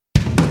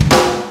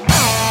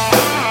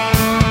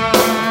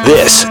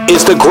This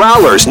is the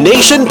Growlers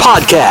Nation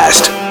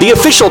Podcast, the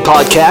official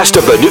podcast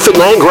of the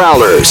Newfoundland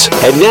Growlers.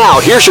 And now,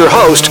 here's your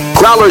host,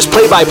 Growlers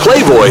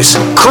play-by-play voice,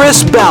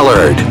 Chris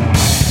Ballard.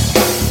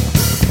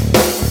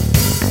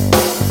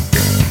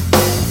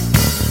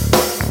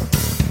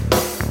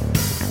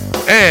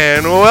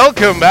 And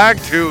welcome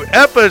back to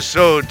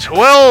episode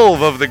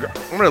 12 of the...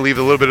 I'm going to leave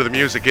a little bit of the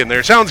music in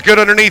there. Sounds good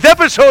underneath.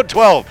 Episode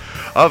 12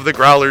 of the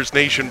Growlers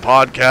Nation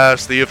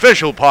Podcast, the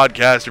official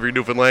podcast of your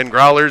Newfoundland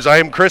Growlers. I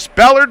am Chris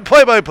Ballard,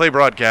 play-by-play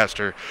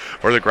broadcaster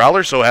for the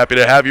Growlers. So happy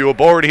to have you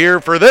aboard here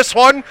for this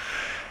one.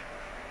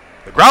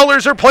 The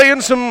Growlers are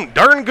playing some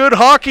darn good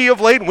hockey of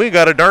late, and we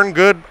got a darn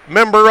good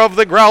member of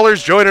the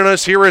Growlers joining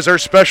us here as our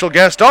special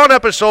guest on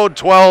episode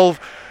 12,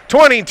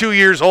 22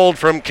 years old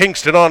from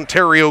Kingston,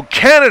 Ontario,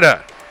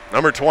 Canada.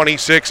 Number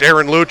 26,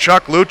 Aaron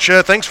Luchuk.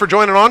 Luch, thanks for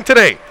joining on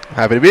today.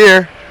 Happy to be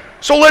here.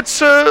 So let's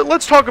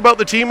talk about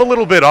the team a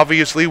little bit.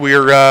 Obviously,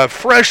 we're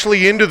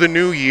freshly into the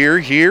new year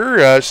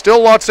here.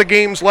 Still lots of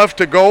games left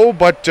to go,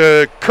 but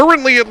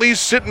currently at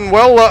least sitting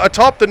well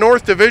atop the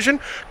North Division.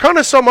 Kind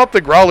of sum up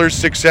the Growlers'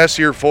 success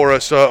here for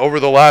us over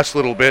the last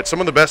little bit. Some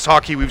of the best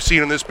hockey we've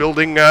seen in this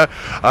building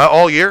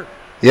all year.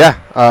 Yeah,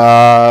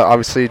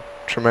 obviously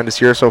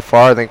tremendous year so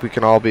far. I think we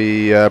can all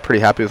be pretty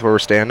happy with where we're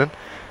standing.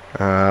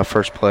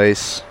 First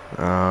place.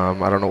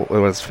 I don't know, it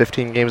was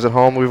 15 games at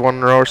home we've won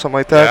in a row or something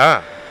like that.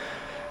 Yeah.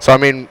 So, I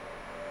mean,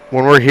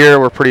 when we're here,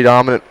 we're pretty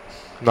dominant.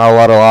 Not a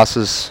lot of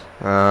losses.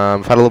 We've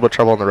had a little bit of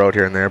trouble on the road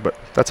here and there, but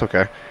that's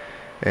okay.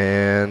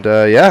 And,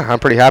 yeah, I'm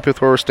pretty happy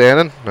with where we're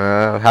standing.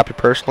 Happy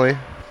personally.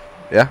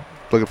 Yeah,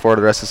 looking forward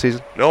to the rest of the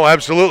season. No,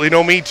 absolutely.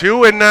 No, me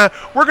too. And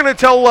we're going to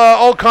tell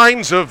all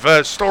kinds of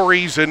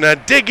stories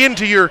and dig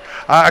into your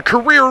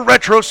career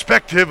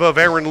retrospective of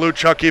Aaron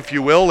Luchuk, if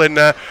you will. And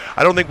I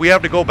don't think we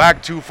have to go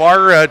back too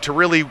far to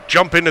really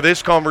jump into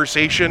this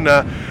conversation.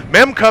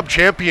 Mem Cup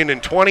champion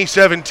in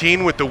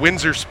 2017 with the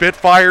Windsor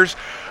Spitfires.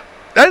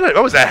 That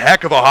was a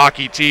heck of a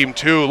hockey team,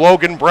 too.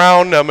 Logan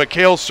Brown,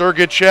 Mikhail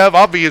Sergachev,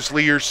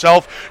 obviously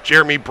yourself,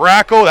 Jeremy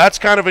Bracco. That's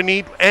kind of a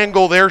neat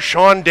angle there.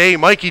 Sean Day,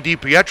 Mikey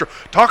DiPietro.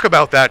 Talk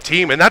about that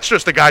team, and that's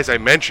just the guys I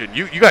mentioned.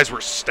 You guys were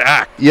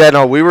stacked. Yeah,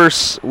 no, we were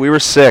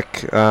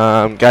sick.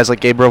 Guys like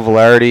Gabriel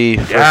Velarde,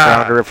 first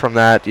rounder from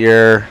that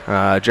year,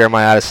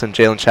 Jeremiah Addison,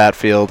 Jalen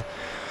Chatfield,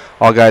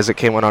 all guys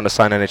that went on to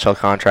sign NHL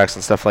contracts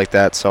and stuff like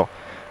that. So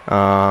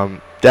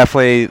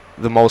definitely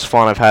the most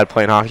fun I've had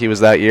playing hockey was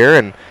that year,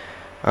 and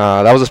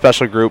that was a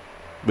special group.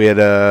 We had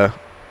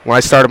when I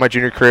started my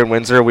junior career in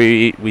Windsor,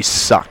 we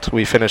sucked.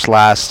 We finished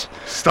last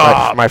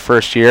my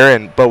first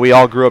year, but we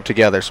all grew up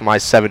together. So my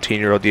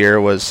 17-year-old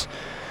year was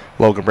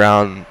Logan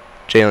Brown,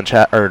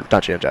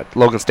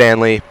 Logan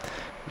Stanley.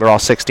 We're all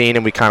 16,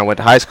 and we kind of went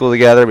to high school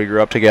together. We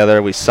grew up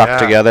together. We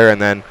sucked together,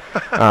 and then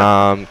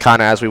kind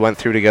of as we went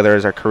through together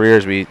as our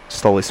careers, we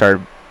slowly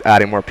started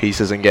adding more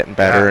pieces and getting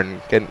better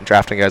and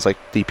drafting guys like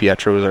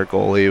DiPietro was our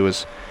goalie. It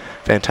was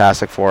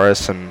fantastic for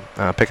us, and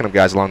picking up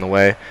guys along the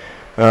way.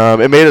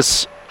 It made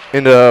us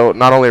into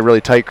not only a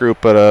really tight group,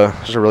 but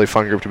just a really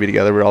fun group to be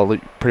together. We're all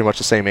pretty much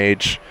the same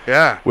age,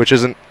 which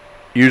isn't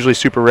usually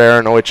super rare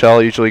in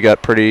OHL. Usually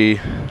got pretty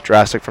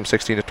drastic from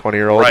 16 to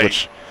 20-year-olds,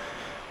 which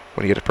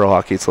when you get to pro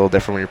hockey, it's a little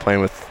different when you're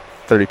playing with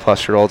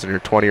 30-plus-year-olds and you're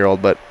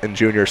 20-year-old, but in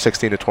junior,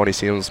 16 to 20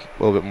 seems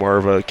a little bit more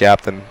of a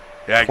gap than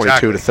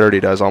 22 to 30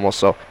 does almost.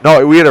 So,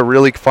 no, we had a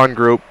really fun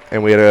group,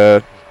 and we had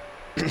a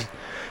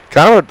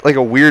kind of like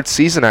a weird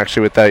season,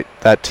 actually, with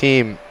that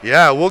team.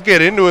 Yeah, we'll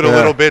get into it a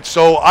little bit.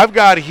 So I've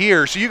got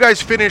here, so you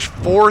guys finished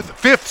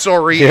fifth,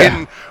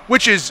 in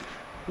which is,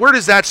 where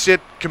does that sit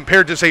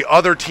compared to, say,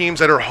 other teams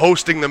that are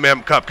hosting the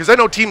Mem Cup? Because I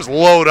know teams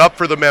load up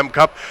for the Mem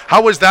Cup.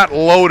 How was that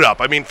load up?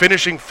 I mean,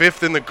 finishing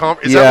fifth in the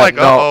is that like,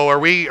 are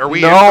we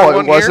No,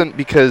 it wasn't,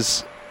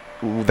 because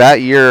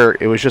that year,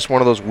 it was just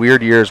one of those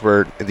weird years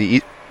where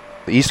the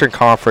Eastern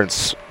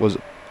Conference was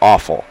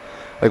awful.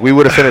 Like, we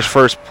would have finished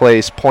first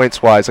place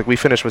points-wise. Like, we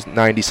finished with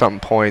 90-something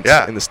points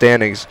in the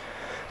standings.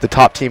 The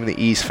top team in the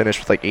East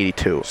finished with, like,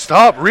 82.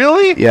 Stop,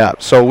 really? Yeah.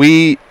 So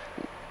the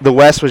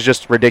West was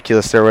just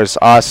ridiculous. There was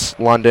us,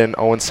 London,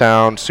 Owen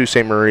Sound, Sault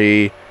Ste.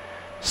 Marie,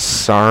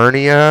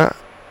 Sarnia.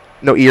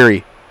 No,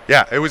 Erie.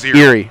 Yeah, it was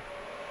Erie.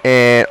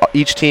 And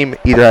each team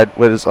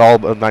was all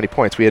about 90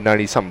 points. We had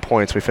 90-something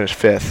points. We finished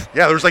fifth.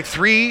 Yeah, there was like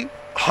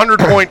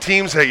 300-point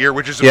teams that year,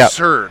 which is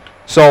absurd.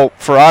 So,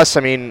 for us,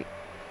 I mean,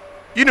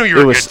 you knew you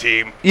were a good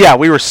team. Yeah,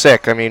 we were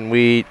sick. I mean,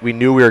 we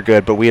knew we were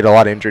good, but we had a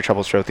lot of injury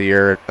troubles throughout the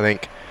year, I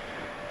think,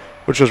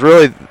 which was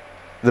really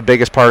the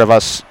biggest part of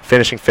us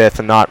finishing fifth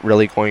and not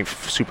really going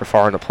super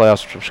far in the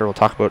playoffs, which I'm sure we'll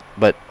talk about.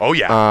 But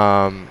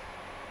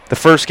the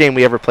first game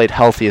we ever played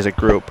healthy as a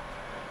group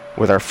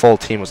with our full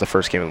team was the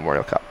first game of the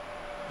Memorial Cup.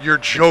 You're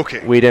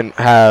joking. We didn't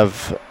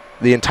have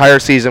the entire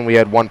season. We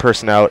had one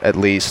person out at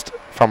least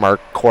from our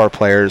core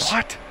players.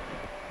 What?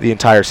 The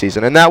entire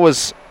season, and that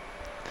was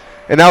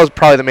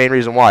probably the main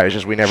reason why. It's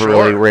just we never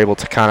really were able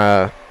to kind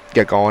of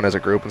get going as a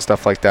group and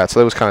stuff like that.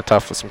 So it was kind of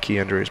tough with some key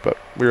injuries, but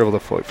we were able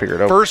to figure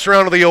it out. First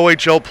round of the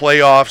OHL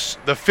playoffs,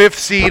 the 5th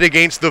seed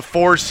against the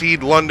 4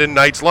 seed London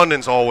Knights.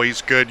 London's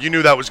always good. You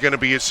knew that was going to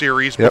be a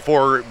series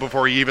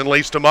before you even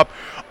laced them up.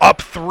 Up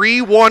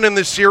 3-1 in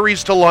the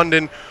series to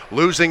London,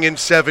 losing in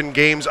 7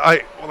 games.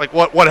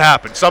 What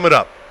happened? Sum it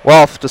up.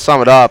 Well, to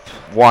sum it up,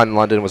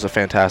 London was a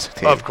fantastic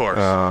team. Of course.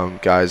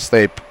 Guys,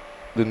 the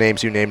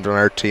names you named on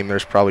our team,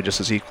 there's probably just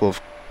as equal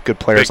of good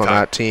players on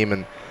that team,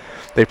 and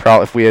they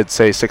probably, if we had,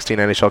 say, 16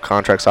 NHL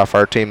contracts off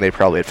our team, they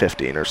probably had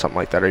 15 or something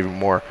like that, or even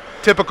more.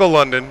 Typical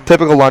London.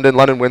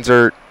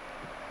 London-Windsor,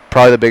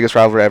 probably the biggest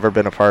rivalry I've ever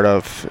been a part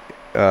of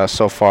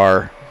so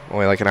far.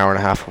 Only like an hour and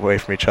a half away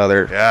from each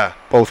other. Yeah.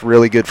 Both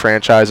really good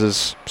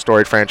franchises,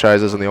 storied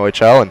franchises in the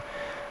OHL, and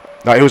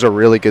no, it was a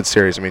really good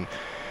series. I mean,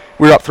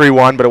 we were up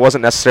 3-1, but it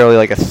wasn't necessarily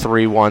like a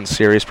 3-1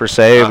 series per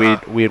se.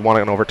 We had won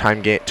an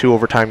overtime game, 2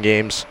 overtime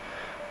games.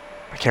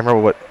 I can't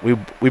remember what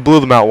we blew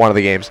them out one of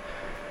the games.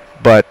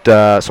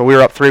 But so we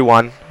were up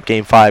 3-1,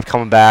 game 5,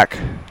 coming back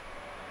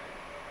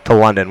to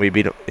London. We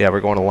beat them. Yeah,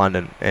 we're going to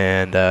London,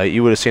 and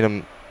you would have seen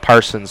him,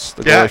 Parsons.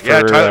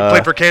 Tyler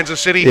played for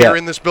Kansas City here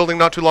in this building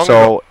not too long ago.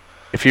 So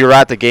if you were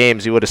at the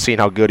games, you would have seen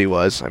how good he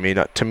was. I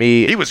mean, to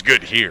me, he was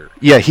good here.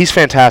 Yeah, he's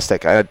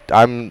fantastic.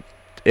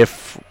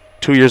 If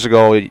 2 years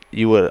ago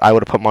I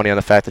would have put money on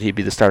the fact that he'd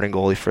be the starting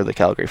goalie for the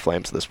Calgary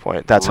Flames at this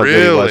point. That's how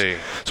good he was.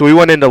 So we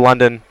went into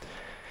London,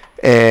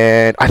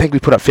 and I think we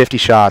put up 50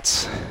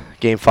 shots.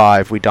 Game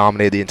 5, we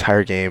dominated the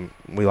entire game.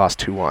 We lost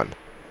 2-1.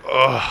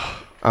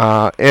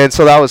 And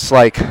so that was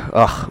like,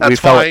 that's we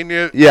felt fine.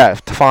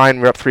 Fine.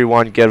 We're up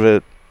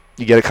 3-1.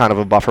 You get a kind of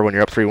a buffer when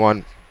you're up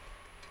 3-1.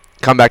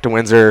 Come back to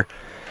Windsor.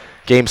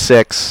 Game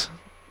 6,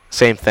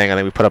 same thing. I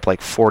think we put up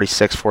like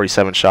 46,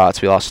 47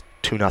 shots. We lost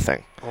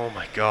 2-0. Oh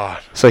my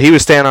God. So he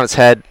was standing on his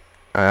head.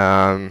 We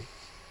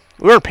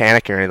weren't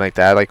panicking or anything like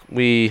that. Like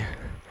we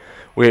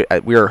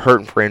were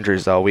hurting for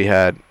injuries though. We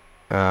had.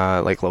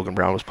 Like Logan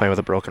Brown was playing with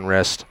a broken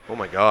wrist. Oh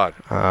my God.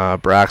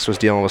 Brax was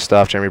dealing with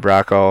stuff. Jeremy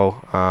Bracco.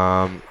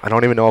 I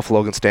don't even know if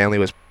Logan Stanley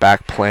was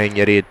back playing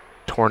yet. He had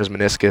torn his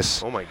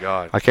meniscus. Oh my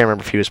God. I can't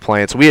remember if he was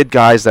playing. So we had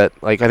guys that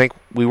I think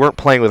we weren't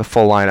playing with a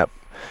full lineup.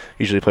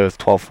 Usually play with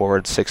 12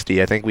 forwards,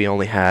 60. I think we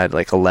only had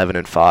like 11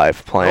 and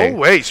 5 playing. No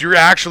way. So you're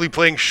actually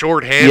playing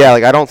shorthanded. Yeah,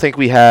 I don't think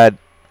we had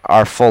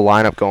our full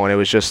lineup going. It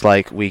was just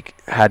like we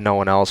had no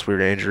one else. We were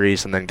in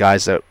injuries, and then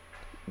guys that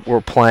were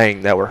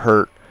playing that were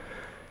hurt.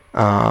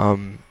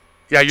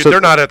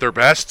 They're not at their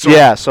best. So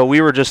yeah, so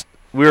we were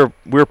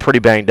pretty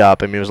banged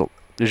up. I mean, it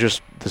was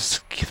just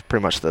this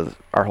pretty much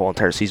our whole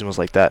entire season was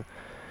like that.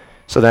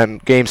 So then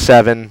game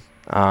 7,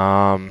 it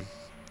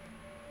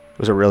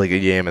was a really good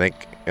game. I think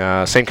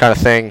same kind of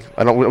thing.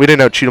 We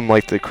didn't out-cheat them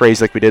like the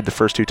crazy like we did the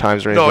first 2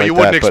 times or anything like that. No, you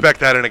wouldn't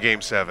expect that in a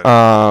game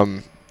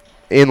 7.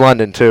 In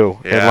London too.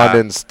 Yeah. In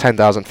London's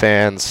 10,000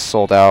 fans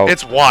sold out.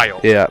 It's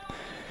wild. Yeah,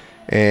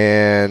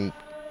 and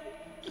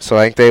so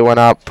I think they went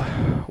up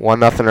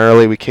 1-0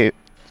 early. They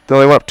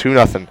went up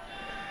 2-0.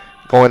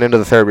 Going into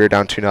the third, we were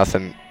down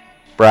 2-0.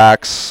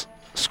 Brax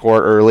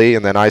scored early,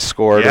 and then I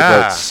scored with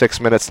about 6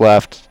 minutes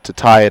left to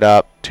tie it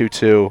up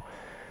 2-2.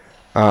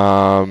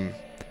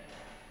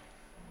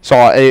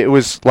 So it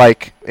was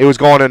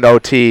going into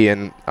OT,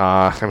 and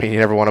I mean, you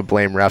never want to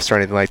blame refs or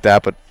anything like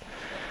that, but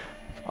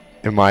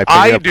in my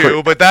opinion, I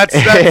do, but that's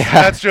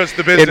just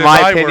the business. In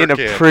my opinion,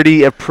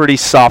 a pretty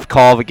soft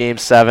call of a game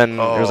 7.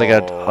 There was like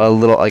a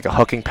little like a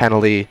hooking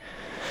penalty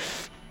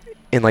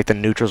in like the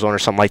neutral zone or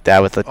something like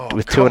that with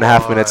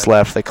 2.5 minutes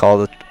left. They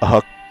called a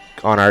hook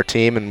on our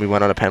team, and we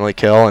went on a penalty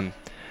kill, and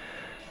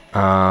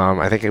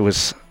I think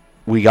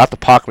we got the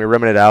puck, and we were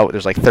rimming it out.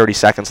 There's like 30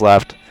 seconds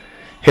left.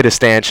 Hit a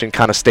stanchion,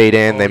 kind of stayed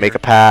in. They make a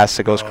pass,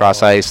 it goes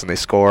cross ice, and they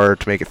score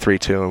to make it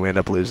 3-2, and we end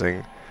up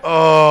losing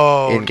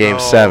in game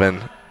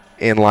 7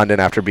 in London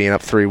after being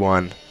up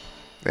 3-1.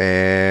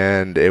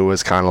 And it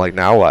was kind of like,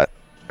 now what?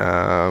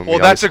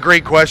 That's a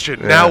great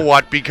question. Yeah. Now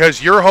what?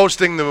 Because you're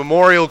hosting the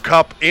Memorial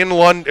Cup in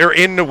London, or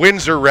in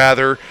Windsor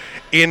rather,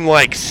 in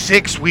like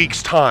 6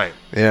 weeks' time.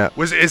 Yeah.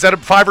 Is that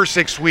 5 or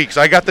 6 weeks?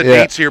 I got the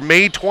dates here.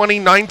 May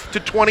 29th to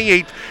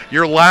 28th.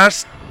 Your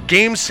last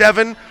game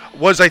 7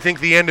 was, I think,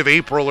 the end of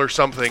April or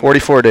something.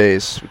 44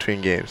 days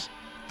between games.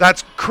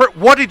 That's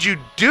what did you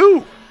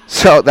do?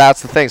 So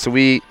that's the thing. So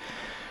it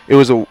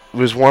was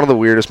one of the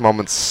weirdest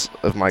moments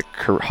of my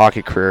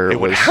hockey career.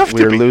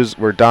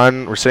 We're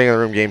done. We're sitting in the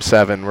room, game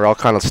 7. We're all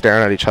kind of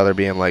staring at each other,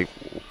 being like,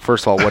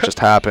 first of all, what just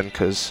happened?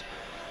 Because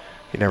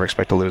you never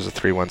expect to lose a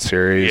 3-1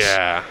 series.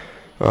 Yeah.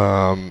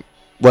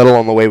 Let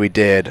alone the way we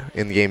did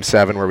in game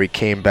 7, where we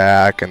came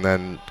back and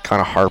then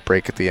kind of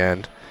heartbreak at the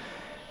end.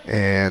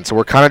 And so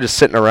we're kind of just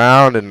sitting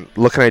around and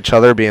looking at each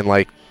other, being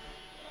like,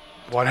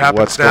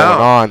 what's going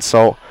on?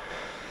 So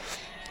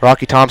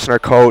Rocky Thompson, our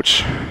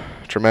coach,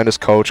 tremendous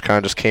coach, kind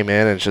of just came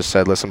in and just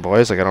said, listen,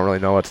 boys, I don't really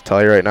know what to tell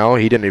you right now.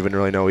 He didn't even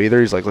really know either.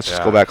 He's like, let's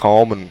just go back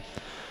home, and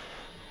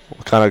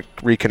we'll kind of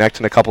reconnect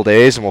in a couple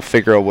days, and we'll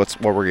figure out what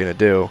we're going to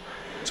do.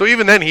 So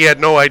even then, he had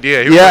no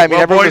idea. He was like,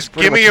 well, boys,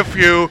 give me a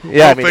few.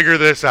 We'll figure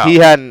this out. He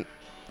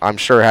I'm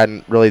sure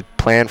hadn't really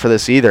planned for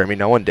this either. I mean,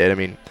 no one did. I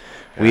mean,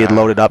 We had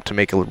loaded up to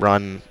make a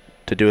run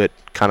to do it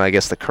kind of, I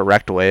guess, the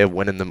correct way of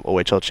winning the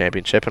OHL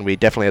championship, and we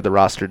definitely had the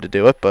roster to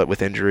do it, but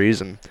with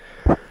injuries and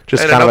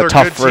just kind of a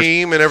tough good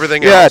team and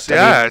everything else.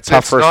 Yeah, it's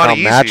tough first round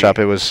easy. matchup.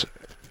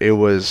 It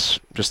was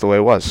just the way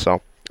it was.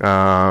 So,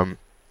 so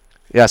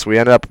we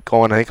ended up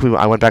going.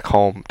 I went back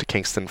home to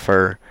Kingston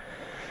for.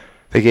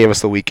 They gave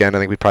us the weekend. I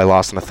think we probably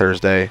lost on a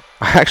Thursday.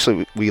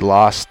 Actually, we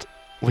lost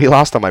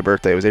on my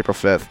birthday. It was April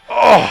 5th.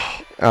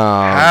 Oh,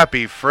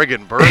 happy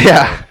friggin' birthday!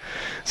 Yeah.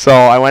 So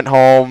I went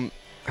home,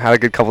 had a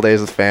good couple days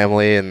with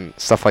family and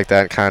stuff like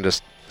that, and kind of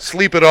just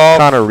sleep it off,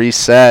 kind of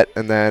reset,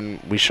 and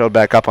then we showed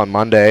back up on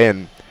Monday,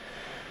 and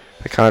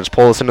they kind of just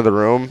pulled us into the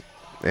room,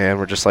 and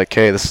we're just like,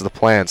 "Okay, this is the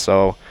plan."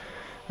 So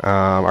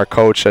our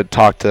coach had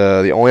talked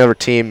to the only other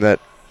team that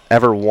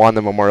ever won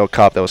the Memorial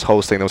Cup that was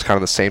hosting, that was kind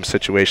of the same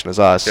situation as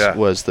us,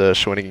 was the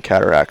Shawinigan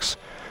Cataracts.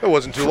 It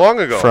wasn't too long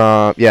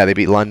ago. They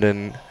beat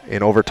London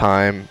in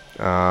overtime.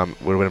 Would have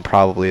been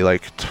probably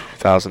like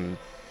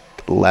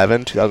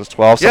 2011,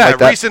 2012, something like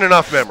that. Yeah, recent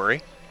enough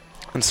memory.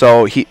 And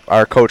so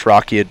our coach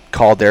Rocky had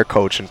called their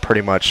coach and pretty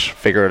much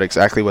figured out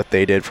exactly what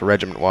they did for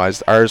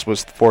regiment-wise. Ours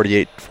was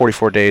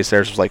 44 days.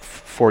 Theirs was like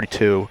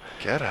 42.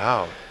 Get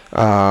out.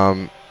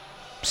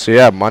 So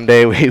yeah,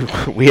 Monday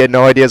we had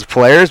no idea as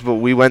players, but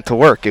we went to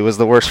work. It was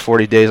the worst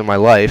 40 days of my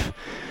life.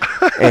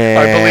 And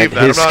I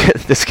believe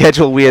that. The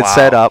schedule we had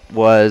set up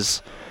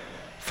was,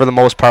 for the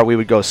most part, we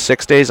would go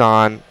 6 days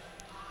on,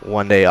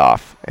 1 day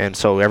off. And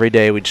so every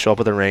day we'd show up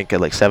at the rink at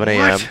like 7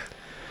 a.m.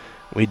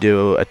 We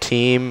do a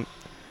team.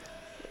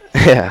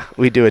 Yeah,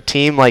 we do a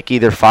team like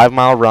either 5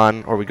 mile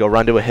run, or we go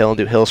run to a hill and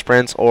do hill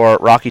sprints, or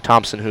Rocky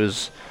Thompson,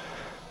 who's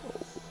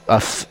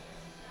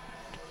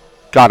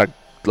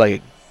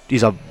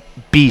he's a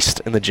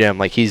beast in the gym.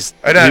 Like he's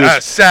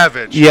a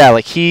savage. Yeah,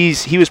 like he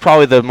was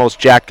probably the most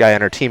jacked guy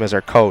on our team as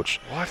our coach.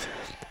 What?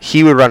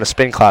 He would run a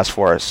spin class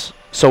for us.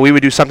 So we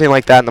would do something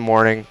like that in the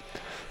morning,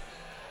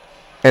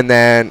 and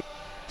then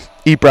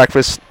eat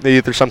breakfast.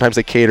 Sometimes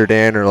they catered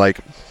in, or like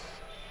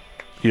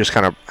you just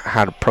kind of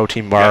had a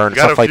protein bar and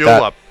stuff like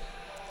that. Up.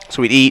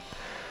 So we'd eat,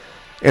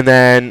 and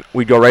then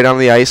we'd go right on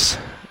the ice,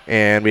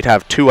 and we'd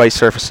have 2 ice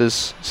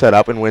surfaces set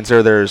up in Windsor.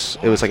 It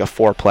was like a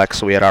 4-plex,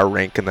 so we had our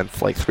rink and then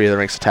like 3 other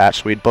rinks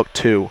attached. So we'd book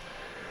 2.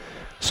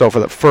 So for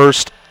the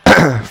first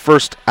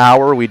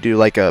hour, we'd do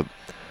like a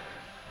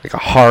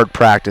hard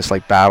practice,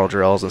 like battle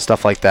drills and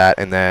stuff like that,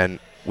 and then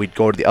we'd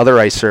go to the other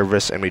ice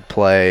service and we'd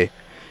play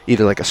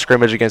either like a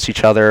scrimmage against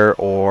each other,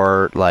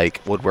 or like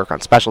would work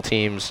on special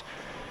teams,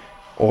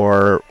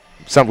 or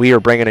we were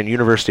bringing in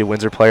University of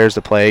Windsor players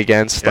to play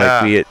against.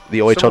 Like the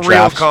OHL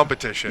draft. Real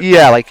competition.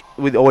 Yeah, like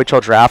the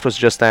OHL draft was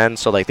just then,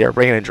 so like they were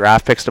bringing in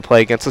draft picks to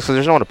play against us, because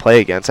there's no one to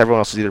play against. Everyone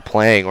else is either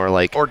playing or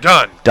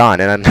done.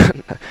 And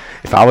then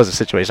if I was in a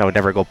situation, I would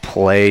never go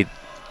play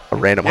a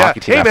random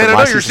hockey team. Hey man,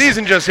 I know your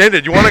season just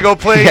ended. You want to go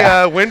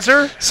play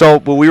Windsor? So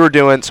what we were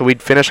doing, so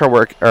we'd finish our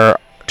work, or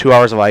 2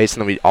 hours of ice,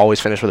 and then we'd always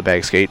finish with a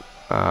bag skate.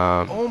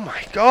 Oh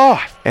my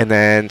god! And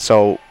then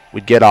so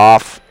we'd get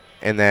off,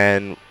 and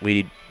then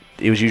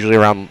it was usually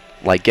around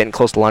like getting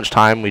close to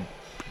lunchtime. We'd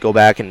go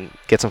back and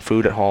get some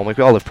food at home. Like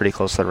we all live pretty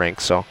close to the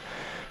rink, so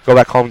go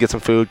back home, get some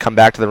food, come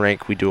back to the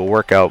rink. We'd do a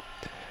workout,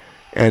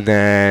 and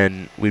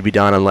then we'd be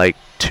done at like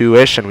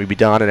 2-ish, and we'd be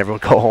done, and everyone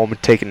would go home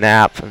and take a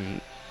nap,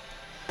 and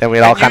then we'd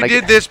all kind of.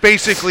 You did this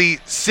basically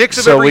 6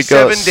 of every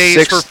 7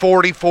 days for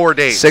 44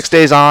 days. 6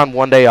 days on,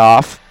 1 day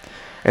off,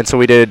 and so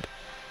we did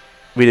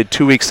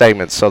 2-week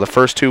segments. So the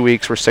first 2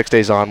 weeks were 6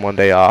 days on, 1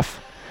 day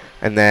off,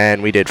 and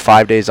then we did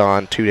 5 days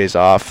on, 2 days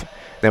off.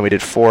 Then we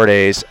did 4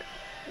 days,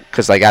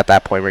 because like at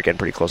that point we were getting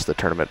pretty close to the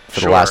tournament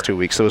for the last 2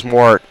 weeks. So it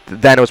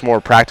was more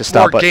practice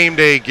stuff. More game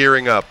day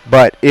gearing up.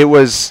 But it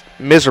was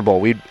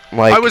miserable.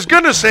 I was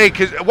gonna say,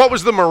 what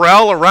was the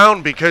morale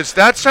around? Because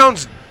that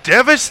sounds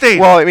devastating.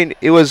 Well, I mean,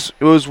 it was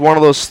one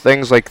of those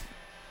things, like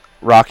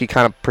Rocky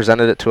kind of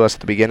presented it to us at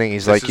the beginning.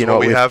 He's like, we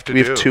have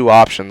 2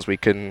 options. We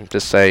can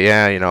just say,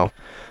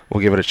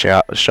 we'll give it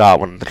a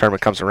shot when the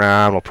tournament comes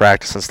around. We'll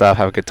practice and stuff,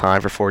 have a good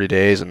time for 40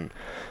 days, and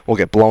we'll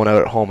get blown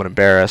out at home and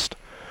embarrassed.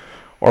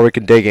 Or we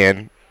can dig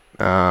in.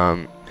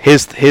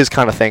 His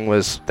kind of thing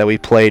was that we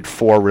played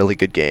 4 really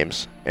good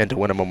games, and to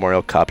win a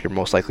Memorial Cup, you're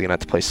most likely going to have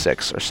to play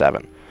 6 or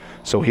 7.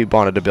 So he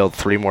wanted to build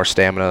 3 more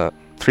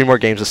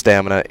games of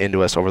stamina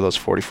into us over those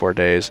 44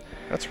 days.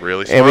 That's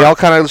really smart. And we all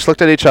kind of just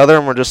looked at each other,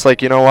 and we're just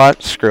like, you know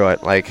what? Screw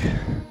it. Like,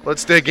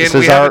 let's dig in.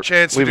 We have a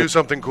chance to do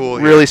something cool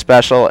here. Really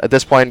special. At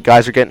this point,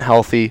 guys are getting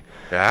healthy.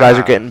 Yeah. Guys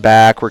are getting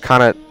back. We're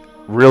kind of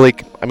really,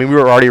 we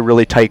were already a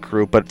really tight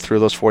group, but through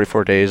those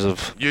 44 days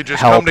of you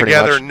just hell, come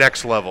together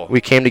next level.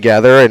 We came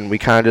together, and we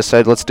kind of just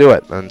said, let's do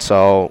it. And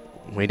so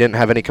we didn't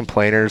have any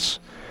complainers.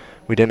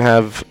 We didn't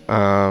have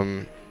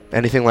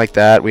anything like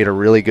that. We had a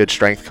really good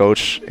strength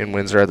coach in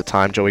Windsor at the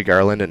time, Joey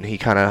Garland, and he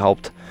kind of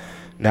helped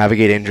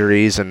navigate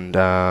injuries, and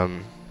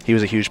he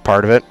was a huge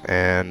part of it.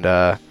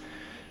 And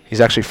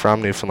he's actually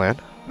from Newfoundland.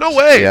 No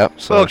way. Yeah.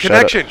 So little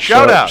connection.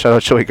 Shout out. Shout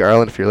out Joey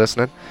Garland if you're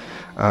listening.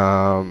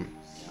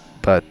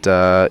 But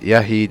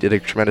he did a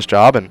tremendous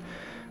job, and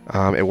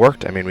it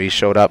worked. We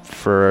showed up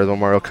for the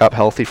Memorial Cup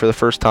healthy for the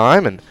first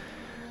time, and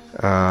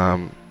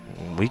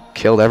we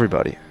killed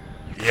everybody.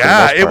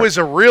 Yeah, it was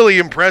a really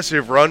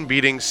impressive run,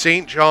 beating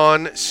St.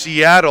 John,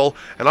 Seattle,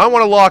 and I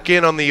want to lock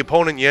in on the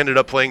opponent you ended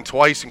up playing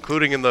twice,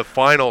 including in the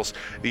finals,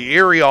 the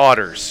Erie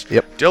Otters.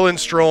 Yep. Dylan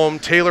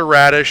Strome, Taylor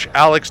Radish,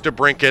 Alex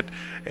DeBrincat.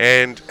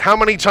 And how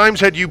many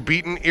times had you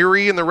beaten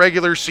Erie in the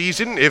regular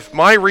season? If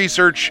my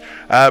research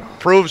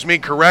proves me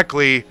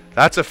correctly,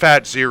 that's a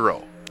fat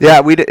 0.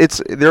 Yeah,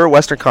 they're a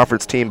Western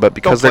Conference team, but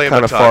because they're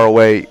kind of far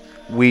away,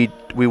 we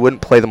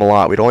wouldn't play them a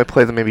lot. We'd only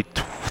play them maybe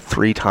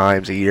 3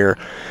 times a year.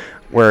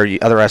 Where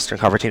other Western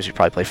Conference teams, we'd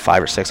probably play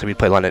 5 or 6, and we'd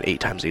play London 8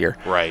 times a year.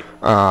 Right.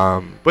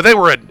 But they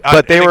were an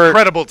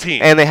incredible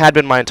team. And they had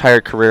been my entire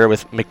career.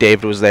 With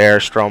McDavid was there,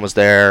 Strome was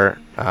there,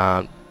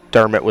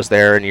 Dermott was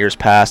there in years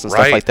past and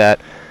stuff like that.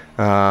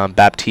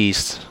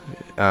 Baptiste,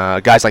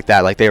 guys like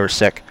that, like they were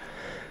sick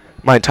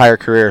my entire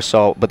career.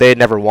 So, but they had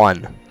never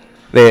won.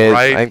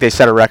 I think they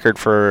set a record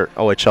for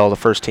OHL, the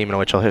first team in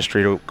OHL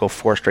history to go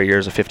 4 straight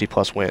years of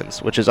 50-plus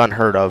wins, which is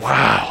unheard of.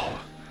 Wow.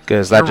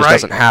 Because that just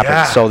doesn't happen.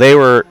 Yeah. So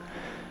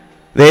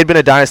they had been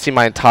a dynasty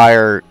my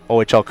entire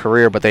OHL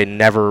career, but they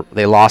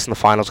lost in the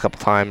finals a couple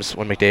times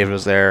when McDavid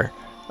was there,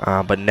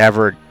 but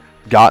never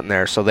gotten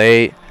there. So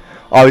they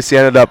obviously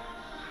ended up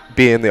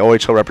being the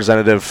OHL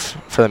representative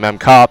for the Mem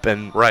Cup,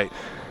 and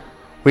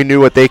we knew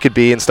what they could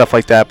be and stuff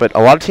like that. But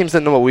a lot of teams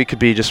didn't know what we could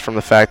be just from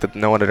the fact that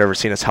no one had ever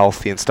seen us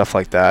healthy and stuff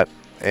like that.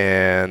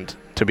 And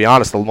to be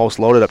honest, the most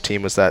loaded up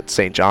team was that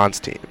St. John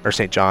team.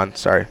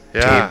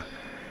 Yeah.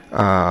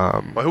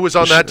 Well, who was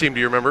on that team? Do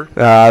you remember?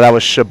 That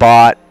was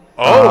Shabbat.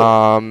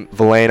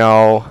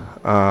 Veleno,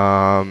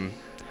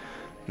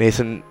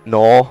 Nathan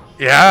Knoll.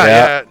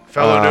 Yeah.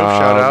 Fellow noob,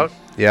 shout out.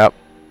 Yep.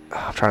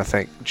 I'm trying to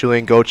think.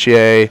 Julian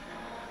Gauthier,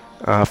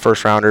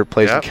 first rounder,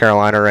 plays in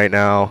Carolina right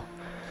now.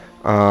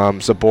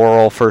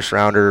 Zaboral, first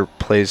rounder,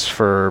 plays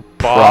for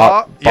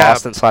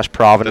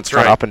Boston/Providence,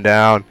 kind of up and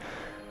down.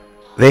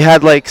 They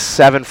had like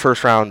 7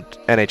 first round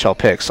NHL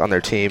picks on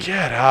their team.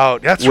 Get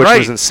out. That's which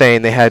was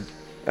insane. They had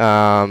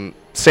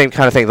same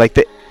kind of thing. Like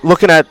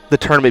looking at the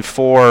tournament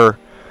before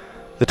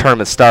the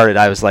tournament started,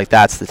 I was like,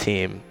 that's the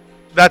team.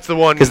 That's the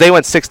one. Because they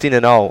went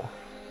 16-0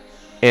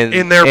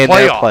 in their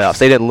playoffs.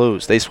 They didn't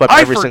lose. They swept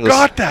every single.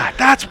 I forgot that.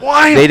 That's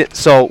wild.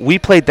 So we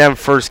played them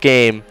first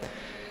game,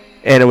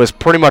 and it was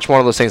pretty much one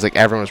of those things. Like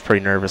everyone was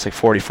pretty nervous. Like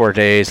 44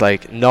 days.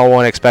 Like no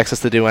one expects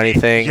us to do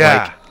anything.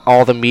 Yeah. Like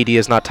all the media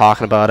is not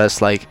talking about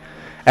us. Like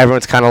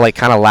everyone's kind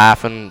of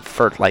laughing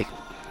for like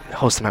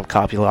hosting Mem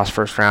Cup. You lost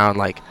first round.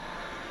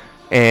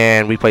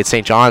 And we played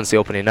St. John's the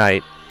opening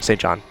night. St.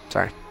 John,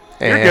 sorry.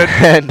 You're good.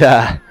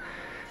 And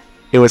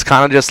it was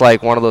kind of just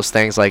like one of those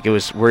things. Like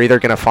we're either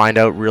going to find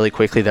out really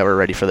quickly that we're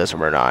ready for this or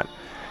we're not.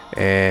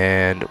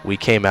 And we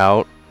came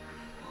out,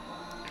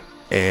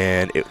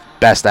 and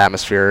best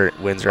atmosphere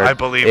at Windsor. I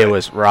believe it. It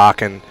was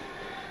rocking.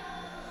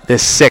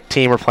 This sick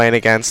team we're playing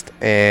against,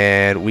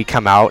 and we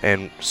come out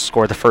and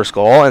scored the first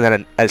goal. And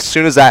then as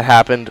soon as that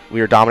happened,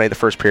 we were dominating the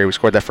first period. We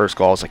scored that first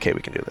goal. I was like, okay,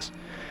 we can do this.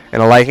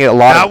 And I like it a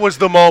lot. That was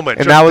the moment.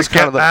 And that was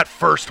kind of that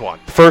first one.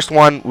 First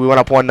one, we went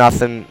up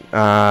 1-0.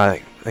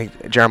 I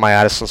think Jeremiah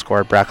Addison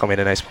scored. Bracco made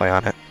a nice play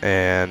on it.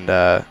 And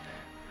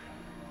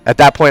at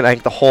that point, I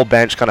think the whole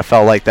bench kind of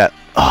felt like that.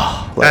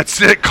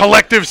 That's it.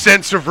 Collective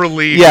sense of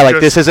relief. Yeah, like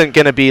this isn't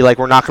going to be like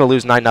we're not going to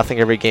lose 9-0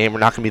 every game. We're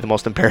not going to be the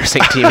most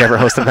embarrassing team ever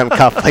hosting Mem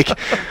Cup.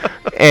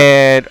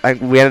 And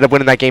we ended up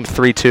winning that game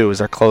 3-2. It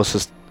was our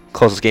closest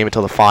game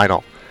until the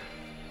final.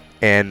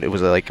 And it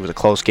was a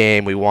close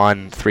game. We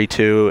won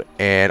 3-2,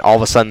 and all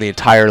of a sudden the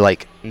entire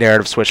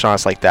narrative switched on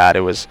us like that. It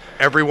was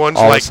everyone's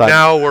like,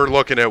 now we're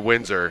looking at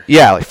Windsor.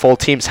 Yeah, full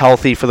team's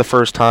healthy for the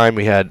first time.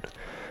 We had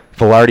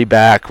Velarde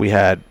back. We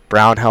had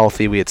Brown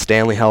healthy. We had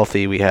Stanley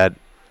healthy. We had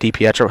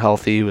DiPietro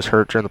healthy. He was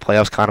hurt during the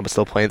playoffs, kind of, but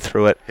still playing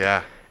through it.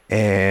 Yeah.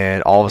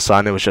 And all of a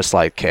sudden it was just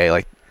like, okay,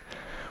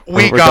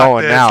 we're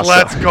going this. Now.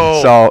 Let's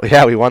go. So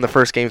yeah, we won the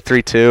first game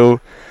 3-2.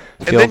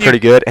 Feeling pretty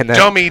good, and then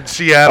dummied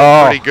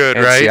Seattle pretty good,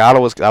 right?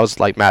 Seattle was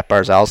like Matt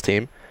Barzal's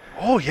team.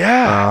 Oh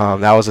yeah,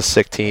 that was a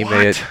sick team.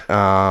 What? They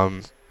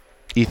had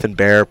Ethan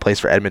Bear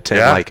plays for Edmonton.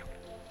 Yeah.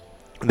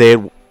 They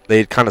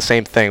had kind of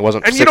same thing. It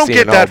wasn't. And you don't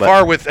get that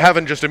far with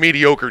having just a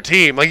mediocre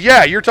team.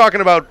 You're talking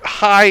about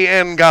high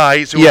end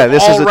guys who have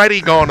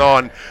already gone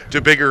on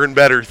to bigger and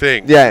better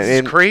things. Yeah,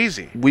 it's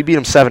crazy. We beat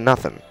them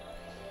 7-0.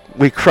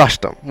 We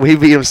crushed them. We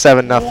beat them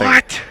 7-0.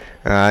 What?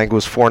 I think it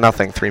was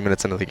 4-0 3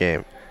 minutes into the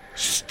game.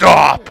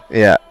 Stop.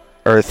 Yeah,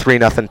 or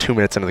 3-0 2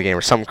 minutes into the game,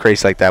 or something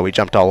crazy like that. We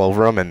jumped all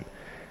over them, and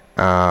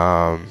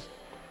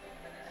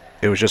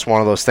it was just one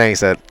of those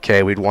things that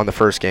we'd won the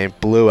first game,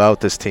 blew out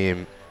this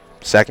team,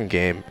 second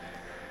game,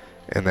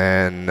 and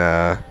then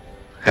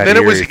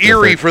it was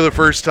Erie for the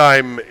first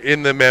time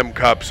in the Mem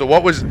Cup. So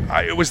what was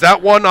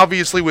that one?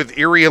 Obviously, with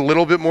Erie, a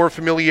little bit more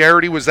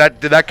familiarity. Did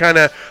that kind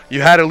of,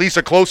 you had at least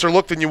a closer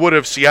look than you would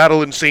have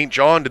Seattle and St.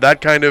 John? Did that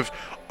kind of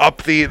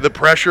up the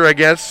pressure, I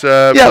guess?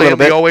 Yeah, a little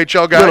bit. The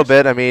OHL guys. A little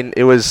bit. I mean,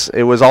 it was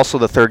also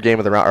the third game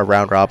of the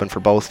round robin for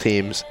both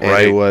teams,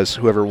 and it was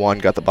whoever won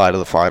got the bye to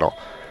the final.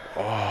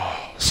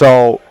 Oh.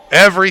 So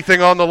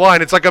everything on the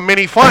line. It's like a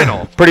mini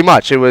final. Pretty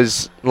much. It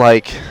was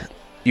like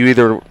you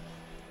either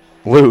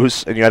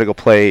lose and you had to go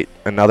play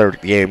another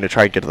game to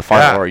try and get to the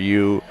final, or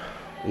you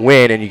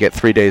win and you get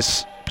 3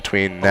 days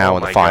between now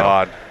and the final.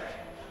 God.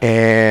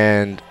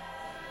 And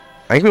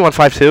I think we won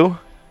 5-2.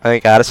 I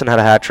think Addison had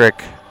a hat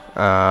trick.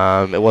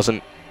 It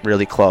wasn't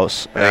really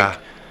close. I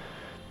think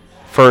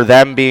for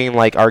them being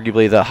like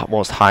arguably the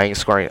most high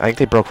scoring, I think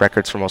they broke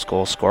records for most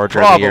goals scored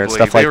during the year and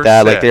stuff like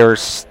that. Like they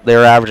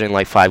were averaging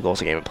like 5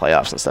 goals a game in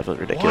playoffs and stuff. It was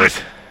ridiculous.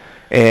 What?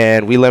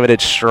 And we limited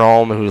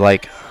Strome, who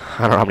like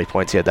I don't know how many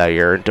points he had that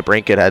year. And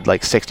DeBrincat had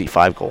like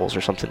 65 goals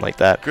or something like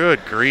that.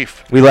 Good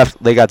grief.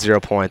 They got 0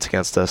 points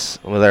against us.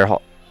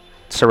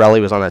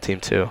 Sorelli was on that team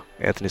too,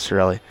 Anthony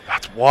Sorelli.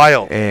 That's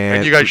wild.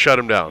 And you guys shut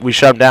him down. We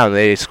shut him down.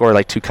 They scored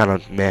like 2 kind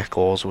of meh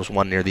goals. It was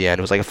one near the end.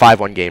 It was like a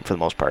 5-1 game for the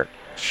most part.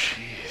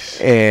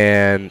 Jeez.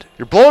 And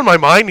you're blowing my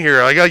mind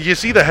here. Like you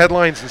see the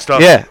headlines and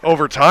stuff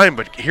over time,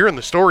 but hearing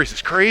the stories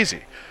is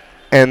crazy.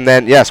 And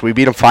then yes, we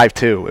beat them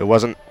 5-2. It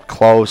wasn't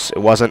close. It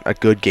wasn't a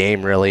good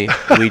game really.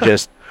 We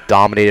just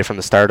dominated from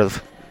the start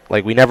of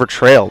we never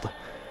trailed.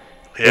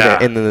 Yeah.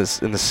 In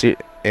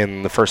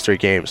the first 3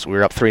 games, we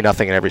were up 3-0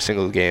 in every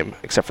single game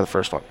except for the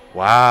first one.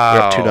 Wow. We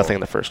were up 2-0 in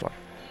the first one.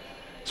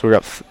 So we were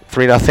up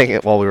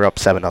 3-0. Well, we were up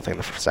 7-0 in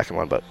the second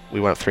one, but we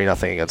went up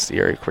 3-0 against the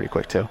Erie pretty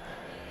quick too.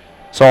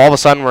 So all of a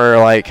sudden we're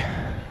like, all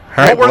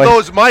right, what were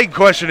those? My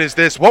question is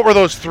this: what were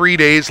those 3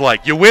 days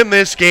like? You win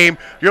this game,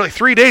 you're like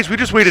 3 days. We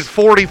just waited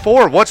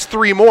 44. What's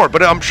 3 more?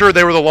 But I'm sure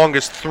they were the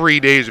longest 3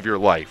 days of your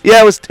life.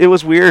 Yeah, it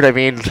was weird. I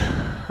mean,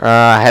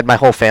 I had my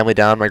whole family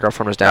down. My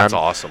girlfriend was down. That's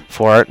awesome.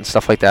 For it and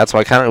stuff like that. So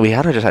we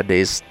had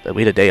days.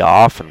 We had a day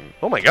off and.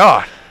 Oh my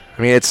God.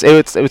 I mean, it's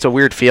a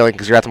weird feeling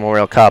because you're at the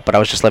Memorial Cup, but I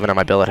was just living at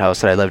my billet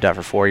house that I lived at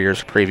for 4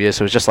 years previous.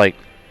 It was just like.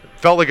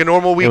 Felt like a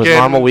normal weekend. It was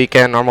a normal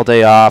weekend, normal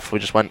day off. We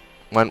just went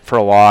for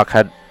a walk,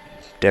 had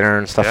dinner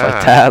and stuff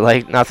like that.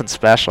 Like nothing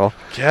special.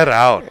 Get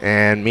out.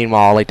 And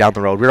meanwhile, like down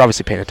the road, we were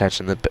obviously paying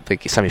attention. The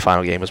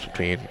semifinal game was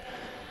between.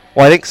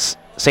 Well, I think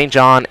St.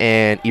 John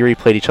and Erie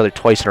played each other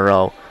twice in a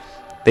row.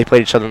 They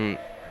played each other.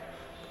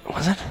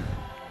 Was it?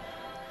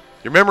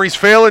 Your memory's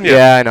failing you.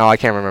 Yeah, I know. I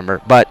can't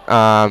remember. But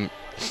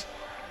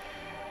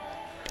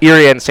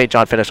Erie and St.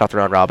 John finished off the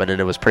round robin, and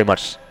it was pretty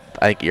much.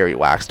 I think Erie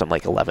waxed them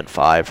like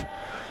 11-5.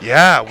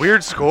 Yeah,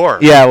 weird score.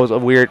 Yeah, it was a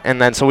weird.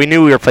 And then so we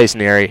knew we were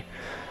placing Erie,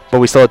 but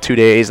we still had 2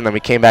 days, and then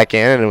we came back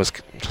in, and it was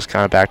just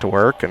kind of back to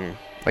work. And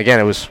again,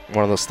 it was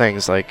one of those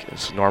things like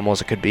as normal as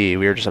it could be.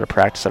 We were just at a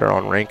practice at our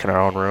own rink in our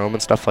own room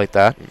and stuff like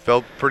that.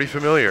 Felt pretty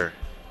familiar.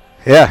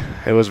 Yeah,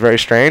 it was very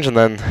strange, and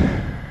then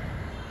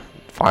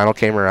final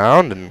came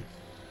around, and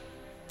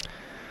it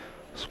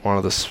was one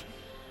of the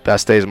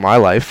best days of my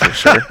life for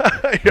sure.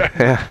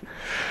 Yeah.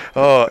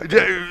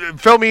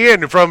 Fill me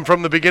in from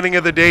the beginning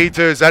of the day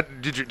to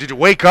did you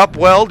wake up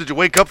well? Did you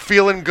wake up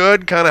feeling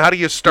good? Kind of how do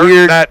you start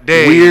that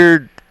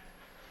day?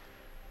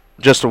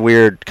 Just a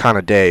weird kind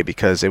of day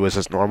because it was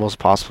as normal as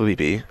possibly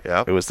be.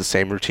 Yeah. It was the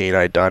same routine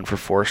I'd done for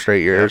 4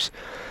 straight years.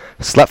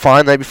 Yep. Slept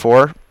fine the night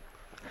before.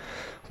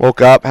 Woke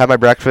up, had my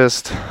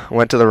breakfast,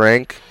 went to the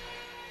rink,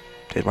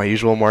 did my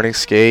usual morning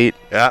skate.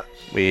 Yeah.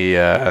 We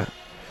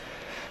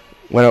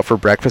went out for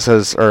breakfast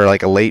or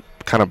like a late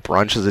kind of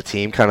brunch as a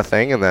team kind of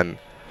thing, and then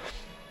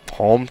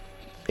home,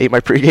 ate my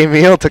pregame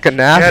meal, took a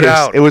nap.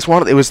 It was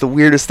the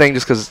weirdest thing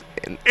just because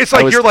it's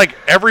like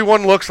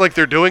everyone looks like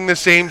they're doing the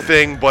same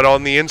thing, but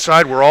on the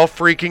inside we're all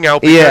freaking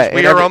out because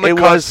we are on the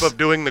cusp of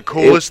doing the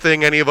coolest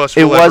thing any of us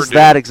will ever do. It was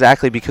that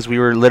exactly because we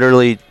were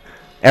literally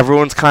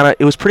everyone's kind of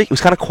it was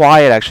kind of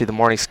quiet actually the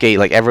morning skate.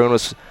 Like everyone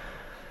was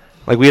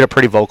like we had a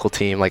pretty vocal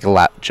team, like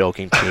a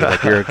joking team,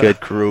 like we were a good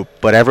group,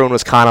 but everyone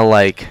was kind of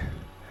like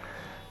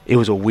it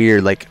was a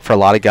weird, like for a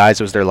lot of guys,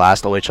 it was their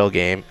last OHL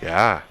game.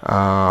 Yeah.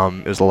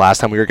 It was the last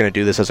time we were going to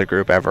do this as a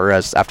group ever.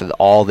 As after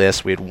all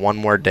this, we had one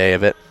more day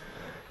of it,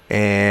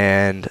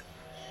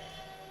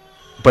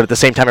 but at the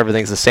same time,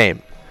 everything's the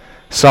same.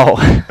 So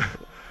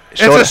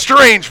it's a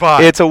strange vibe.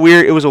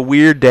 It was a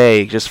weird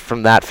day just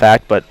from that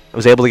fact. But I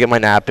was able to get my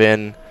nap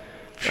in.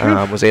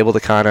 Was able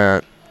to kind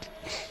of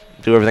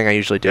do everything I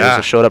usually do. Yeah.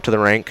 So showed up to the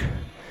rink.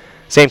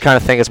 Same kind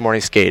of thing as morning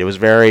skate. It was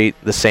very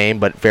the same,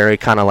 but very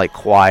kind of like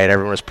quiet.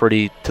 Everyone was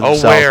pretty to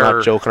themselves,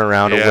 not joking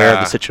around, aware of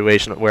the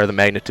situation, aware of the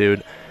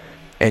magnitude.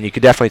 And you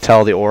could definitely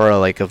tell the aura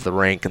like of the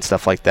rink and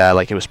stuff like that.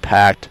 Like it was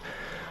packed.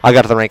 I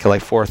got to the rink at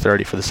like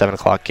 4:30 for the 7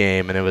 o'clock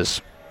game, and it was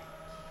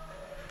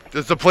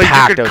It's a place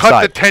you could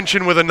cut the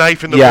tension with a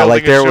knife in the building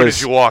like as soon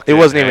as you walked in. It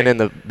wasn't even in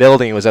the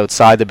building. It was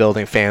outside the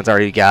building. Fans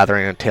already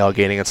gathering and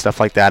tailgating and stuff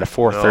like that at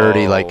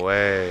 4:30. No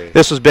way.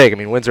 This was big. I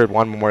mean, Windsor had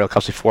won Memorial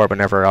Cups before, but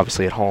never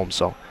obviously at home.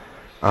 So,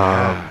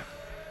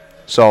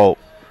 so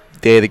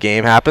day of the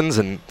game happens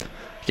and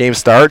game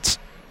starts.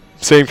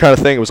 Same kind of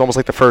thing. It was almost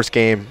like the first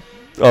game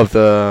of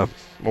the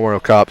Memorial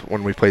Cup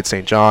when we played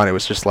St. John. It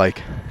was just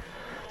like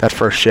that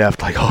first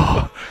shift. Like,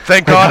 oh,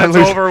 thank God it's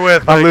over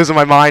with. I'm losing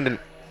my mind. And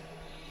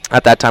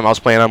at that time, I was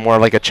playing on more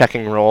like a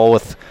checking role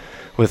with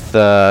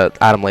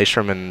Adam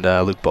Laystrom and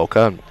Luke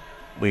Boca. And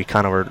we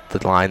kind of were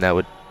the line that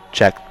would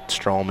check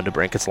Strome and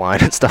DeBrincat's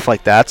line and stuff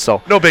like that.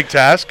 So no big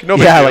task. No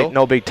big deal. Like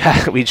no big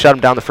task. We shut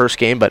them down the first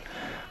game, but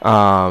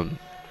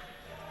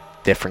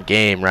different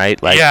game,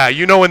 right? Like, yeah,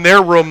 you know in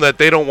their room that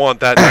they don't want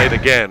that night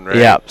again, right?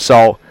 Yeah,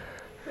 so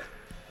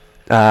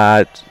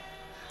Bracco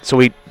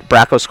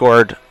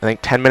scored, I think,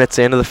 10 minutes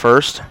into the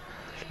first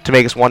to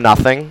make us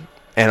 1-0,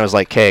 and it was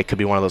like, okay, it could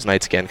be one of those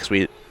nights again,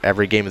 because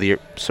every game of the year,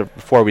 so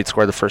before we'd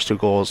scored the first 2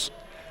 goals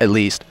at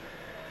least,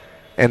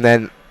 and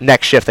then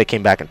next shift they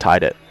came back and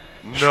tied it.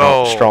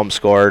 No. Strome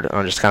scored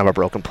on just kind of a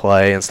broken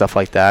play and stuff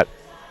like that.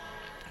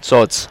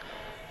 So it's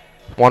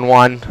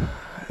 1-1.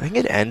 I think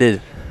it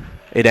ended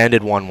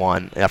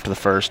 1-1 after the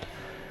first.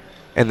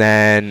 And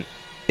then,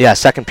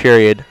 second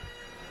period.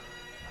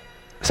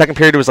 Second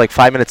period was like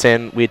 5 minutes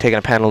in. We had taken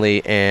a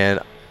penalty, and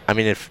I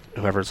mean, if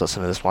whoever's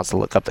listening to this wants to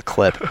look up the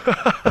clip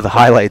of the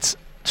highlights,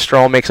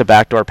 Strome makes a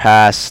backdoor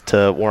pass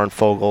to Warren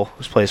Fogle,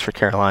 who plays for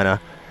Carolina,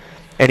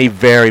 and he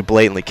very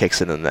blatantly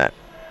kicks it in the net.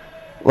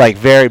 Like,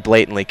 very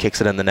blatantly kicks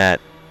it in the net,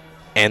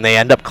 and they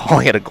end up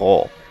calling it a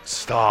goal.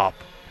 Stop.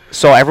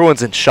 So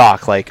everyone's in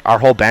shock. Like, our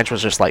whole bench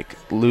was just like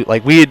we'd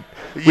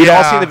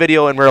all seen the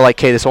video, and we were like,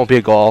 okay, this won't be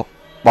a goal,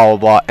 blah, blah,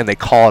 blah, and they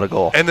call it a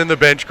goal. And then the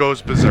bench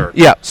goes berserk.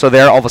 Yeah, so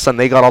there, all of a sudden,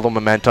 they got all the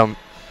momentum.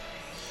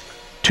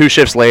 2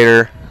 shifts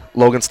later,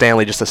 Logan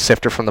Stanley, just a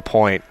sifter from the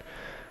point.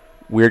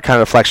 Weird kind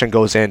of deflection,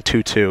 goes in,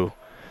 2-2.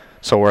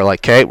 So we're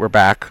like, okay, we're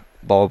back,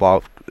 blah, blah,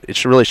 blah.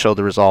 It really showed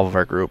the resolve of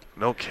our group.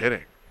 No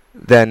kidding.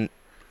 Then,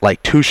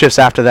 like, 2 shifts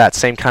after that,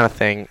 same kind of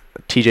thing.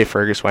 TJ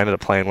Fergus, who I ended up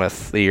playing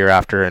with the year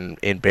after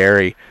in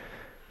Barrie,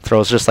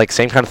 throws just like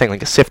same kind of thing,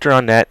 like a sifter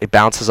on net. It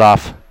bounces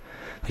off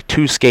like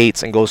 2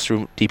 skates and goes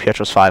through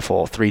DiPietro's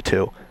 5-hole,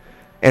 3-2.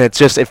 And it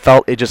just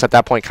at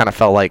that point kind of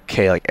felt like,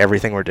 okay, like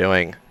everything we're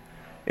doing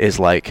is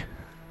like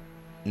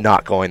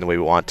not going the way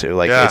we want to.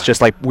 Like, it's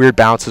just like weird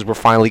bounces. We're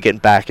finally getting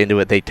back into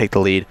it. They take the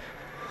lead.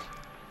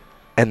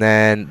 And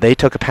then they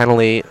took a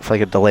penalty for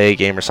like a delay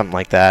game or something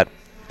like that.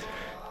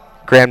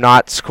 Graham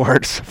Knott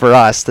scored for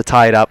us to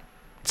tie it up.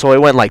 So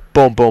it went like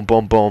boom, boom,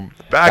 boom, boom.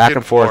 Back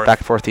and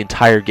forth the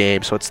entire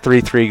game. So it's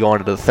 3-3 going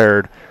into the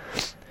third.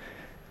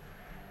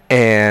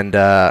 And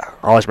I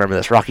always remember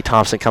this. Rocky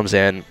Thompson comes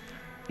in.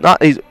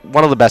 He's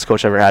one of the best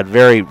coaches I've ever had.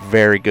 Very,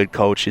 very good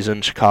coach. He's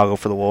in Chicago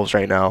for the Wolves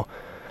right now.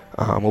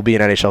 Will be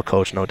an NHL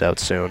coach, no doubt,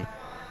 soon.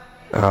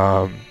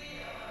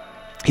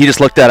 He just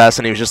looked at us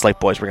and he was just like,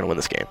 boys, we're going to win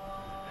this game.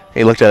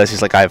 He looked at us.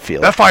 He's like, I feel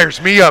it. That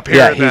fires me up here.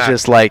 Yeah, he's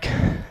just like,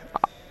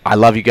 I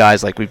love you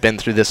guys. Like, we've been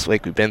through this.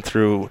 Like, we've been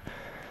through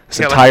this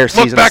entire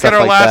season. Look back at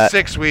our last that.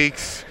 6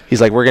 weeks.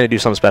 He's like, we're going to do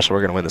something special.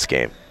 We're going to win this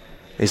game.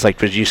 He's like,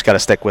 but you just got to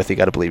stick with it. You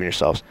got to believe in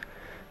yourselves.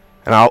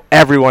 And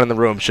everyone in the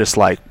room's just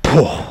like,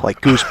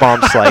 like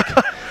goosebumps, like,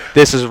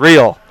 this is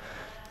real.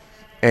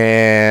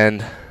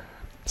 And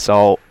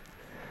so,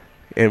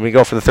 and we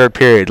go for the third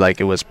period.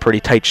 Like, it was pretty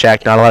tight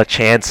check, not a lot of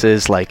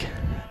chances. Like,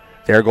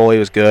 their goalie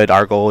was good,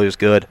 our goalie was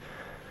good.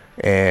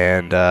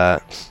 And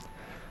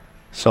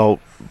so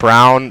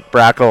Brown,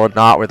 Bracco, and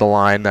Knott were the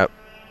line that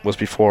was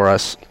before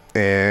us.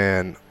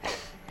 And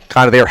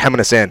kind of they were hemming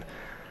that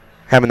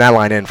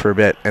line in for a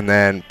bit. And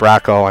then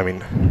Bracco, I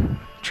mean,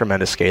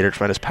 tremendous skater,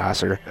 tremendous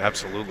passer.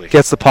 Absolutely.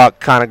 Gets the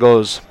puck, kind of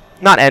goes,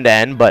 not end to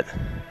end, but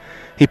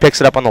he picks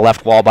it up on the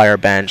left wall by our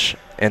bench,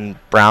 and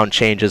Brown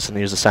changes, and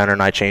he was the center,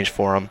 and I change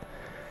for him.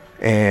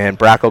 And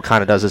Bracco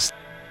kind of does his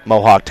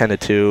Mohawk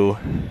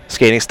 10-2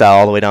 skating style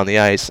all the way down the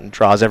ice and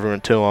draws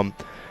everyone to him.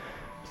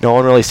 No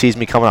one really sees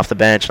me coming off the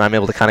bench, and I'm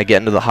able to kind of get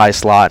into the high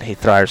slot. He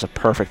fires a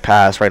perfect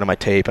pass right on my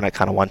tape, and I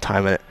kind of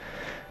one-time it,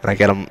 and I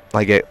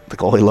get the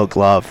goalie low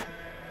glove.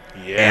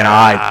 Yeah. And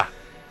I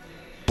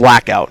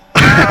blackout.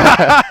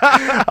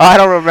 I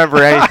don't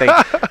remember anything,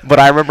 but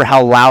I remember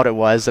how loud it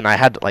was, and I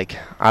had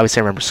obviously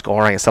I remember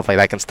scoring and stuff like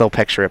that. I can still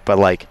picture it, but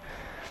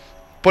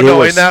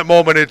in that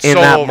moment, it's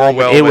so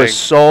overwhelming. It was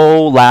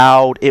so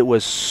loud. It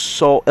was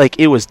so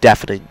it was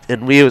deafening,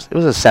 and it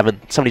was a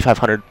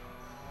 7,500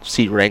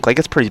 seat rink. Like,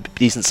 it's pretty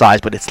decent size,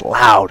 but it's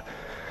loud,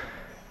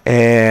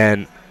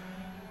 and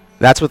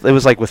that's what it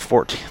was like with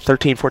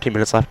 13, 14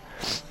 minutes left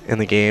in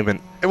the game. And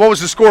what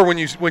was the score when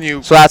you?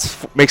 So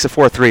makes it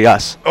 4-3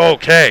 us.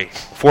 Okay.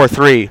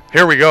 4-3.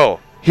 Here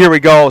we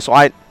go. So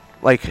I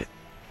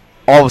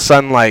all of a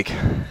sudden I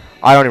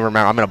don't even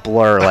remember. I'm in a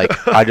blur.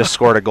 I just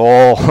scored a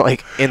goal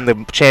in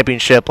the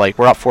championship.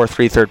 We're up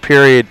 4-3 third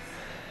period,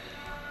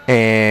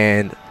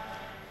 and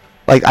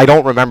I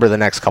don't remember the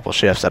next couple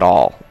shifts at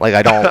all.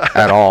 I don't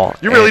at all.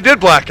 You really did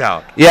black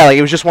out. Yeah,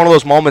 it was just one of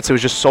those moments. It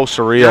was just so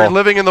surreal. You're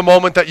living in the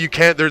moment that you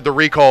can't. The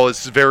recall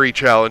is very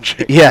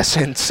challenging. Yes,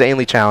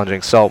 insanely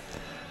challenging. So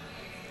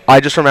I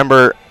just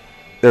remember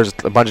there's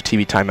a bunch of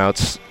TV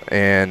timeouts,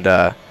 and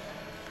I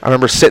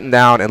remember sitting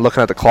down and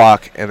looking at the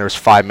clock, and there was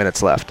 5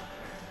 minutes left.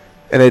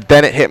 And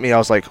then it hit me. I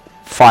was like,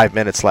 5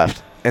 minutes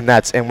left, and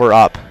we're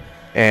up,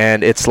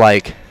 and it's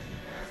like,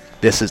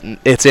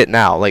 it's it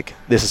now.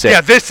 This is it.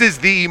 Yeah, this is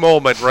the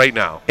moment right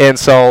now. And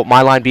so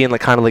my line being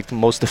kind of the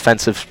most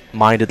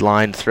defensive-minded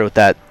line throughout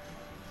that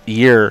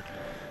year,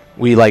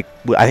 I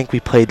think we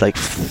played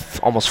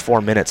almost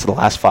 4 minutes of the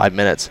last 5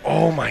 minutes.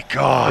 Oh my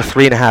God.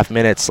 3.5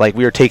 minutes.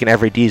 We were taking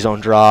every D zone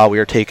draw. We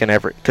were taking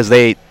because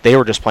they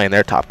were just playing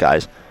their top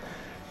guys.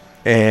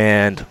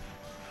 And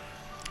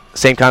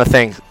same kind of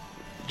thing.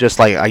 just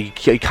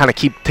like you kind of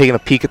keep taking a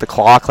peek at the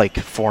clock, like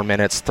 4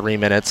 minutes, 3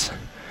 minutes,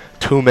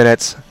 2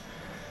 minutes.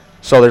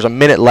 So there's a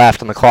minute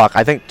left on the clock.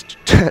 I think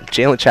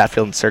Jalen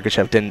Chatfield and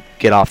Sergachev didn't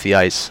get off the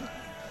ice.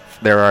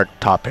 They're our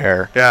top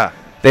pair. Yeah.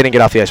 They didn't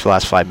get off the ice for the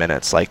last 5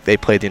 minutes. Like, they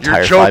played the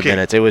entire 5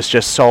 minutes. It was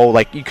just so,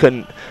 like, you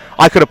couldn't –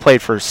 I could have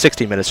played for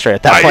 60 minutes straight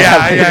at that point.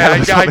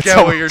 I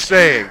get what you're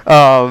saying.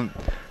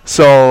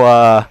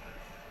 So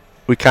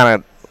we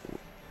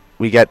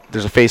get –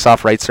 there's a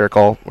face-off right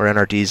circle. We're in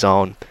our D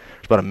zone.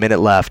 There's about a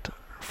minute left,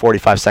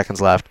 45 seconds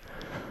left.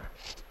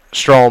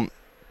 Strome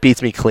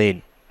beats me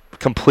clean,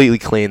 completely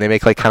clean. They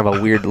make, like, kind of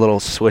a weird little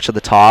switch at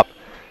the top,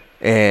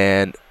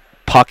 and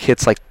puck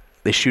hits, like,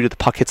 they shoot it, the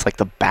puck hits like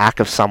the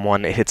back of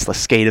someone, it hits the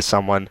skate of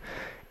someone,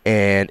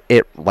 and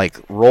it like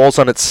rolls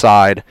on its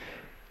side.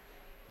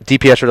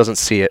 DiPietro doesn't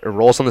see it. It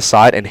rolls on the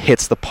side and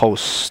hits the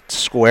post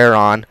square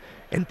on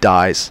and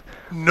dies.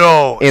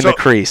 No. In the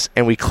crease,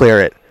 and we clear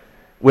it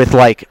with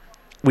like,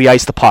 we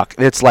ice the puck.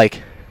 It's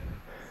like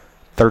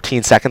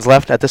 13 seconds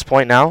left at this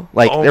point now.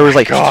 Like there was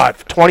like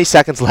 20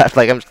 seconds left.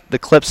 Like the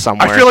clip's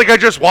somewhere. I feel like I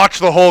just watched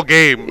the whole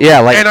game.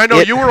 Yeah, like, and I know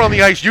you were on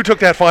the ice. You took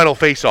that final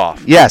face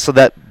off. Yeah, so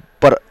that,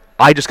 but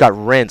I just got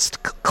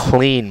rinsed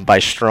clean by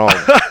Strome,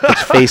 which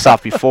face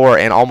off before,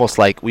 and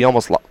we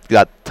almost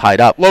got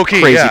tied up. Low key,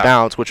 crazy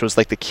bounce, which was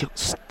like the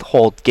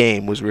whole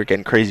game was we were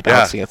getting crazy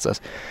bounce against us.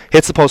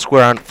 Hits the post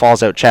square on,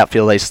 falls out.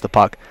 Chatfield aces the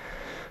puck.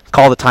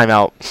 Call the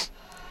timeout,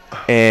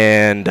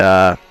 and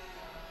I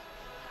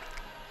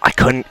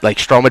couldn't, like,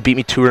 Strome had beat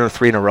me 2 or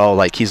 3 in a row.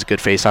 Like, he's a good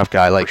face off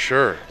guy, like, for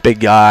sure, big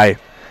guy.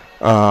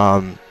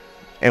 And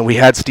we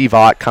had Steve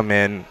Ott come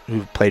in,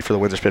 who played for the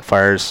Windsor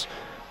Spitfires.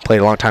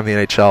 Played a long time in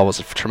the NHL, was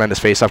a tremendous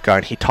face-off guy,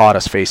 and he taught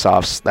us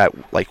face-offs that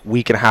like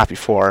week and a half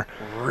before.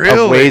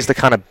 Really? Of ways to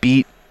kind of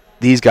beat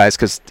these guys,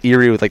 because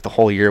Erie, with like the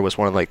whole year, was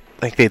one of like, I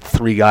think they had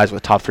 3 guys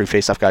with the top 3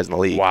 face-off guys in the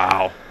league.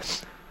 Wow.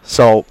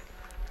 So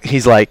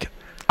he's like,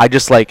 I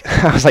was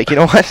like, you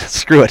know what?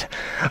 Screw it.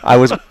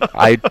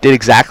 I did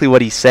exactly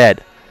what he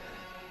said,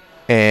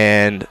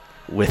 and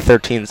with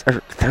 13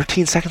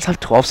 seconds left,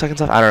 12 seconds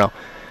left, I don't know,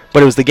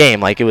 but it was the game.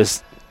 Like, it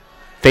was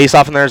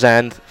face-off in theirs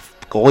end,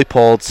 goalie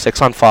pulled,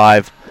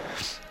 6-on-5.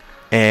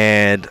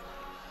 And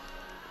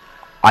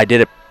I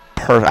did it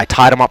perfect. I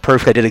tied him up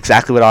perfect. I did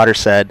exactly what Otter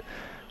said.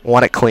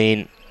 Won it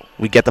clean.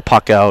 We get the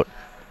puck out.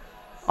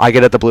 I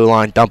get at the blue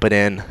line, dump it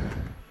in.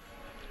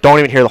 Don't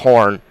even hear the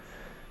horn.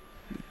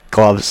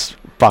 Gloves,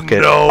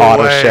 bucket,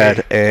 auto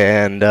shed,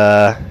 and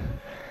that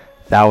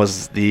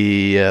was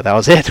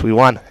it. We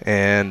won,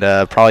 and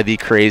probably the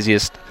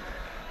craziest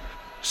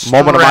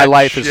moment of my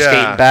life is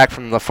skating back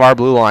from the far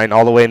blue line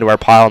all the way into our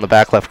pile in the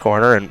back left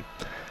corner, and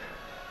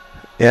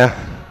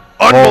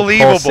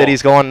unbelievable. Whole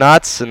city's going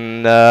nuts,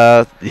 and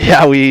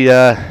we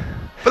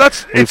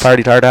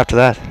partied hard after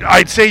that.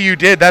 I'd say you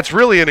did. That's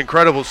really an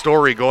incredible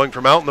story, going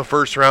from out in the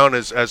first round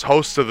as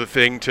hosts of the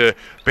thing to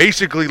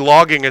basically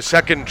logging a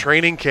second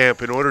training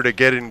camp in order to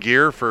get in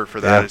gear for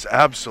that is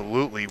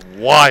absolutely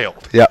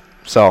wild. Yeah.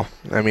 So,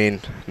 I mean,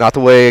 not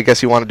the way I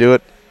guess you want to do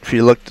it. If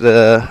you looked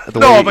the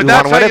way but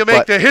that's how you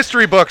make the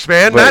history books,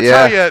 man.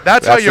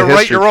 That's how you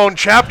write your own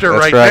chapter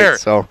right there.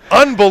 So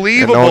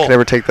unbelievable. No one can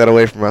ever take that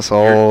away from us.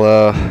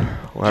 All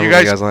you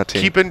guys on that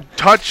team. Keep in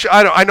touch.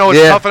 I know it's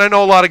tough, and I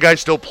know a lot of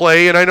guys still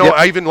play. And I know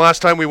even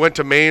last time we went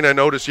to Maine, I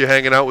noticed you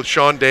hanging out with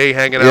Sean Day,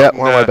 out. Yeah,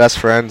 one of my best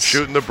friends.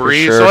 Shooting the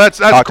breeze. Sure. So that's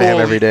Talk cool. To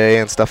him every day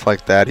and stuff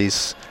like that.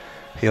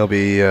 He'll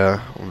be one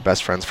of my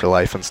best friends for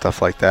life and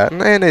stuff like that.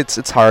 And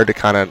it's hard to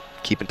kind of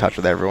keep in touch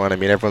with everyone. I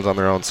mean, everyone's on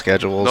their own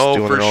schedules,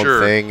 doing their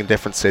own thing in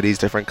different cities,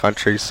 different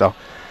countries. So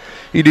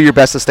you do your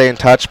best to stay in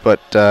touch, but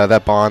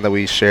that bond that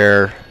we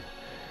share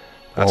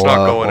will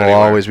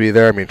always be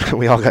there. I mean,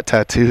 we all got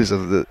tattoos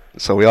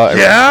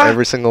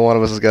every single one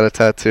of us has got a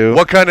tattoo.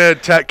 What kind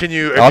of can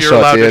you, if you're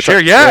allowed to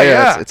share?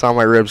 Yeah. It's on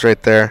my ribs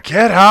right there.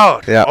 Get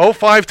out. Yeah.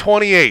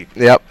 05/28.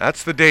 Yep.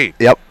 That's the date.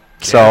 Yep.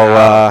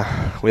 So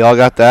we all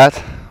got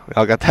that. We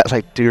all got that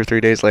like 2 or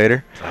 3 days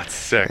later. That's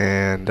sick.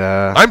 And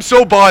I'm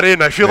so bought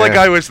in. I feel like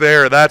I was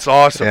there. That's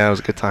awesome. Yeah, it was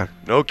a good time.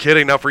 No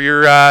kidding. Now, for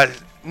your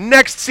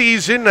next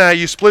season,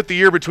 you split the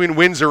year between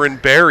Windsor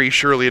and Barrie.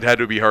 Surely it had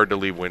to be hard to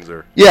leave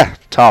Windsor. Yeah,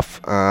 tough.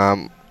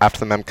 After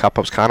the Mem Cup,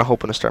 I was kind of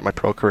hoping to start my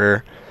pro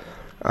career.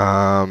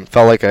 Felt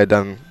like I had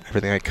done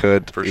everything I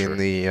could in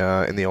the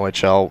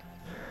OHL.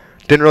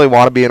 Didn't really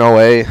want to be in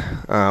OA.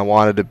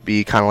 Wanted to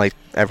be kind of like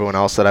everyone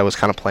else that I was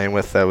kind of playing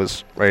with that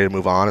was ready to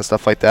move on and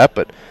stuff like that.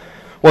 But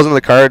wasn't in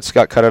the cards.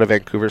 Got cut out of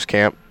Vancouver's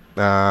camp.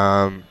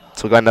 So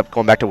we ended up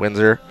going back to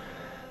Windsor.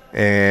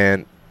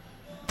 And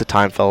at the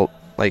time felt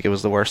like it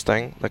was the worst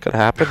thing that could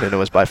happen. And it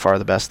was by far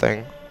the best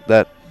thing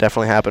that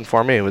definitely happened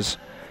for me. It was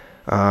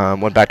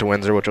went back to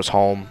Windsor, which was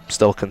home.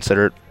 Still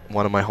considered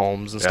one of my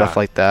homes and stuff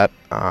like that.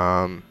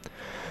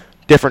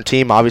 Different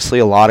team, obviously.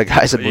 A lot of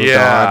guys have moved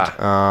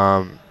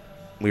on.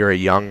 We were a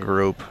young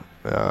group.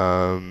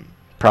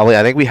 Probably,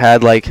 I think we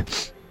had like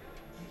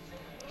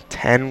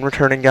 10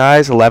 returning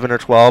guys, 11 or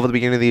 12 at the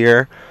beginning of the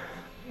year.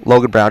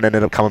 Logan Brown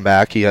ended up coming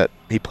back. He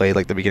played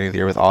like the beginning of the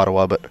year with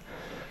Ottawa, but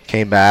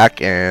came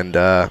back, and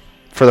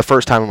for the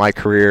first time in my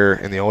career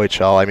in the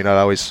OHL, I mean, I'd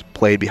always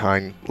played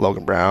behind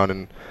Logan Brown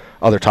and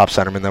other top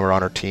centermen that were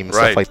on our team and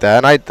stuff like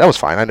that, and that was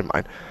fine. I didn't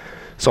mind.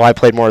 So I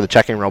played more of the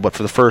checking role, but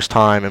for the first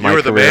time in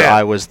my career,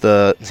 I was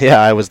the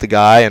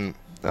guy, and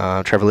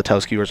Trevor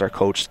Letowski was our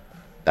coach.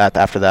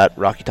 After that,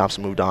 Rocky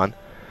Thompson moved on.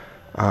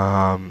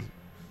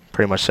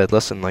 Pretty much said,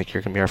 listen, like,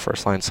 you're going to be our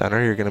first-line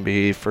center. You're going to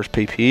be first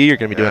PP. You're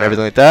going to be doing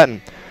everything like that,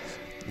 and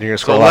you're going to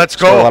score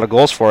a lot of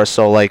goals for us.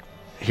 So, like,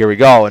 here we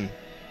go. And,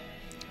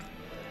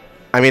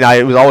 I mean,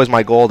 it was always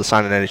my goal to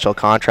sign an NHL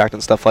contract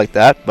and stuff like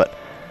that, but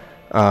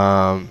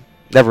you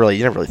never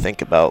really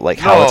think about, like,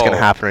 how it's going to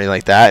happen or anything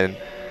like that. And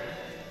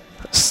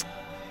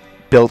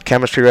built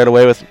chemistry right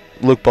away with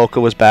Luke Boca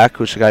was back,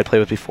 who's the guy I played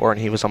with before,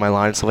 and he was on my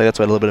line and stuff like that,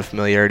 so I had a little bit of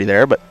familiarity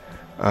there. But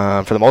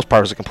for the most part,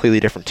 it was a completely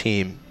different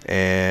team.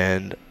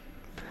 And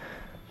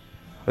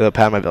without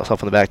patting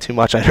myself on the back too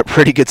much, I had a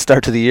pretty good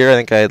start to the year. I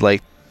think I had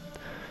like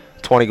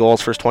 20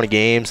 goals first 20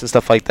 games and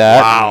stuff like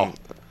that. Wow.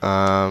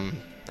 And,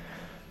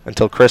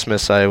 until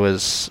Christmas, I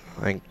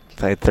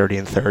had 30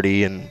 and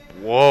 30 and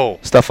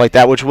stuff like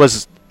that, which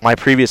was my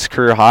previous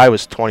career high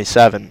was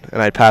 27,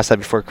 and I passed that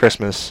before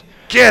Christmas.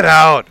 Get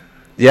out.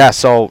 Yeah,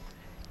 so,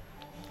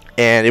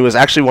 and it was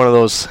actually one of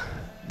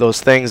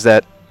those things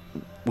that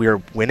we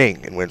were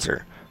winning in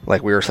Windsor.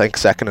 Like, we were like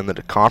second in the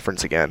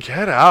conference again.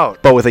 Get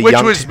out. But with a Which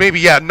young was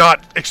maybe,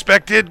 not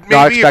expected,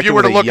 maybe, if you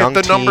were to look at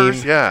the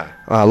numbers. Yeah.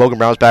 Logan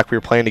Brown was back. We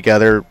were playing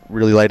together,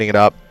 really lighting it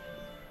up.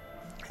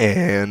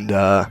 And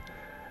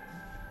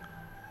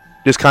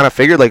just kind of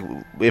figured, like,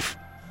 if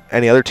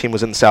any other team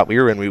was in the South we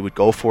were in, we would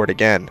go for it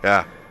again.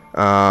 Yeah.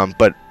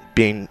 But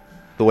being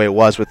the way it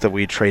was with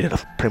we traded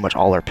pretty much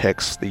all our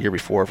picks the year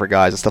before for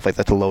guys and stuff like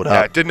that to load up.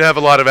 Yeah, didn't have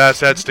a lot of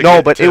assets to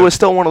No, but it was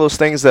still one of those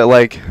things that,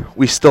 like,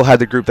 we still had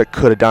the group that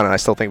could have done it. I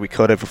still think we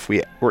could have if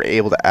we were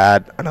able to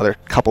add another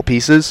couple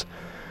pieces.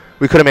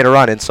 We could have made a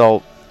run. And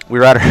so we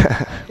were at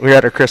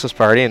our Christmas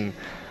party, and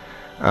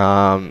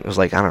it was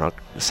like, I don't know,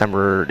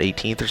 December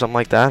 18th or something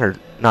like that, or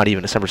not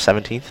even December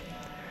 17th.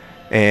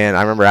 And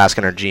I remember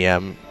asking our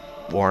GM,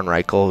 Warren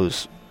Reichel,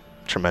 who's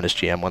tremendous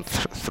GM, won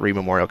 3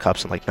 Memorial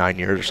Cups in like 9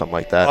 years or something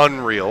like that.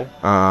 Unreal.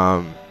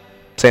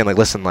 Saying, like,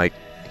 listen, like,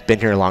 been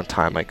here a long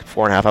time, like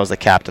 4.5. I was the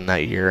captain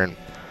that year, and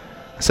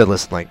I said,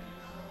 listen, like,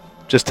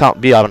 just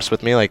be honest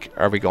with me, like,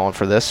 are we going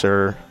for this,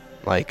 or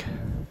like,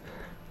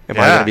 am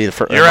I going to be the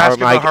first? You're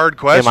asking a hard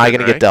question. Am I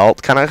going to get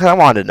dealt? Kind of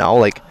wanted to know,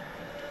 like,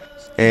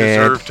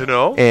 and deserve to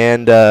know.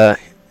 And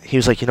he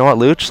was like, you know what,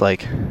 Luch,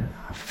 like,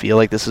 I feel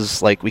like this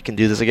is like we can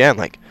do this again,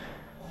 like,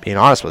 being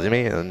honest with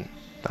me. And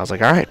I was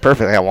like, all right,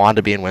 perfect. I wanted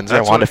to be in Windsor.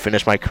 I wanted to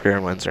finish my career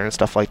in Windsor and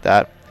stuff like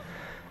that.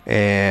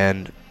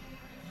 And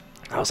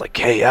I was like,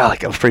 hey, yeah,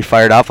 like, I was pretty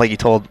fired up. Like, he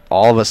told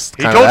all of us.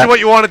 He told you what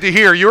you wanted to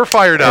hear. You were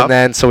fired up. And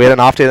then, so we had an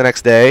off day the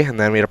next day, and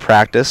then we had a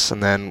practice,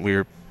 and then we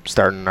were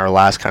starting our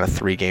last kind of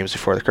 3 games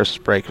before the Christmas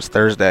break. It was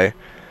Thursday.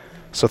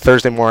 So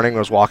Thursday morning, I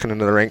was walking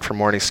into the rink for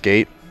morning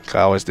skate, like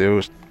I always do.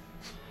 Was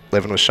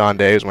living with Sean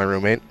Day, who's my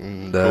roommate.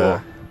 And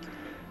cool.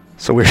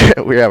 So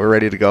we're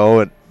ready to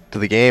go to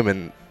the game,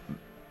 and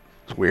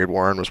it's weird.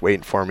 Warren was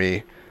waiting for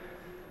me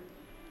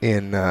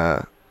in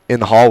the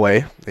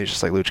hallway. He's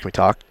just like, Luch, can we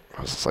talk?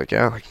 I was just like,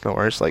 yeah, like, no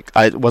worries. Like,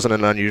 it wasn't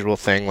an unusual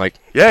thing. Like,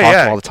 talk to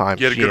him all the time.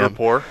 You had a good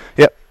rapport.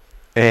 Yep.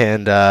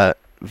 And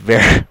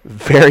very,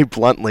 very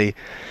bluntly,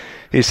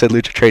 he said,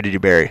 Luch traded you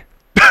Barry.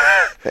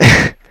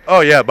 Oh,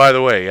 yeah, by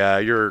the way,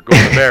 you're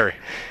going to Barry.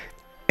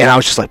 And I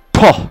was just like,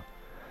 Puh.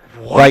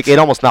 What? Like, it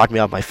almost knocked me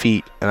off my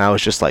feet. And I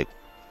was just like,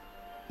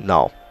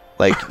 no.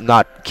 Like,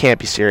 can't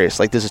be serious.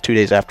 Like, this is 2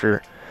 days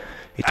after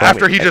he told me.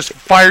 After he just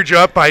fired you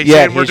up by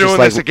saying, we're doing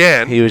this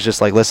again. He was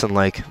just like, listen,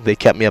 like, they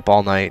kept me up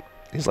all night.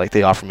 He's like,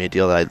 they offered me a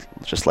deal that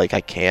I just, like,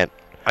 I can't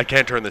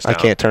turn this down. I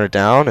can't turn it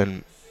down.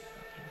 And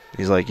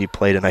he's like, you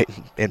play tonight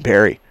in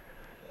Barrie.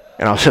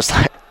 And I was just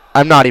like,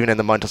 I'm not even in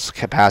the mental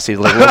capacity.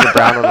 Like, Logan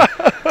Brown,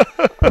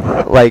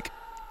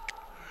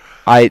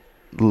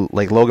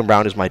 Logan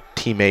Brown is my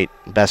teammate,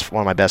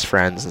 one of my best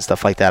friends and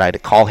stuff like that. I had to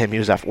call him. He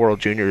was at World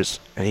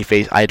Juniors, and I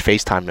had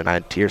FaceTimed, and I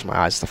had tears in my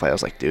eyes and stuff like that. I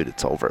was like, dude,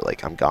 it's over.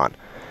 Like, I'm gone.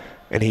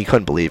 And he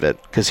couldn't believe it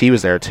because he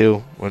was there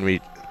too when we.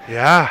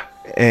 Yeah.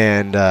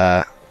 And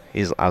I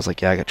was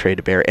like, yeah, I got traded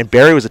to Barrie. And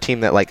Barrie was a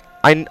team that, like,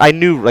 I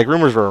knew, like,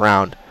 rumors were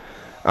around,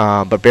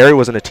 but Barrie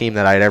wasn't a team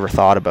that I had ever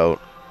thought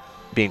about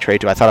being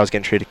traded to. I thought I was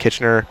getting traded to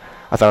Kitchener.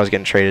 I thought I was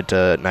getting traded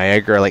to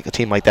Niagara, like a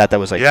team like that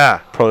was like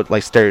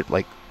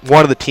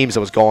one of the teams that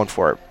was going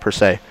for it per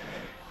se.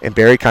 And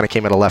Barrie kind of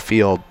came out of left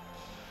field,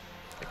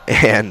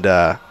 and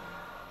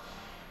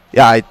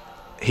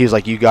he was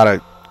like, you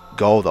gotta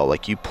go though.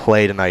 Like, you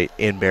play tonight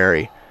in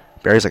Barrie.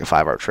 Barrie's like a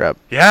 5-hour trip.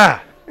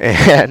 Yeah.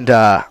 And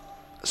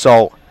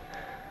so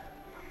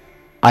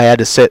I had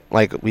to sit,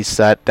 like, we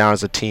sat down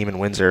as a team in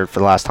Windsor for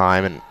the last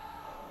time, and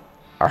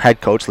our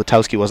head coach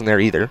Letowski wasn't there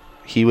either.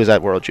 He was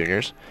at World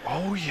Juniors.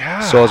 Oh,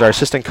 yeah. So as our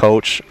assistant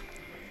coach,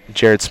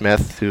 Jared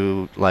Smith,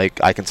 who, like,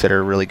 I consider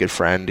a really good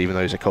friend, even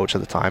though he's a coach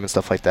at the time and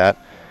stuff like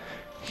that,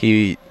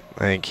 I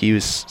think he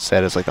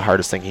said it's like the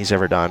hardest thing he's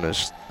ever done.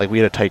 Is, like, we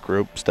had a tight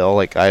group still.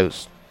 Like, I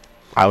was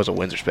a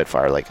Windsor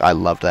Spitfire. Like, I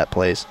loved that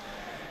place.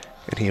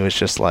 and he was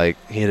just like,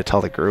 he had to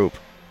tell the group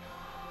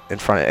in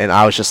front, and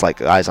I was just like,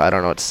 guys, I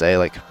don't know what to say,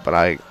 like, but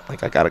I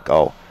gotta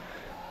go.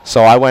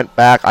 So I went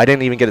back. I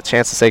didn't even get a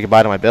chance to say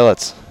goodbye to my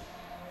billets.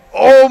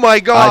 Oh my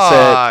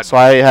God!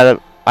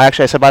 I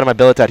said bye to my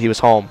billet dad. He was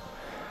home.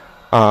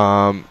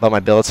 But my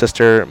billet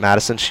sister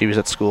Madison, she was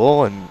at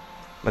school, and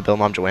my billet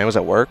mom Joanne was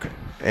at work,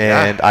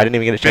 and I didn't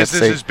even get a chance to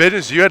say. Business is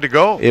business. You had to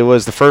go. It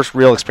was the first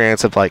real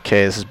experience of like,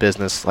 okay, this is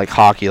business, like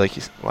hockey,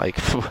 like.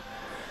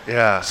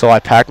 Yeah. So I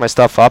packed my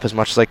stuff up as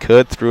much as I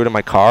could, threw it in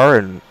my car,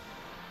 and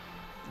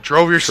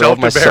drove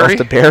myself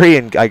to Barrie,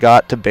 and I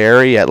got to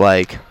Barrie at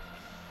like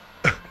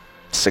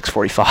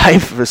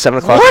 6:45 for the 7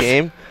 o'clock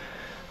game.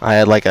 I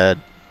had like a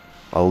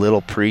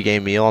little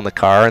pregame meal in the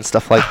car and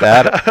stuff like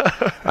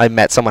that. I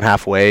met someone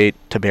halfway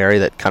to Barrie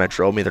that kind of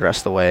drove me the rest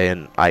of the way,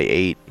 and I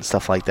ate and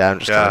stuff like that,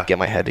 and just kind of get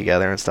my head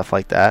together and stuff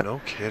like that.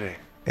 No kidding.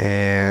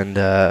 And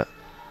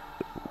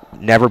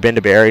never been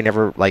to Barrie,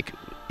 never like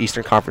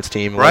Eastern Conference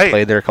team. I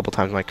played there a couple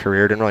times in my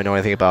career. Didn't really know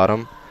anything about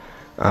them.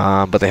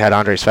 But they had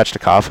Andrei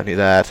Svechnikov. I knew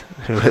that.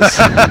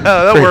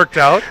 That worked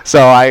out.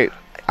 So I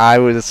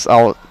was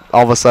all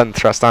of a sudden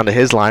thrust onto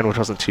his line, which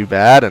wasn't too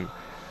bad. And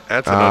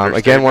that's an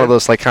again, one of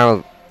those like kind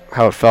of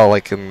how it felt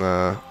like in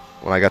the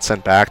when I got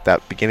sent back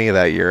that beginning of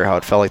that year, how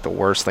it felt like the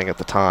worst thing at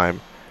the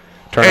time.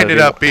 Turned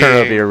out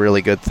to be a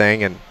really good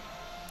thing,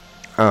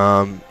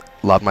 and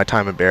loved my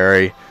time in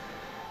Barrie.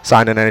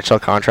 Signed an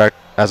NHL contract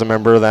as a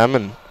member of them,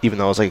 and even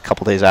though it was like a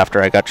couple days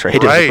after I got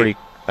traded,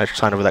 I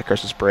signed over that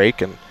Christmas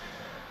break, and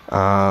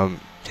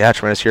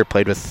tremendous year.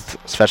 Played with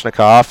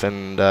Svechnikov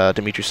and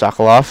Dmitry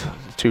Sokolov,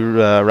 two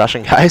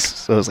Russian guys,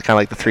 so it was kind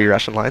of like the three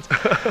Russian lines.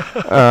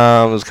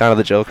 It was kind of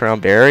the joke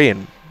around Barrie,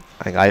 and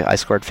I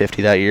scored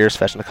 50 that year.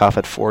 Svechnikov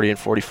had 40 and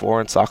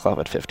 44, and Sokolov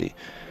had 50.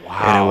 Wow.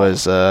 And it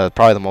was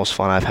probably the most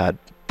fun I've had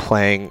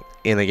playing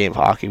in the game of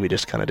hockey. We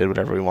just kind of did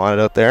whatever we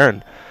wanted out there,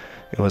 and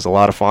it was a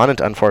lot of fun.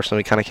 And unfortunately,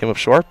 we kind of came up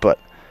short, but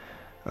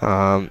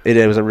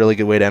it was a really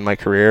good way to end my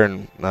career,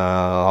 and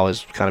I'll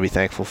always kind of be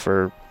thankful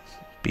for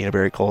being a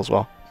Barrie Cole as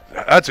well.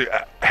 That's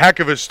a heck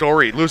of a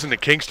story, losing to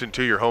Kingston,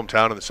 to your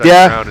hometown in the second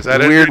round. Is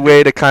that a weird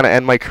way to kind of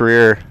end my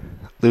career,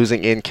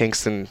 losing in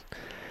Kingston.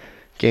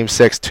 Game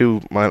 6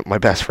 to my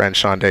best friend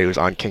Sean Day, who was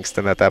on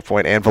Kingston at that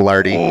point, and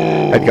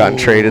Velarde had gotten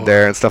traded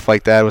there and stuff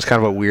like that. It was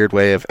kind of a weird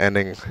way of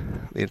ending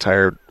the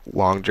entire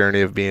long journey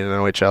of being an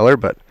OHLer,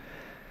 but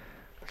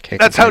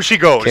that's how she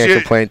goes. Can't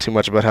complain too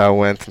much about how it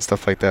went and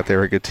stuff like that. They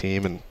were a good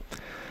team, and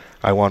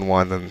I won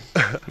one, and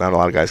not a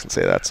lot of guys can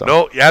say that. So.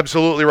 No, you're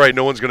absolutely right.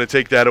 No one's going to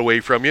take that away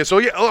from you. So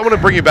I want to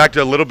bring you back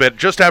to a little bit,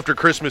 just after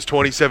Christmas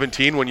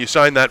 2017 when you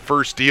signed that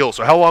first deal.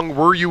 So how long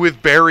were you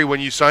with Barrie when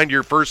you signed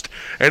your first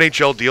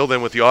NHL deal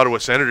then with the Ottawa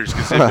Senators?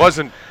 Because it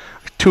wasn't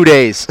 2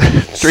 days,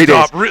 3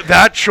 days.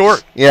 That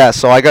short. Yeah,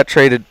 so I got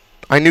traded.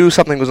 I knew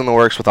something was in the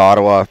works with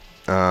Ottawa.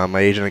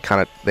 My agent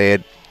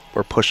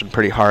were pushing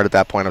pretty hard at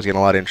that point. I was getting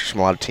a lot of interest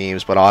from a lot of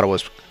teams, but Ottawa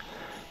was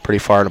pretty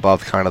far and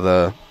above kind of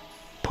the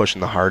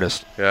pushing the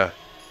hardest. Yeah.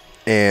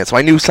 And so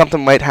I knew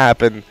something might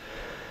happen.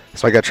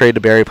 So I got traded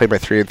to Barrie, played my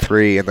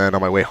 3-3, and then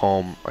on my way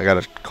home, I got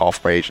a call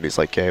from my agent. He's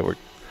like, "Okay,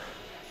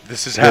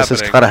 this is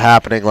kind of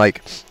happening.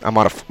 Like, I'm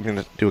going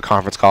to do a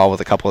conference call with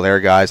a couple of their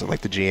guys, and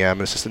like the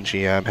GM, assistant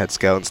GM, head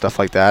scout, and stuff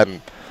like that.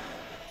 And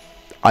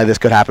this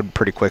could happen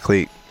pretty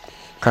quickly,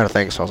 kind of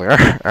thing. So I was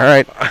like, all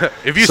right,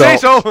 if you say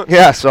so.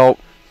 Yeah. So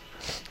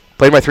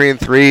played my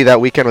 3-3 that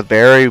weekend with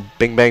Barrie.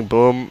 Bing bang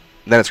boom.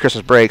 And then it's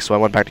Christmas break, so I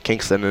went back to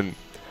Kingston, and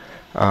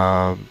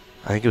I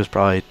think it was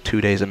probably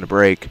 2 days into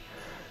break.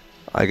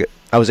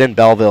 I was in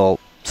Belleville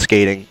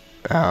skating.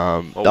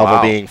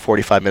 Belleville being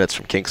 45 minutes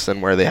from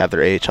Kingston, where they have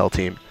their AHL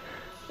team.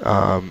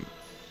 And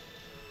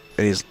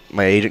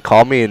my agent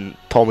called me and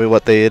told me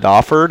what they had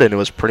offered, and it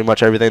was pretty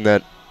much everything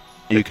that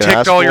you could ask for.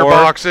 Ticked all your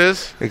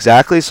boxes.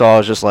 Exactly. So I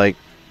was just like,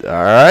 all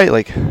right,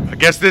 like, I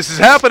guess this is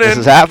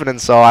happening.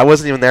 So I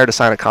wasn't even there to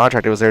sign a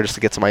contract. I was there just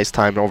to get some ice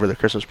time over the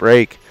Christmas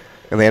break,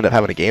 and they ended up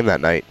having a game that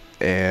night.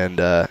 And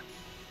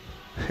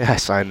I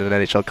signed an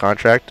NHL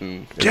contract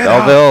in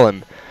Belleville,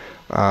 and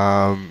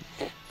a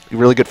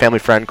really good family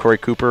friend, Corey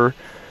Cooper,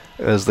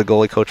 is the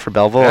goalie coach for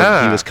Belleville,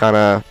 and he was kind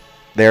of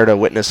there to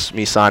witness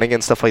me signing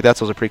and stuff like that.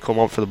 So it was a pretty cool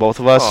moment for the both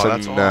of us. Oh,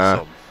 that's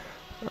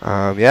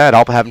awesome. It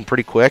all happened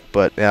pretty quick,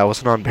 but I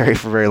wasn't on Barrie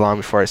for very long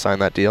before I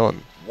signed that deal.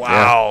 And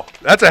wow,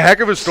 that's a heck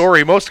of a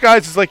story. Most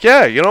guys, it's like,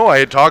 I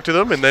had talked to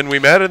them, and then we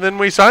met, and then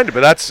we signed it.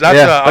 But that's a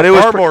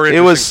far more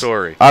interesting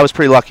story. I was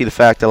pretty lucky. The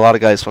fact that a lot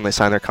of guys, when they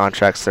sign their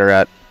contracts, they're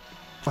at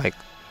like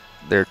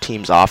their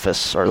team's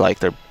office or like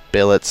their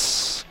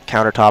billets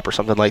countertop or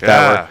something like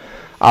that. Where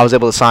I was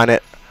able to sign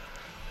it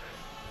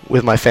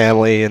with my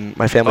family, and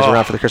my family's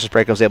around for the Christmas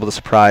break. I was able to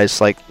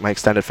surprise like my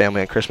extended family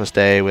on Christmas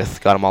Day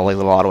got them all like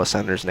little Ottawa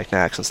Senators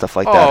knickknacks and stuff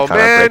like that.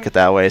 Kind of break it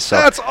that way. So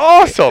that's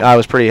awesome. I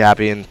was pretty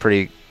happy and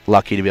pretty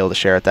lucky to be able to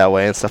share it that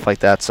way and stuff like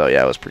that. So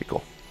it was pretty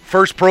cool.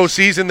 First pro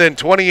season then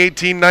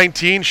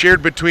 2018-19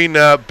 shared between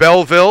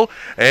Belleville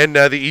and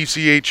the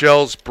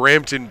ECHL's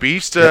Brampton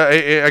Beast.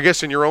 I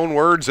guess in your own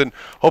words, and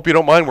hope you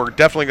don't mind, we're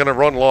definitely going to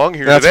run long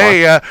here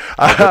today.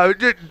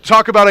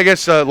 Talk about, I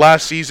guess,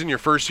 last season, your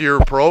first year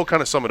pro.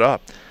 Kind of sum it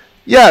up.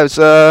 Yeah, it was,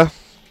 to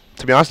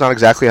be honest, not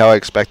exactly how I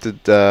expected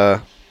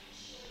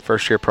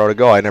first year pro to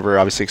go. I never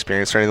obviously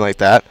experienced or anything like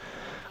that.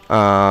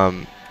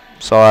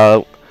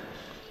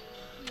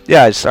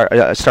 Yeah, I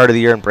started the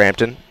year in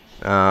Brampton.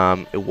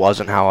 It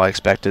wasn't how I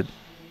expected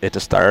it to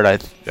start. I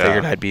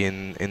figured I'd be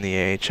in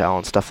the AHL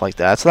and stuff like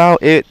that. So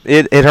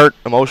it hurt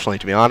emotionally,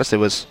 to be honest.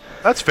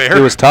 That's fair.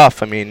 It was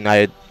tough. I mean,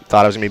 I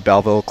thought I was going to be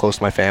Belleville, close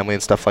to my family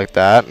and stuff like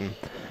that, and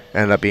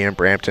ended up being in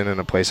Brampton, in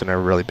a place I've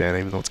never really been,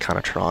 even though it's kind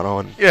of Toronto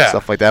and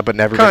stuff like that. But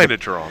never kind of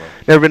Toronto.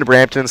 Never been to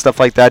Brampton and stuff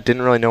like that.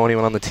 Didn't really know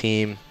anyone on the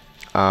team.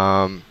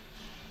 I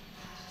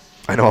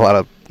know a lot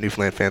of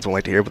Newfoundland fans won't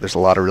like to hear, but there's a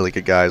lot of really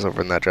good guys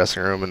over in that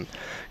dressing room and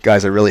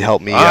guys that really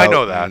helped me out. I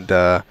know that.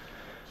 And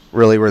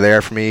really were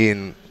there for me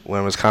and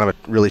when it was kind of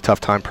a really tough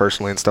time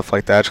personally and stuff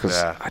like that,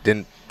 because I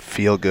didn't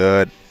feel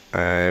good.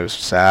 I was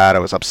sad. I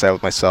was upset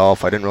with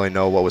myself. I didn't really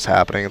know what was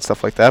happening and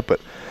stuff like that. But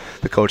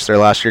the coach there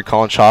last year,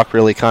 Colin Chalk,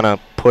 really kind of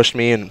pushed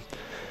me and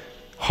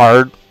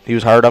hard. He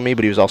was hard on me,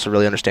 but he was also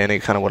really understanding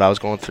kind of what I was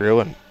going through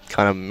and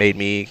kind of made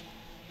me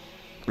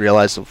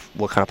realize of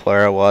what kind of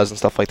player I was and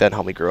stuff like that and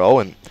helped me grow.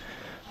 And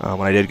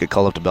when I did get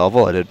called up to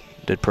Belleville, I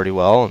did pretty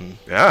well and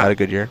had a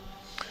good year.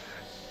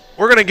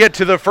 We're going to get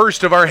to the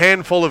first of our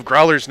handful of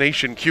Growlers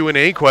Nation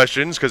Q&A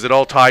questions because it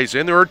all ties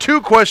in. There are two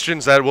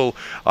questions that will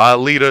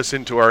lead us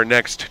into our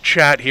next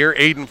chat here.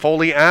 Aiden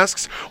Foley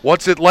asks,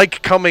 what's it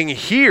like coming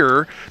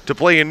here to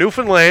play in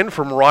Newfoundland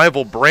from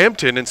rival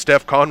Brampton? And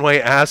Steph Conway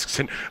asks,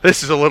 and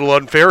this is a little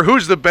unfair,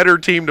 who's the better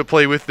team to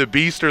play with, the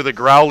Beast or the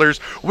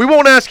Growlers? We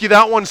won't ask you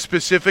that one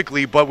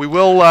specifically, but we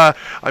will. I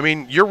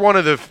mean, you're one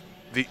of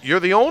you're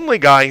the only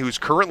guy who's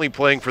currently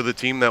playing for the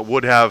team that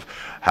would have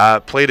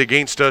played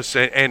against us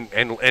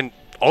and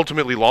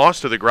ultimately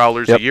lost to the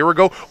Growlers a year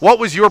ago. What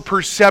was your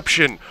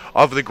perception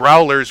of the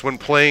Growlers when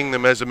playing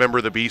them as a member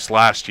of the Beast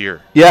last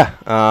year? Yeah,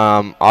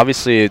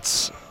 obviously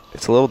it's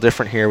a little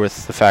different here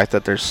with the fact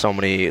that there's so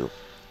many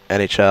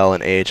NHL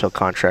and AHL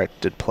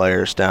contracted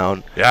players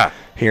down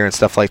here and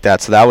stuff like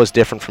that. So that was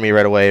different for me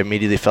right away.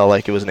 Immediately felt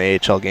like it was an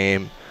AHL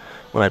game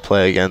when I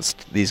play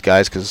against these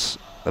guys because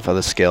of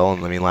the skill.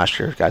 And I mean, last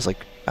year guys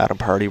like Adam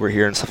Party were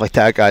here and stuff like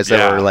that. Guys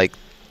that were like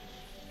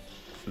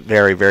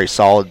very, very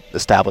solid,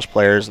 established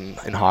players in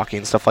hockey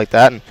and stuff like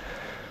that. And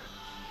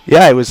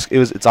yeah,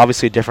 it's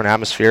obviously a different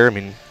atmosphere. I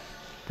mean,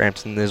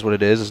 Brampton is what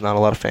it is. There's not a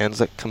lot of fans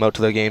that come out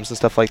to the games and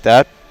stuff like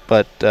that.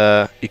 But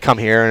you come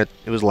here and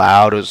it was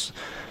loud. It was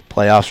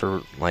playoffs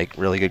were like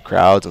really good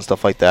crowds and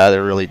stuff like that. It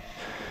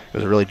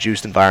was a really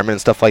juiced environment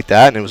and stuff like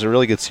that. And it was a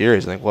really good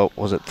series. I think what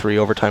was it, 3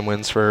 overtime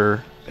wins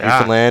for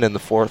Newfoundland, and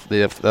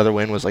the other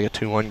win was like a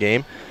 2-1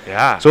 game.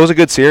 Yeah. So it was a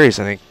good series,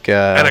 I think.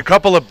 And a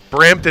couple of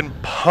Brampton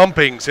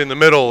pumpings in the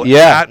middle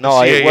at the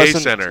CAA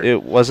Center.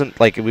 It wasn't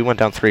like we went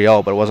down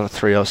 3-0, but it wasn't a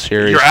 3-0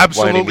 series. You're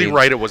absolutely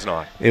right, it was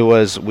not. It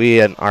was,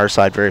 we on our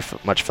side very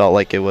much felt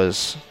like it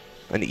was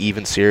an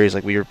even series.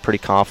 Like we were pretty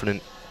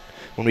confident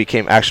when we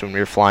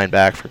were flying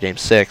back for Game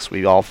 6,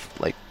 we all,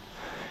 like,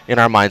 in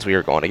our minds we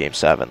were going to Game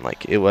 7.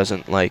 Like, it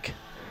wasn't like,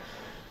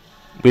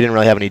 we didn't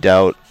really have any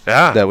doubt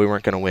that we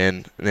weren't going to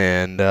win.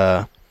 And,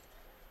 no,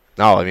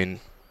 I mean,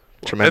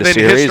 tremendous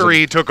series. And then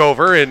history took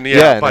over. And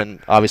and then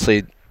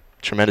obviously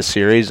tremendous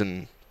series.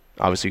 And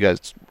obviously you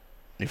guys,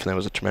 Newfoundland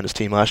was a tremendous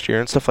team last year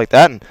and stuff like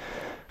that. And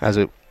as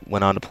it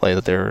went on to play,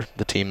 that they were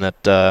the team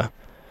that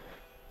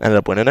ended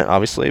up winning it,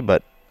 obviously.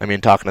 But, I mean,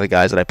 talking to the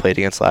guys that I played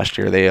against last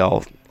year, they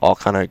all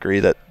kind of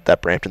agree that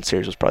Brampton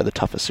series was probably the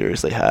toughest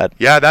series they had.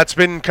 Yeah, that's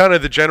been kind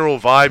of the general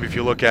vibe if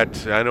you look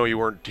at, I know you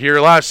weren't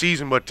here last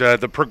season, but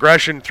the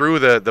progression through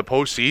the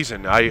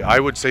postseason, I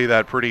would say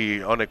that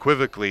pretty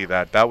unequivocally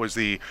that was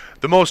the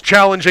most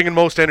challenging and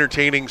most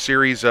entertaining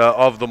series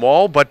of them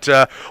all. But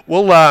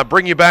we'll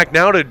bring you back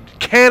now to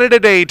Canada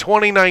Day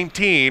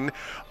 2019,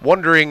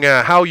 wondering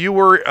how you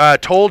were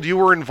told you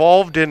were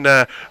involved in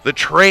the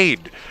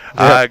trade.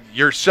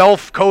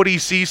 Yourself, Cody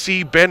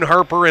Ceci, Ben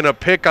Harper, and a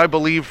pick, I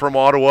believe, from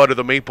Ottawa to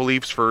the Maple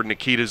Leafs for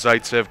Nikita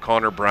Zaitsev,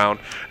 Connor Brown,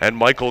 and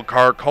Michael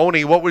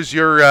Carcone. What was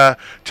your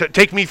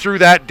take me through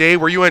that day?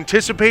 Were you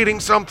anticipating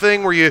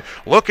something? Were you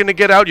looking to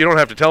get out? You don't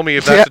have to tell me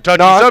if that's a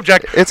touchy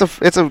subject.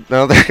 It's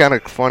another kind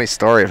of funny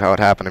story of how it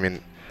happened. I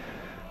mean,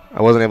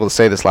 I wasn't able to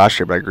say this last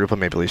year, but I grew up a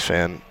Maple Leafs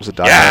fan. I was a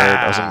diehard.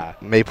 I was a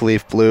Maple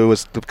Leaf blue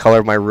was the color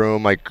of my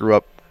room. I grew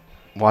up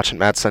watching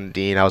Matt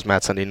Sundin. I was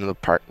Matt Sundin in the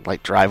park,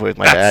 like driveway with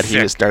my dad. He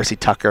was Darcy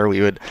Tucker.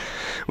 We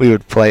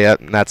would play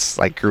it, and that's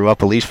like grew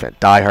up a Leafs fan.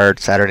 Diehard.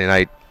 Saturday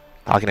night,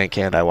 Hockey Night in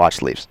Canada, I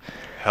watched Leafs.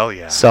 Hell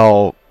yeah.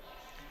 So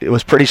it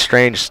was pretty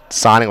strange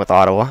signing with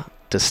Ottawa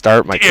to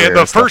start my career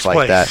and stuff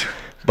like that.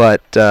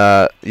 But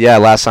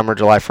last summer,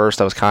 July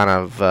 1st, I was kind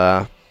of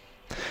I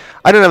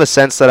didn't have a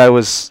sense that I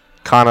was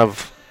kind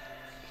of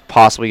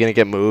possibly going to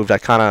get moved. I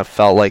kind of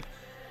felt like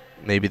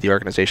maybe the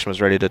organization was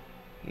ready to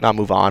not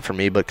move on from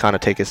me, but kind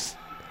of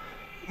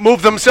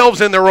move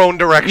themselves in their own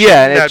direction.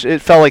 Yeah, and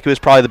it felt like it was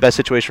probably the best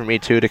situation for me,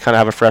 too, to kind of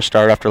have a fresh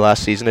start after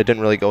last season. It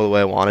didn't really go the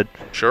way I wanted.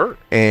 Sure.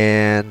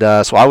 And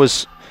so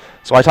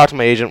I talked to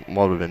my agent,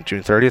 what would have been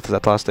June 30th? Is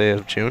that the last day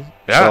of June?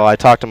 Yeah. So I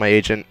talked to my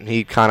agent, and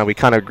we kind of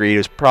agreed it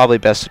was probably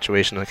the best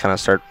situation to kind of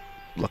start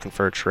looking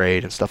for a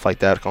trade and stuff like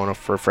that, going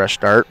for a fresh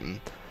start. And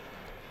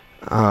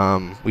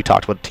we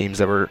talked about teams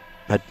that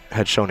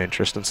had shown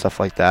interest and stuff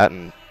like that,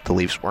 and the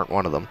Leafs weren't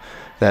one of them.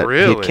 That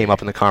Really? came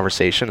up in the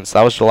conversation, and so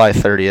that was July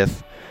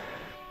 30th.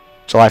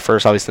 July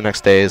 1st, obviously the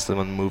next day is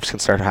when moves can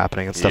start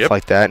happening and stuff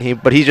like that.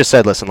 And he just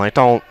said, listen, like,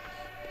 don't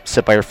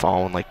sit by your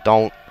phone, like,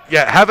 don't.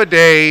 Yeah, have a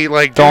day,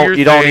 like, Don't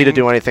need to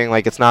do anything.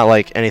 Like, it's not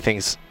like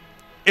anything's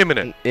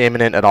imminent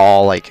at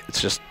all. Like,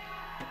 it's just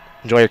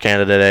enjoy your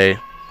Canada Day,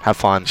 have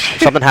fun.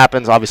 If something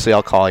happens, obviously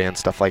I'll call you and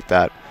stuff like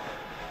that.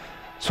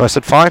 So I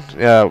said, fine.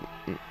 Yeah,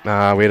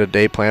 we had a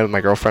day planned with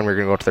my girlfriend. We were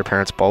gonna go to their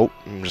parents' boat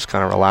and just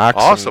kind of relax,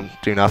 Awesome, and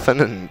do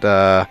nothing.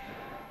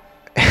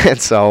 And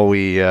so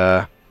we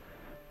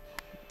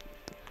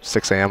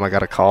 6 a.m. I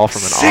got a call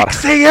from an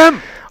 6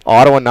 a.m.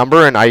 Ottawa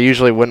number, and I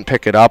usually wouldn't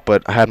pick it up,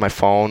 but I had my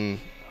phone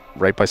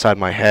right beside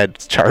my head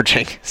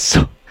charging,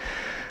 so I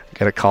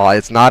get a call.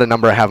 It's not a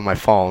number I have on my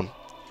phone,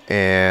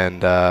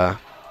 and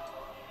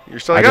you're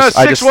still like,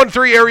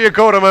 613 area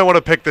code. I might want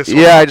to pick this one.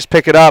 Yeah, I just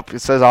pick it up. It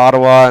says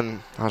Ottawa,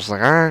 and I was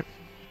like, all right,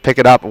 pick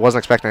it up. I wasn't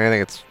expecting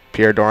anything. It's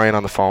Pierre Dorion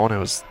on the phone. It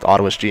was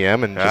Ottawa's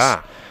GM, and just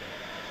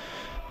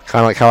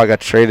kind of like how I got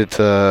traded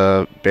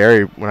to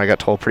Barrie when I got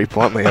told pretty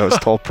bluntly. I was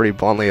told pretty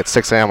bluntly at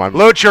 6 a.m.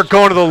 Luch, you're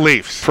going to the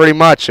Leafs. Pretty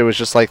much. It was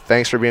just like,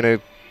 thanks for being a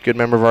good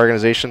member of our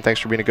organization. Thanks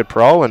for being a good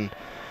pro, and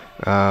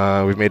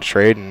we've made a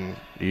trade, and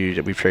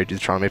we've traded you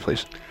the Toronto Maple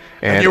Leafs.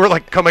 And you were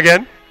like, come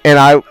again? And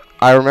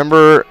I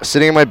remember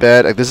sitting in my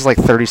bed. Like, this is like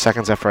 30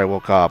 seconds after I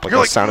woke up. Like, I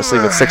was sound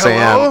asleep at 6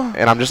 a.m.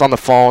 And I'm just on the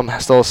phone,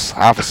 still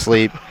half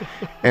asleep.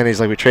 And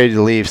he's like, we traded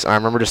the Leafs. And I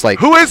remember just like,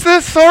 who is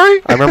this?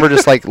 Sorry? I remember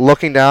just like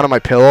looking down at my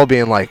pillow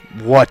being like,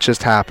 what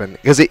just happened?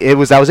 Because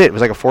that was it. It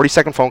was like a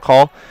 40-second phone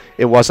call.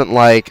 It wasn't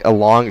like a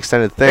long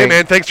extended thing. Hey,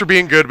 man, thanks for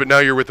being good, but now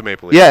you're with the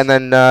Maple Leafs. Yeah, and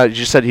then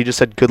he just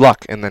said good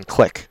luck, and then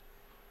click.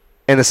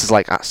 And this is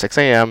like 6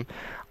 a.m.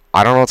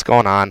 I don't know what's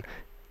going on.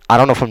 I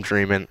don't know if I'm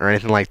dreaming or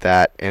anything like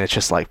that. And it's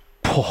just like,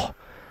 oh.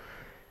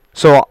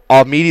 So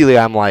immediately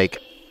I'm like,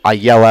 I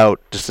yell out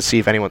just to see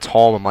if anyone's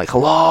home. I'm like,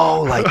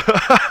 hello,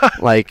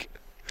 like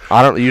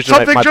I don't usually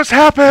something just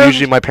happened.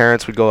 Usually my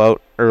parents would go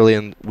out early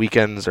in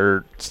weekends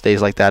or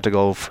days like that to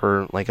go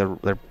for like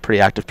they're pretty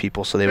active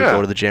people, so they would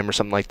go to the gym or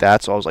something like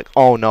that. So I was like,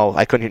 oh no,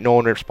 I couldn't. No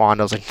one would respond.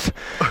 I was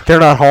like, they're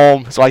not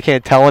home, so I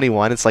can't tell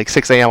anyone. It's like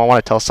 6 a.m. I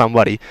want to tell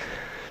somebody.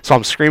 So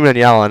I'm screaming and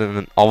yelling, and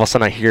then all of a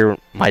sudden I hear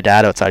my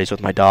dad outside. He's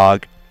with my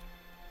dog.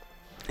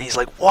 And he's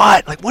like,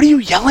 what? Like, what are you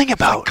yelling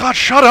about? Oh, God,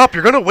 shut up.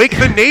 You're going to wake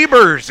the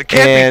neighbors. It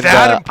can't be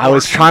that important. I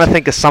was trying to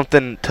think of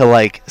something to,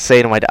 like,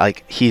 say to my dad.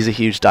 Like, he's a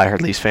huge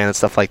diehard Leafs fan and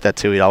stuff like that,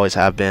 too. He'd always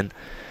have been.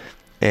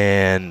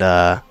 And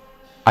I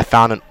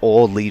found an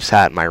old Leafs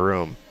hat in my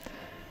room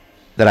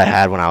that I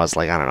had when I was,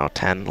 like, I don't know,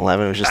 10,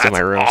 11. It was just in my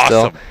room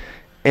still.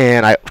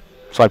 And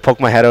so I poked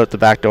my head out the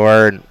back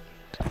door, and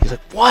he's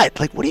like, what?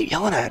 Like, what are you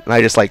yelling at? And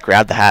I just, like,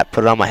 grabbed the hat,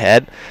 put it on my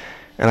head,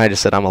 and I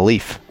just said, I'm a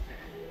Leaf.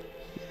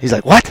 He's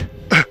like, what?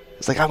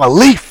 He's like, I'm a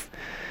Leaf.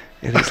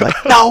 And he's like,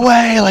 no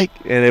way. Like,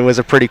 and it was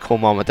a pretty cool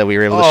moment that we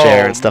were able to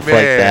share and stuff like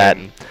that.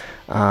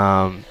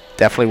 And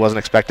definitely wasn't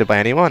expected by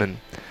anyone. And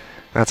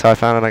that's how I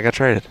found out I got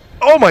traded.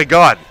 Oh, my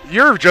God.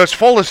 You're just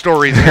full of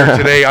stories here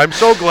today. I'm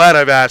so glad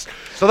I've asked.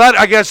 So that,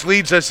 I guess,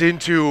 leads us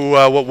into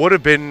what would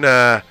have been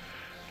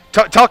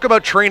talk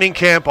about training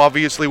camp,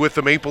 obviously, with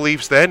the Maple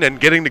Leafs then, and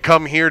getting to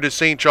come here to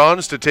St.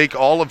 John's to take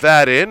all of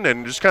that in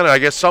and just kind of, I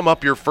guess, sum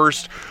up your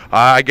first,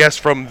 I guess,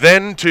 from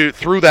then to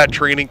through that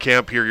training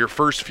camp here, your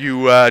first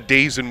few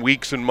days and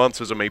weeks and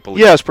months as a Maple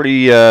Leaf. Yeah, it was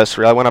pretty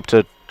surreal. I went up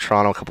to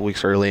Toronto a couple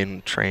weeks early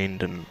and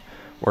trained and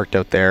worked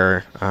out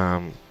there.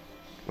 I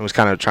was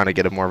kind of trying to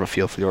get more of a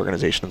feel for the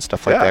organization and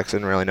stuff like that because I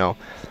didn't really know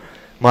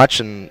much,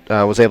 and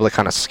was able to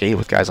kind of skate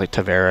with guys like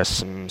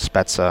Tavares and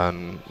Spezza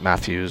and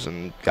Matthews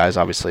and guys,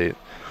 obviously,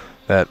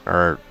 that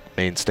are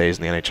mainstays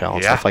in the NHL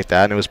and stuff like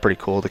that, and it was pretty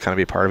cool to kind of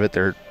be a part of it.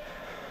 They're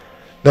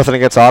nothing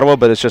against Ottawa,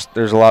 but it's just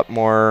there's a lot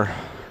more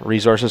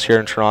resources here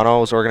in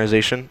Toronto's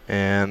organization,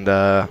 and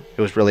it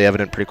was really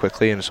evident pretty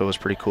quickly, and so it was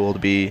pretty cool to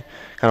be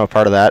kind of a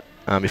part of that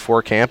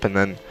before camp, and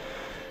then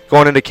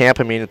going into camp.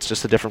 I mean, it's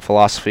just a different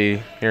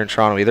philosophy here in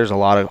Toronto. There's a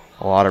lot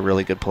of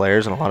really good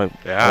players and a lot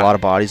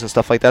of bodies and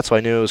stuff like that, so I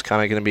knew it was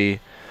kind of going to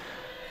be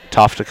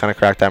tough to kind of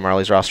crack that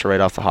Marlies roster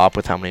right off the hop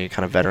with how many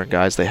kind of veteran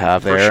guys they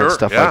have there and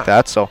stuff like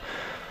that. So I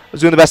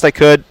was doing the best I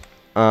could.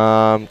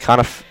 Kind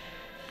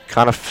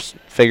of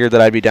figured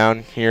that I'd be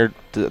down here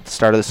at the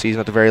start of the season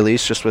at the very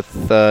least, just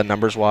with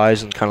numbers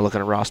wise and kind of looking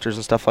at rosters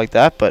and stuff like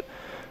that. But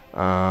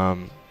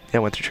went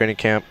through training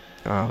camp.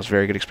 It was a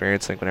very good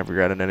experience. I think whenever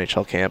you're at an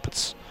NHL camp,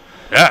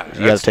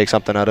 you got to take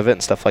something out of it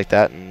and stuff like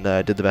that. And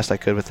I did the best I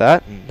could with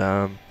that.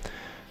 And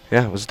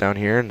I was down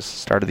here and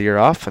started the year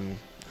off, and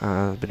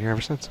I've been here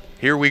ever since.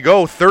 Here we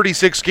go.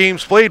 36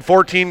 games played,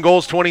 14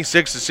 goals,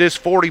 26 assists,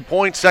 40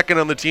 points, second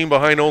on the team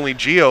behind only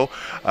Gio.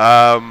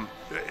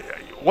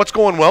 What's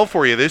going well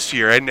for you this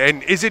year? And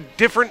is it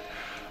different?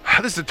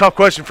 This is a tough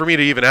question for me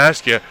to even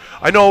ask you.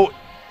 I know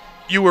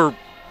you were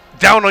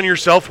down on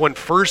yourself when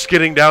first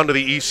getting down to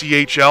the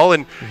ECHL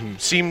and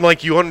seemed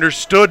like you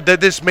understood that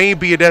this may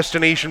be a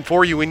destination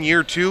for you in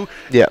year 2.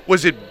 Yeah.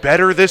 Was it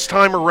better this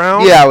time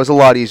around? Yeah, it was a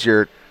lot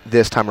easier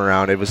this time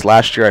around. It was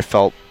last year I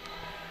felt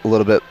a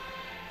little bit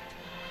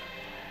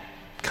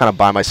kind of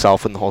by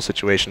myself in the whole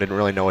situation. Didn't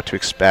really know what to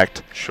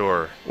expect.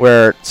 Sure.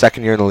 Where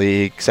second year in the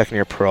league, second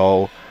year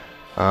pro,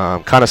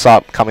 kind of saw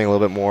it coming a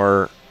little bit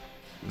more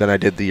than I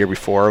did the year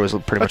before. It was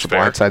pretty much a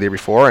blind side the year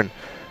before, and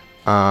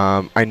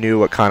I knew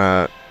what kind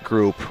of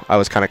group I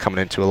was kind of coming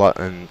into a lot,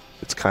 and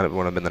it's kind of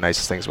one of the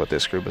nicest things about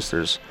this group is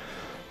there's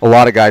a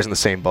lot of guys in the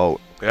same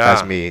boat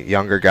as me,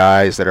 younger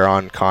guys that are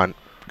on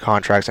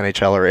contracts,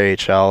 NHL or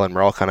AHL, and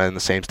we're all kind of in the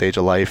same stage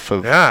of life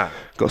of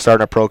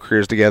starting our pro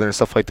careers together and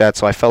stuff like that.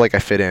 So I felt like I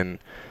fit in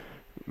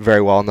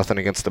very well. Nothing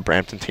against the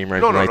Brampton team or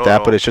anything like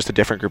that, but it's just a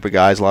different group of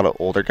guys, a lot of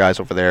older guys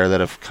over there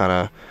that have kind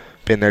of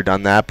been there,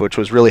 done that, which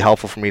was really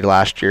helpful for me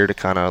last year to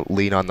kind of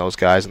lean on those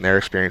guys and their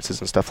experiences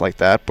and stuff like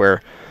that,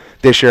 where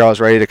this year I was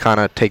ready to kind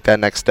of take that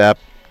next step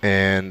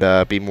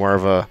and be more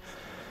of a,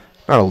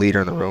 not a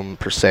leader in the room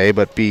per se,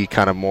 but be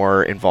kind of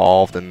more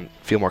involved and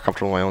feel more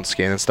comfortable in my own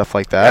skin and stuff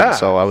like that. Yeah.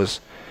 So I was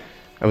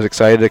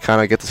excited to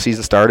kind of get the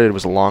season started. It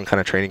was a long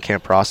kind of training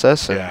camp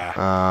process, and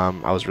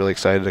I was really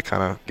excited to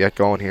kind of get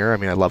going here. I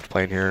mean, I loved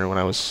playing here when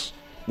I was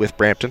with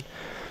Brampton,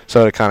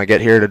 so to kind of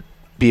get here to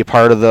be a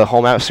part of the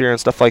home atmosphere and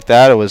stuff like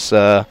that, it was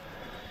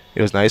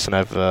nice, and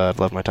I've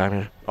loved my time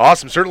here.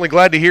 Awesome. Certainly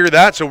glad to hear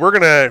that. So we're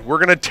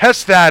gonna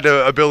test that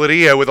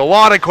ability with a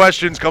lot of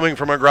questions coming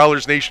from our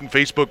Growlers Nation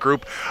Facebook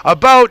group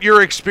about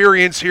your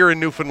experience here in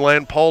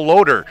Newfoundland. Paul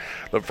Loader,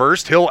 the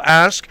first, he'll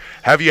ask,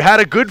 have you had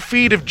a good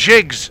feed of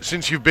jigs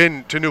since you've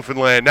been to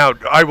Newfoundland? Now,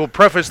 I will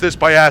preface this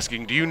by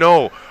asking, do you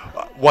know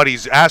what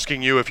he's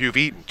asking you if you've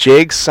eaten?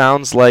 Jigs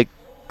sounds like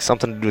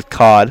something to do with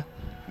cod.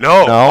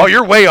 No. Oh,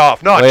 you're way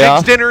off. No,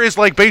 Jigs dinner is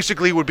like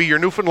basically would be your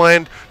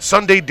Newfoundland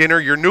Sunday dinner,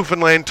 your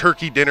Newfoundland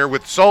turkey dinner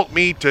with salt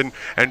meat and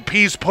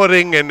peas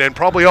pudding and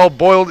probably all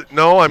boiled.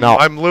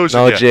 I'm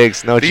losing No you.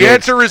 Jigs. No Jigs. The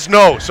answer is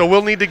no. So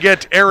we'll need to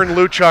get Aaron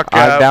Luchuk.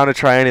 I'm down to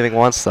try anything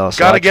once, though. So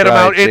got to get him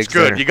out. It's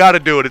good. Dinner. You got to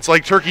do it. It's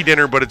like turkey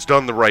dinner, but it's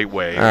done the right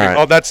way. All right.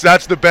 Oh, that's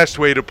the best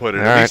way to put it,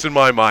 at least in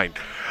my mind.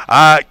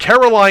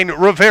 Caroline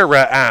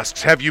Rivera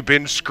asks, have you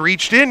been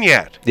screeched in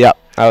yet? Yeah.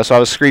 I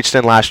was screeched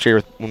in last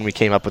year when we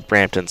came up with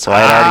Brampton, so I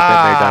had already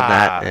been there, done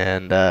that,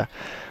 and I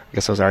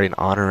guess I was already an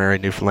honorary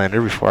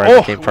Newfoundlander before I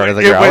became part of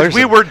the Growlers.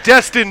 We were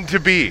destined to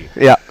be.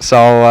 Yeah,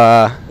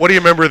 so... what do you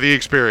remember of the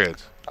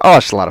experience? Oh,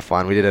 it's just a lot of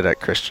fun. We did it at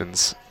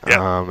Christian's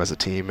as a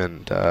team,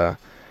 and I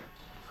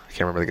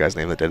can't remember the guy's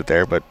name that did it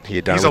there, but he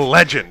had done He's a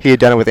legend. He had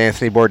done it with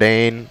Anthony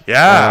Bourdain.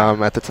 Yeah.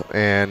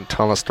 And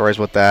telling us stories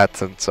about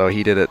that, and so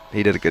he did it.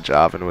 He did a good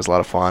job, and it was a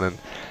lot of fun, and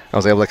I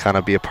was able to kind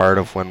of be a part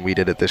of when we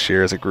did it this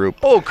year as a group.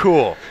 Oh,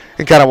 cool.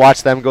 And kind of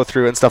watch them go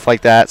through it and stuff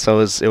like that. So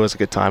it was a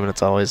good time, and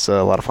it's always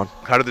a lot of fun.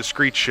 How did the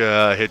screech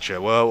hit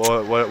you?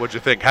 Well, what'd you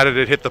think? How did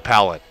it hit the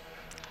palate?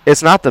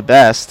 It's not the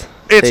best.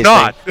 It's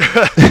not.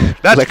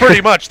 That's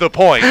pretty much the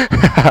point.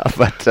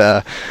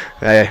 But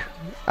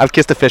I've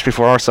kissed a fish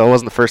before, so it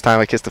wasn't the first time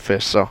I kissed a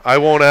fish. So I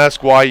won't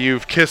ask why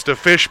you've kissed a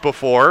fish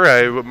before.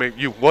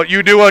 What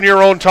you do on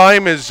your own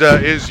time is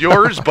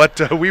yours,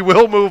 but we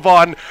will move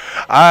on.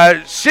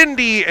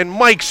 Cindy and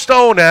Mike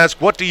Stone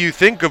ask, what do you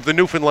think of the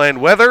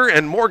Newfoundland weather?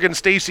 And Morgan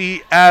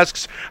Stacy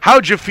asks,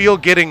 how'd you feel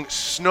getting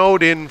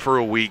snowed in for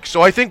a week?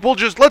 So I think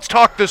let's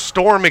talk the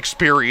storm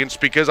experience,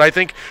 because I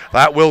think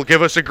that will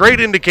give us a great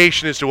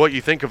indication as to what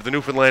you think of the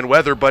Newfoundland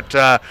weather. But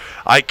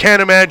I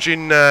can't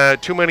imagine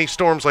too many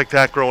storms like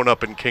that growing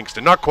up in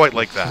Kingston. Not quite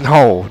like that.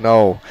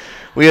 No.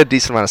 We had a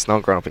decent amount of snow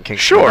growing up in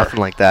Kingston. Sure.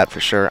 Nothing like that for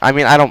sure. I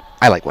mean,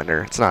 I like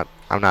winter.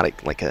 I'm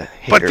not like a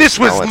hater. But this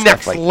was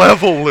next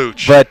level,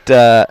 Luch.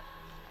 But,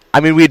 I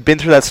mean, we had been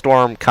through that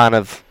storm kind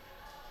of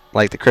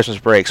like the Christmas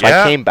break. So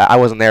I came back. I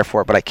wasn't there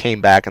for it, but I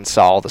came back and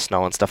saw all the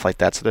snow and stuff like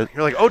that. So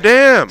you're like, oh,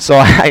 damn. So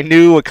I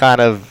knew what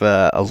kind of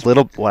what I was going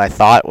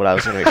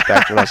to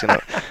expect when I was going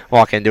to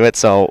walk into it.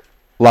 So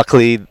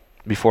luckily,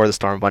 before the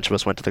storm, a bunch of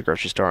us went to the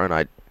grocery store, and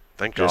I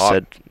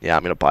said, yeah,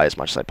 I'm going to buy as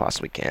much as I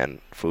possibly can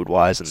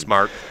food-wise. And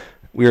smart.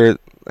 It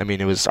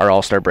was our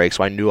all-star break,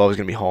 so I knew I was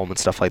going to be home and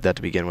stuff like that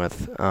to begin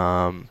with.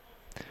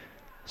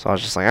 So I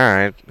was just like, all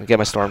right, I'll get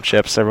my storm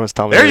chips. Everyone's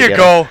telling me there you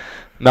go.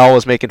 Mel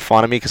was making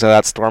fun of me because I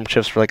got storm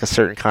chips for like a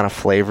certain kind of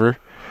flavor.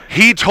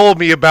 He told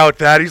me about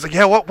that. He's like,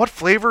 yeah, what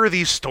flavor are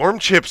these storm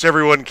chips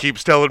everyone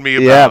keeps telling me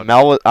about?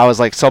 Yeah, I was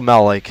like,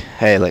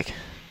 hey, like,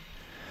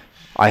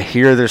 I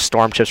hear there's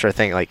storm chips or a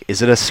thing. Like,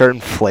 is it a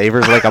certain flavor?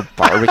 Is it like a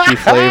barbecue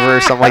flavor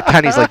or something like that?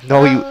 And he's like,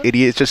 no, you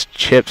idiot. It's just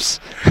chips.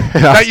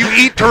 That you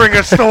eat during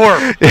a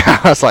storm. Yeah,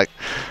 I was like,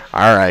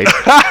 all right.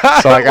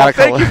 So I got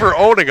thank you for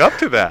owning up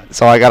to that.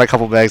 So I got a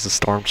couple bags of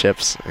storm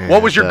chips.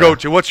 What was your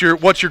go-to? What's your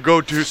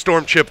go-to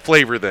storm chip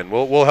flavor then?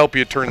 We'll help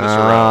you turn this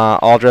around.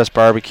 All dressed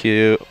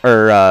barbecue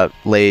or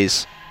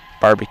Lay's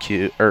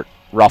barbecue or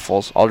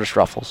Ruffles. All just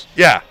Ruffles.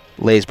 Yeah.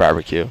 Lay's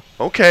barbecue.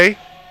 Okay.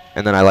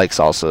 And then I like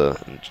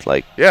salsa, and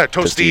like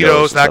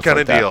Tostitos, that kind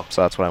of deal.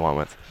 So that's what I went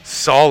with.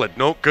 Solid.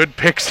 No, good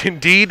picks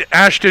indeed.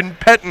 Ashton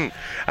Petton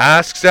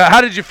asks, how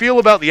did you feel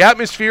about the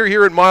atmosphere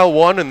here at Mile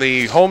 1 and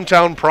the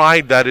hometown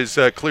pride that is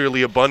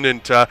clearly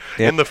abundant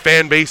in the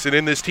fan base and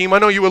in this team? I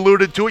know you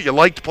alluded to it. You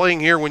liked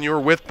playing here when you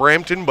were with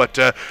Brampton, but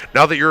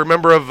now that you're a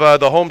member of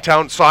the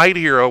hometown side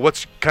here,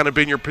 what's kind of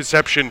been your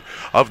perception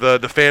of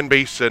the fan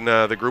base and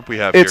the group we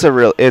have here?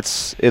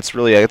 It's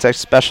actually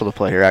special to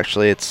play here,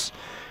 actually. It's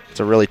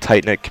a really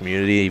tight-knit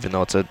community, even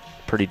though it's a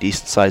pretty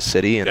decent-sized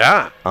city.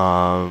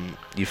 And,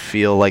 you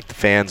feel like the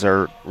fans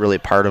are really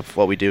part of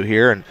what we do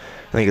here, and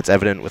I think it's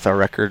evident with our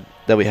record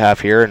that we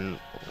have here and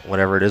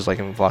whatever it is. Like,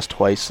 we've lost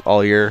twice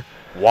all year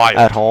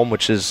at home,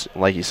 which is,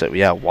 like you said,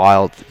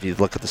 wild. If you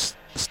look at the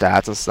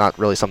stats, it's not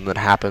really something that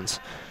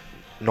happens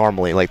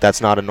normally. Like, that's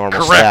not a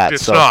normal stat.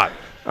 It's not.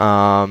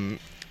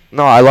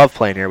 No, I love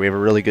playing here. We have a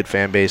really good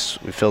fan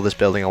base. We fill this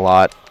building a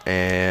lot,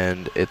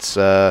 and it's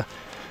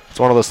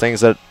one of those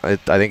things that I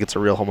think it's a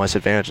real home ice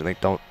advantage. I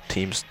think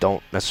teams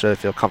don't necessarily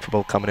feel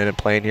comfortable coming in and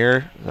playing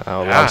here.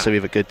 Obviously, we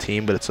have a good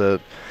team, but it's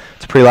a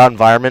pretty loud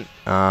environment.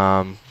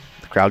 The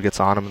crowd gets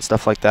on them and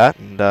stuff like that.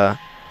 And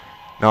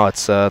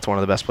it's one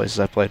of the best places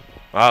I've played.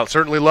 I'll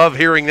certainly love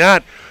hearing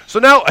that. So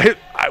now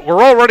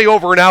we're already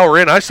over an hour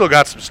in. I still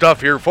got some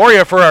stuff here for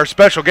you for our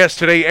special guest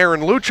today,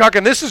 Aaron Luchuk,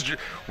 and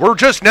we're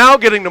just now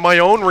getting to my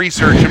own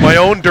research and my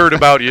own dirt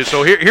about you.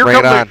 So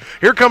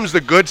here comes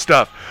the good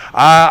stuff.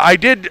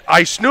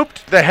 I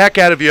snooped the heck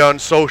out of you on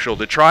social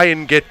to try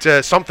and get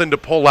something to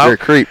pull out. You're a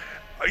creep.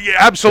 Yeah,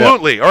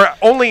 absolutely, or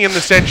only in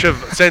the sense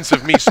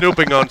of me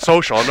snooping on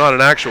social. I'm not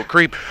an actual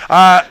creep.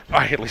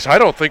 At least I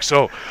don't think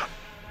so.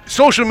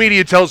 Social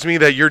media tells me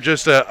that you're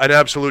just an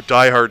absolute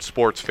diehard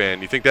sports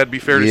fan. You think that'd be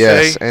fair to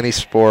say? Yes, any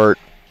sport.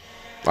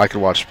 I could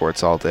watch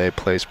sports all day,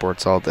 play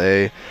sports all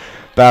day.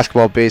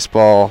 Basketball,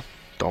 baseball,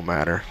 don't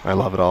matter. I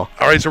love it all.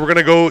 All right, so we're going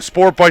to go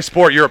sport by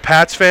sport. You're a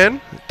Pats fan?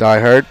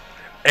 Diehard.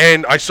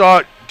 And I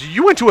saw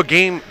you went to a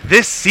game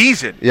this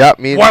season. Yeah,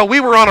 while we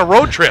were on a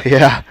road trip.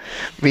 Yeah,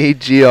 me,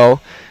 Gio,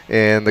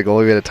 and the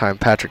goalie at the time,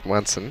 Patrick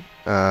Munson.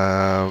 We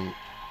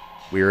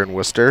were in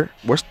Worcester.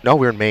 No,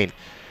 we were in Maine.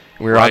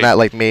 We were on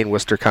that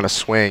Maine-Worcester kind of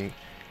swing,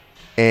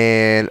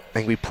 and I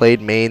think we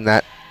played Maine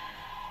the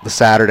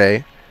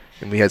Saturday,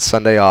 and we had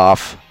Sunday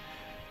off.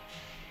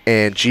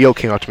 And Gio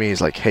came up to me.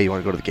 He's like, "Hey, you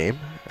want to go to the game?"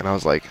 And I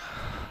was like,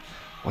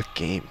 "What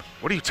game?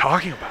 What are you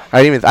talking about?"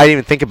 I didn't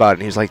even think about it.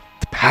 And he was like,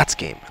 "The Pats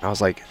game." And I was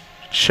like,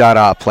 "Shut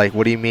up! Like,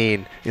 what do you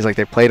mean?" He's like,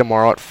 "They play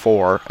tomorrow at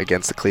 4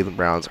 against the Cleveland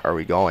Browns. Are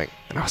we going?"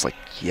 And I was like,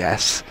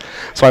 "Yes."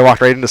 So I walked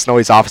right into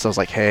Snowy's office. I was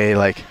like, "Hey,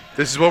 like,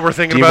 this is what we're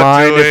thinking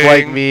about doing. Do you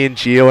mind if me and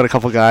Gio and a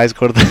couple guys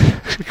go to the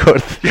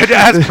You had to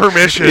ask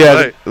permission.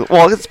 Yeah.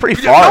 Well, it's pretty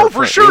far. No,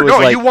 for sure.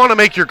 No, you want to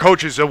make your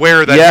coaches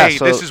aware that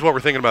this is what we're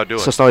thinking about doing.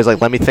 So Snowy's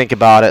like, "Let me think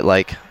about it.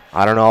 Like,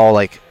 I don't know.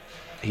 Like,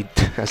 I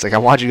was like, I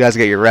want you guys to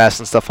get your rest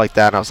and stuff like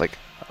that." And I was like,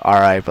 "All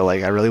right, but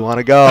like, I really want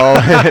to go."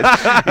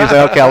 He's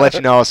like, "Okay, I'll let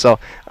you know." So,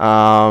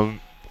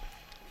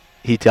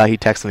 he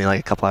texted me like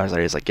a couple hours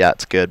later. He's like, "Yeah,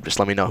 it's good. Just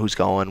let me know who's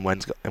going,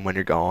 when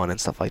you're going, and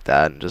stuff like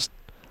that, and just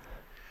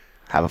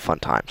have a fun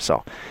time."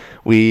 So,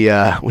 we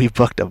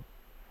booked a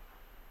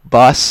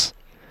bus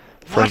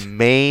from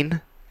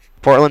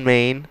Portland,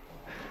 Maine,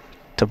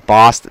 to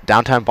Boston,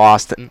 downtown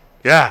Boston.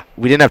 Yeah.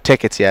 We didn't have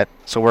tickets yet,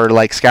 so we're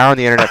like scouring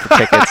the internet for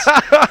tickets.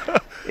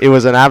 It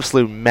was an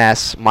absolute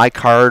mess. My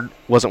card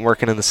wasn't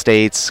working in the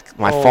States.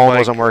 My phone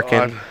wasn't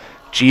working.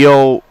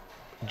 Gio's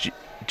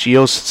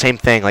same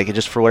thing. Like, it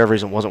just for whatever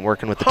reason wasn't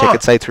working with the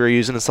ticket sites we were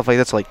using and stuff like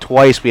that. So like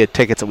twice we had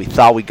tickets that we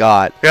thought we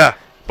got. Yeah,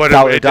 but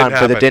it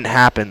didn't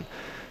happen.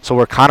 So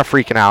we're kind of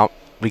freaking out.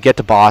 We get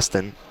to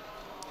Boston.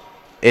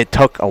 It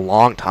took a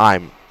long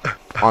time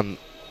on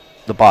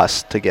the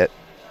bus to get.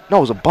 No,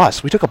 it was a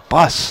bus. We took a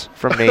bus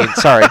from Maine.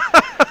 Sorry,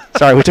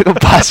 we took a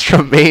bus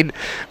from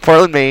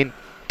Portland, Maine,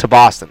 to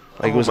Boston.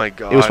 Like, my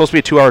God. It was supposed to be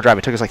a 2-hour drive.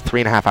 It took us like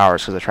 3.5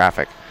 hours because of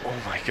traffic. Oh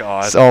my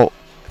God. So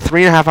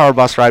 3.5-hour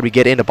bus ride. We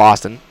get into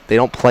Boston. They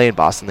don't play in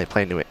Boston. They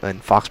play in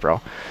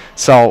Foxborough.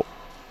 So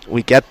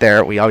we get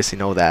there. We obviously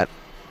know that,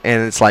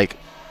 and it's like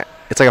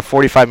a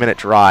 45-minute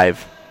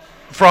drive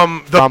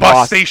from the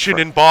bus station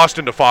in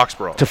Boston to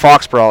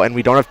Foxborough. And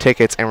we don't have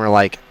tickets, and we're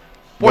like,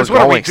 boys,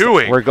 what are we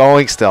doing? We're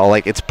going still.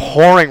 Like, it's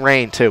pouring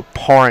rain too,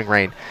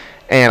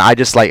 and I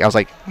was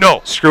like, no,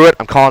 screw it,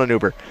 I'm calling an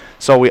Uber.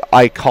 So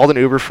I called an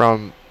Uber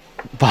from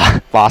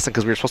Boston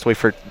because we were supposed to wait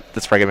for,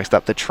 that's where I get mixed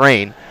up, the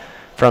train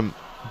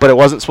but it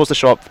wasn't supposed to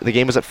show up. The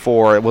game was at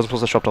 4. It wasn't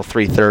supposed to show up till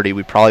 3:30.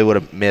 We probably would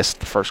have missed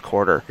the first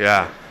quarter.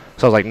 Yeah.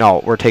 So I was like,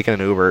 no, we're taking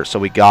an Uber. So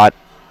we got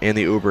in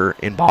the Uber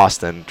in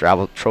Boston,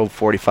 drove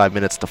 45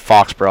 minutes to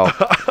Foxborough.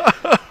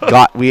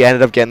 We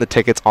ended up getting the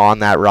tickets on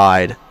that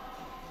ride,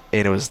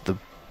 and it was the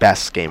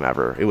best game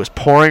ever. It was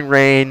pouring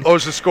rain. Oh, it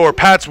was the score.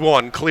 Pats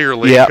won,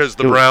 clearly, because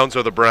the Browns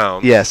are the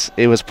Browns. Yes,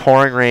 it was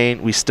pouring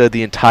rain. We stood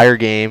the entire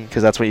game,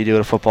 because that's what you do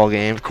at a football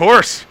game. Of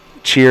course.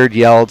 Cheered,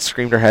 yelled,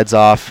 screamed our heads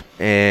off,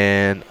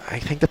 and I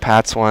think the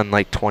Pats won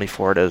like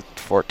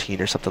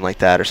 24-14 or something like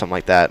that.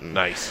 And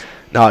nice.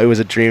 No, it was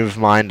a dream of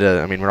mine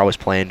to. I mean, we're always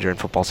playing during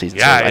football season.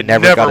 Yeah, so I it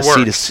never got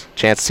never a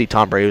chance to see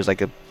Tom Brady. It was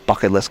like a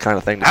bucket list kind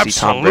of thing to see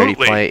Tom Absolutely.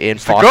 Brady play in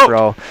He's the GOAT.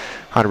 Foxborough,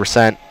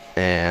 100%.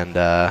 And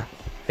yeah,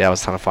 it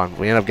was a ton of fun.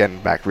 We ended up getting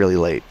back really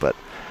late, but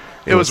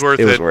It was worth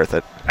it. it. It was worth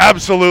it.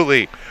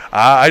 Absolutely.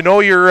 I know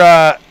you're.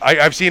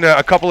 I've seen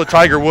a couple of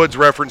Tiger Woods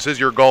references.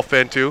 You're a golf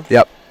fan too.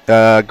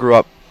 Yep. Grew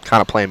up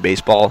kind of playing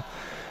baseball,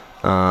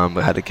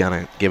 but had to kind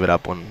of give it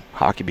up when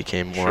hockey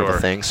became more of Sure. a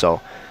thing.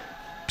 So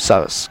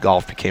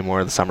golf became more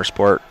of the summer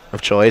sport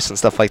of choice and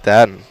stuff like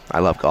that. And I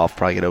love golf.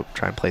 Probably get out,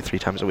 try and play 3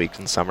 times a week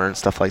in summer and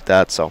stuff like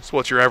that. So So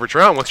what's your average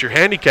round? What's your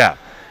handicap?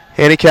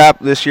 handicap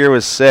this year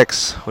was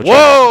 6. Which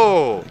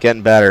Whoa! I'm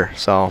getting better.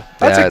 So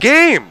That's yeah, a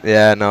game.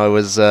 Yeah, no, it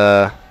was.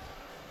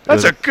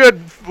 That's a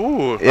good.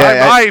 Ooh,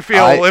 Yeah, I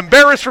feel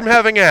embarrassed from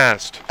having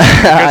asked.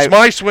 Because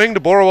my swing, to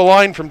borrow a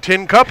line from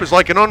Tin Cup, is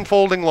like an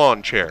unfolding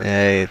lawn chair.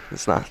 Hey,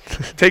 it's not.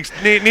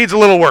 Needs a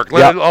little work.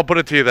 Yep. I'll put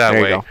it to you that There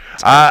you way.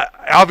 go.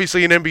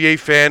 Obviously, an NBA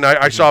fan.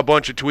 I saw a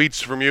bunch of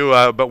tweets from you,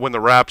 but when the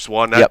Raps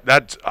won, Yep.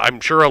 that's I'm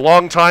sure a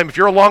long time. If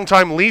you're a long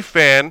time Leaf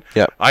fan,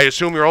 Yep. I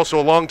assume you're also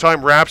a long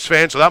time Raps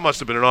fan. So that must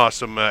have been an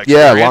awesome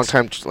experience. Yeah, long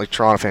time like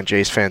Toronto fan,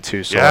 Jays fan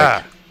too. So Yeah.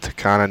 like, to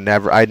kind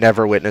of I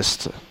never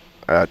witnessed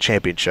a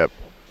championship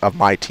of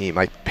my team.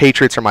 Like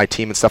Patriots are my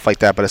team and stuff like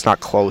that, but it's not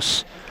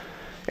close.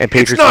 And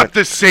Patriots It's not aren't-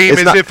 the same it's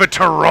as not- if a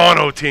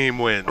Toronto team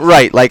wins.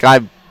 Right, like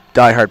I'm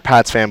diehard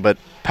Pats fan, but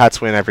Pats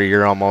win every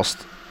year almost.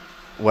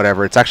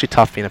 Whatever. It's actually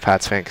tough being a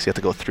Pats fan because you have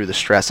to go through the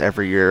stress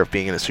every year of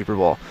being in a Super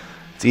Bowl.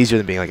 It's easier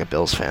than being like a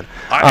Bills fan.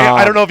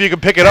 I don't know if you can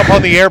pick it up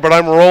on the air, but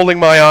I'm rolling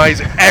my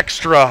eyes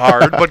extra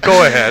hard. But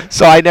go ahead.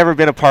 So I'd never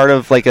been a part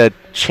of like a A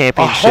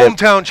championship.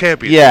 hometown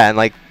champion. Yeah, and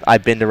like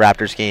I've been to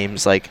Raptors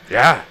games. Like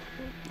Yeah.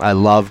 I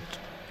loved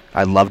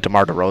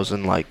DeMar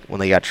DeRozan. Like when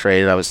they got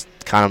traded, I was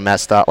kind of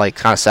messed up, like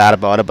kind of sad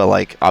about it. But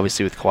like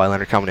obviously with Kawhi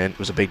Leonard coming in, it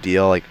was a big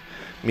deal. Like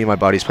me and my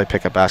buddies play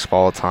pickup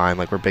basketball all the time.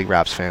 Like we're big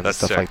Raps fans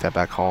That's and stuff sick. like that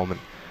back home. And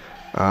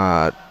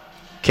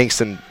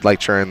Kingston, like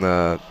during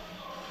the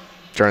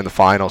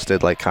finals,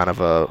 did like kind of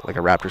a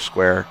Raptor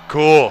Square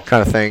Cool.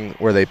 kind of thing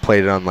where they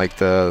played it on like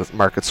the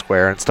Market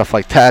Square and stuff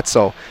like that.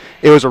 So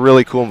it was a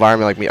really cool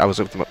environment. Like I was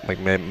with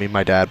me and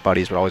my dad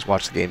buddies would always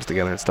watch the games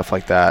together and stuff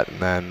like that. And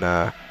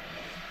then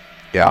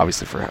yeah,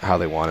 obviously for how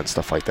they won and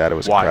stuff like that, it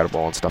was Wild.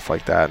 incredible and stuff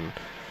like that. And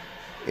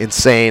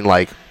insane,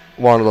 like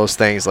one of those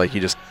things like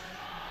you just.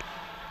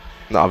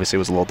 Obviously, it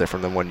was a little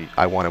different than when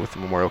I won it with the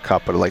Memorial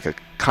Cup, but like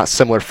a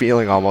similar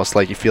feeling almost,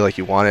 like you feel like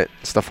you won it,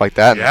 stuff like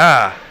that.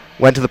 Yeah.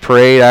 Went to the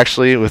parade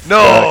actually with a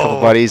couple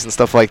buddies and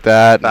stuff like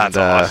that. That's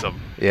and,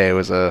 awesome. Yeah, it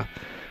was a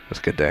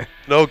good day.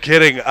 No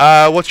kidding.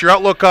 What's your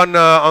outlook on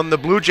the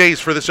Blue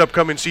Jays for this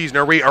upcoming season?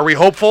 Are we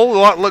hopeful? A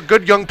lot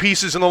good young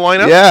pieces in the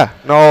lineup. Yeah.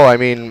 No, I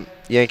mean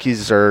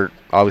Yankees are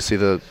obviously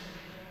the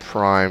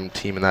prime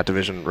team in that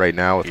division right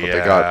now with what they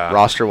got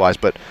roster-wise,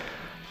 but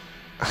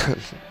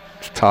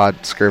Todd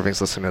Skirving's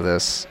listening to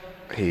this.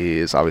 He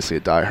is obviously a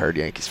diehard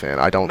Yankees fan.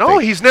 I don't. No,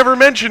 think, he's never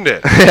mentioned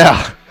it.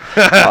 Yeah.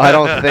 I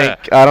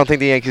don't think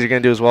the Yankees are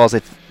going to do as well as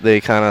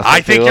they kind of.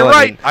 I think you're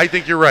right. I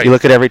think you're right. You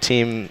look at every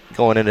team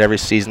going into every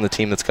season. The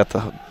team that's got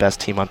the best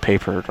team on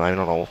paper, I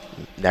don't know,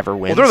 never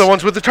wins. Well, they're the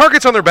ones with the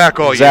targets on their back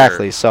all year.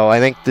 Exactly. So I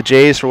think the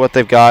Jays, for what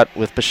they've got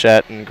with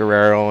Bichette and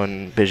Guerrero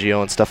and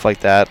Biggio and stuff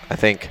like that, I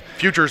think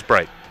Future's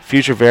bright.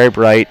 future very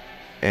bright,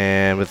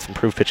 and with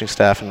improved pitching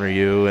staff and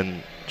Ryu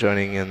and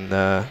joining in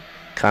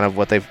kind of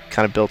what they've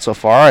kind of built so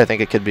far, I think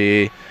it could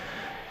be.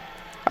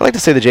 I'd like to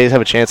say the Jays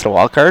have a chance at a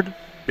wild card.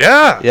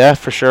 Yeah. Yeah,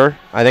 for sure.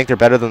 I think they're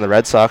better than the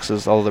Red Sox,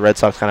 as all the Red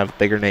Sox kind of have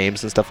bigger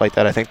names and stuff like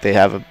that. I think they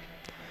have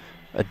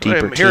a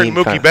deeper I'm hearing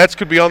team. Mookie Betts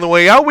could be on the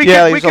way out. We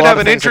Yeah, could there's a have lot of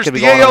an things that interest. could be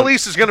The going AL on.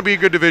 East is going to be a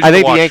good division I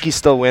think to watch. the Yankees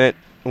still win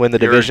the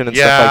division and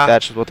stuff yeah. like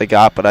that, just what they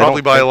got. But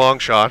Probably by I a don't long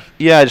shot.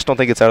 Yeah, I just don't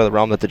think it's out of the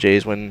realm that the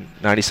Jays win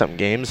 90-something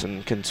games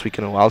and can squeak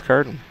in a wild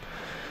card. And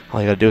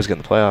all you got to do is get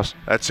in the playoffs.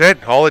 That's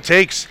it. All it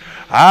takes.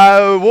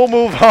 We'll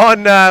move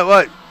on.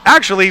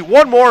 Actually,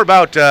 one more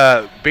about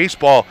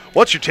baseball.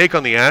 What's your take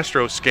on the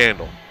Astros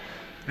scandal?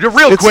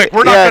 Real quick.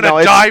 We're not going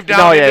to dive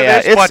down into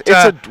this. But,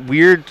 it's a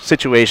weird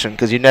situation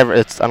because you never.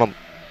 I don't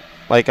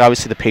like.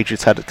 Obviously, the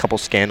Patriots had a couple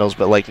scandals,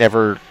 but like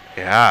never.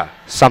 Yeah.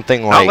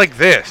 Something like not like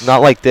this.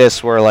 Not like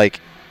this, where like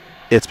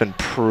it's been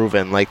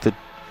proven. Like the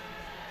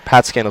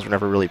Pat scandals were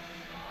never really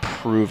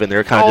proven.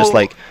 They're kind of just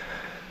like.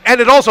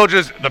 And it also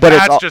just the But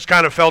it's Pats just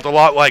kind of felt a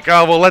lot like,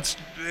 oh well,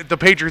 the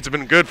Patriots have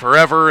been good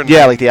forever. And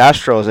yeah, like the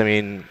Astros. I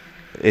mean,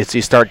 it's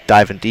you start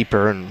diving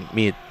deeper, and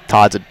me,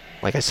 Todd's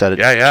like I said, a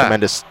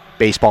tremendous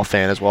baseball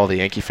fan as well, the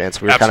Yankee fans.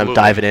 So we were kind of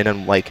diving in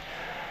and like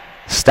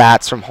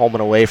stats from home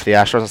and away for the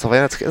Astros and stuff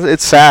like that.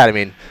 It's sad. I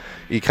mean,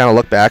 you kind of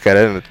look back at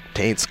it and it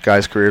taints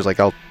guys' careers like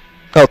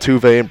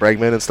Altuve and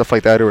Bregman and stuff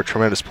like that, who were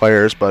tremendous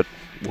players, but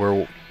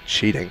were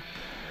cheating.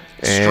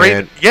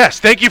 Straight. Yes,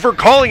 thank you for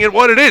calling it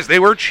what it is. They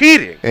were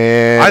cheating.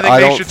 And I think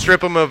they should strip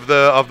them of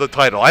the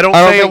title. I don't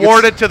say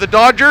award it to the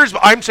Dodgers,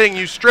 but I'm saying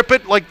you strip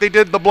it like they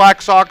did the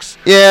Black Sox.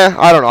 Yeah,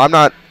 I don't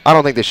know. I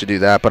don't think they should do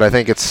that, but I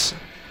think it's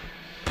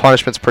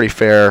punishment's pretty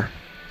fair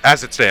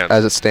as it stands.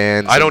 As it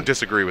stands. I don't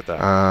disagree with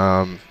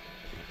that.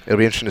 it'll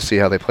be interesting to see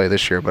how they play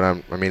this year. But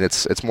I mean,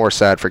 it's more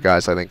sad for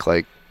guys, I think,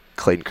 like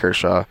Clayton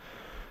Kershaw,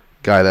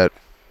 guy that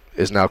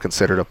is now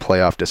considered a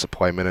playoff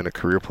disappointment and a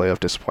career playoff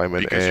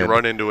disappointment. Because you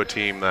run into a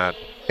team that...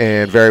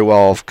 And very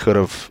well could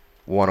have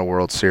won a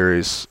World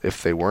Series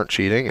if they weren't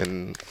cheating.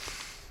 And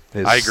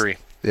I agree.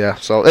 Yeah,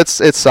 so it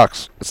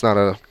sucks. It's not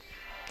a...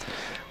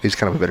 Leaves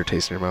kind of a bitter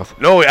taste in your mouth.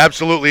 No,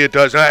 absolutely it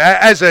does.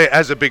 As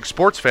a big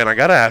sports fan, I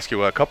got to ask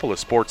you a couple of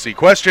sportsy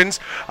questions.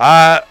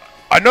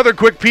 Another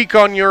quick peek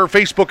on your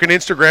Facebook and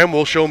Instagram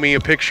will show me a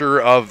picture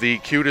of the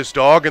cutest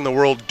dog in the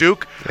world,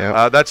 Duke.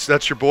 Yep.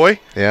 That's your boy?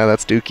 Yeah,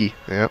 that's Dookie.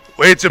 Yep.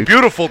 It's a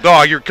beautiful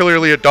dog. You're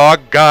clearly a dog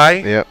guy.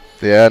 Yep.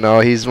 Yeah,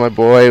 no, he's my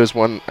boy. It was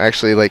one,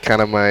 actually, like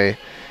kind of my...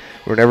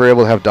 We were never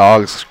able to have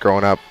dogs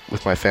growing up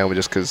with my family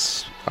just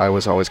because I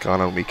was always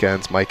gone on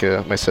weekends.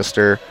 Micah, my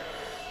sister,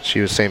 she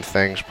was same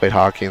thing. She played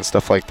hockey and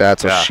stuff like that.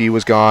 So she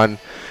was gone.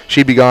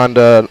 She'd be gone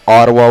to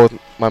Ottawa with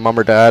my mom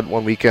or dad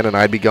one weekend, and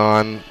I'd be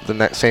gone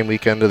the same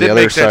weekend to the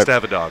other side. Didn't make sense to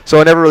have a dog.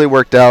 So it never really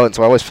worked out, and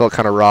so I always felt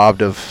kind of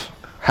robbed of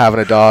having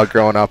a dog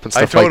growing up and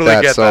stuff I totally like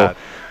that. Get so that.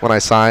 When I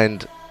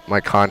signed my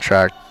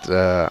contract,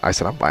 I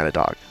said I'm buying a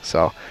dog.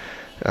 So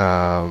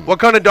what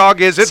kind of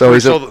dog is it? So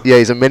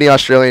he's a mini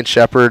Australian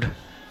Shepherd.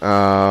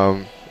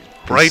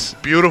 Bright,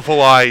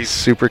 beautiful eyes.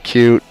 Super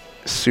cute,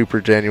 super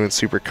genuine,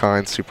 super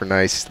kind, super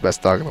nice. He's the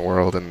best dog in the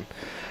world, and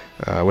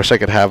I wish I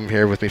could have him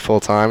here with me full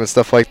time and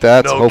stuff like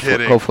that. No so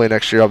hopefully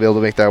next year I'll be able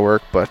to make that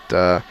work. But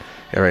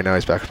right now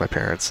he's back with my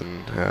parents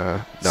and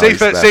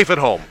safe at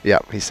home. Yeah,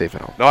 he's safe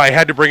at home. No, I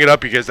had to bring it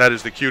up because that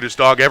is the cutest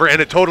dog ever,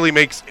 and it totally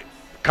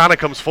kind of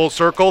comes full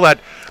circle that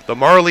the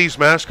Marlies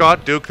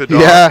mascot, Duke the dog.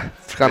 Yeah,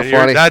 it's kind of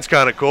funny. That's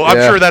kind of cool. I'm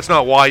sure that's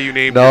not why you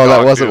named your dog. No,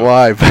 that wasn't Duke.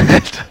 Why.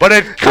 But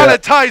it kind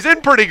of ties in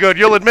pretty good.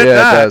 You'll admit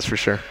that. Yeah, it does for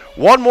sure.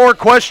 One more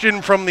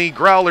question from the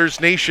Growlers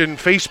Nation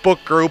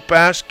Facebook group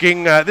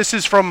asking, this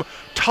is from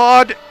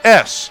Todd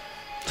S.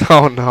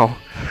 Oh, no.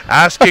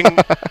 Asking,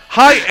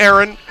 hi,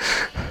 Aaron.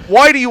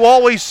 Why do you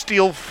always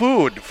steal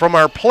food from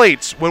our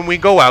plates when we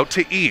go out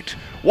to eat?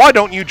 Why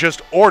don't you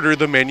just order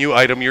the menu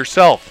item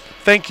yourself?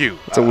 Thank you.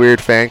 It's a weird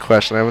fan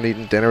question. I haven't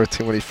eaten dinner with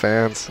too many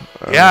fans.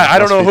 I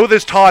don't know who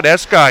this Todd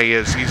S. guy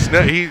is.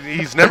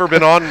 He's never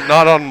been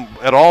not on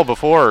at all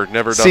before.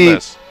 Never done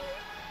this.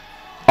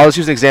 I'll just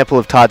use an example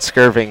of Todd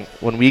Skirving.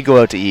 When we go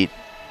out to eat,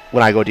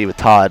 when I go to eat with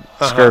Todd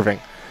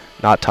Skirving,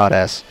 not Todd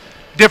S.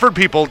 Different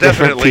people,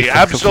 definitely.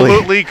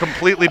 Absolutely,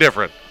 completely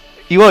different.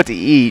 You go out to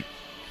eat,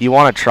 you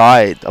want to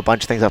try a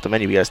bunch of things off the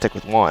menu, but you got to stick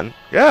with one.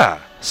 Yeah.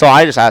 So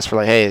I just asked for,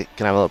 like, hey,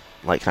 can I have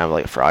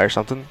a fry or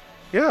something?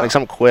 Yeah. Like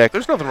something quick.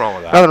 There's nothing wrong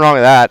with that. Nothing wrong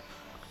with that.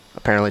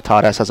 Apparently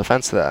Todd S. has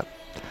offense to that.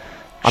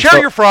 Share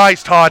your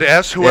fries, Todd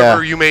S.,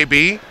 whoever you may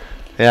be.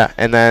 Yeah,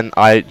 and then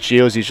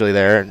Gio's usually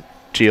there, and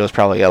Gio's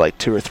probably got like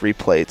 2 or 3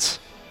 plates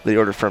that he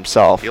ordered for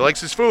himself. He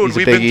likes his food.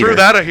 We've been through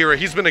that here.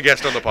 He's been a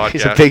guest on the podcast.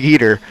 He's a big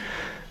eater.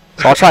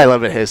 So I'll try a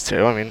little bit of his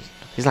too. I mean,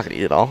 he's not going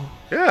to eat it all.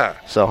 Yeah.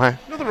 So, hey.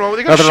 Nothing wrong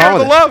with it. You got to share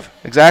the love.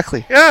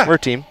 Exactly. Yeah. We're a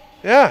team.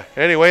 Yeah.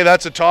 Anyway,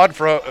 that's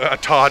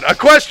a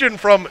question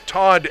from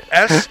Todd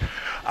S.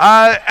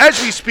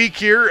 As we speak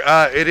here,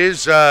 it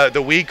is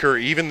the week or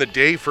even the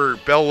day for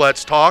Bell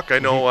Let's Talk. I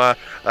know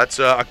that's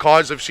a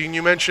cause I've seen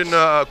you mention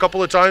a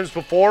couple of times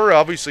before.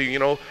 Obviously,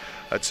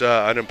 that's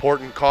an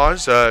important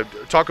cause.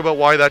 Talk about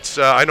why that's.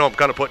 I know I'm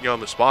kind of putting you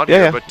on the spot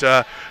here,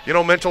 but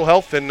mental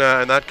health and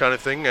that kind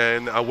of thing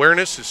and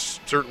awareness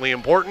is certainly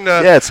important.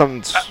 It's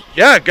something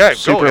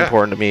super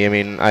important to me. I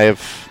mean, I have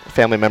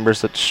family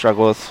members that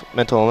struggle with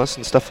mental illness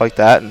and stuff like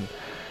that, and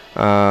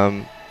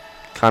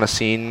kind of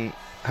seen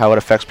how it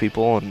affects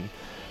people, and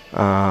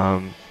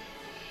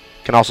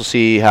can also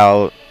see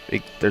how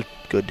there's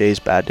good days,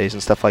 bad days,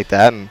 and stuff like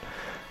that. And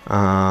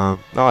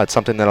it's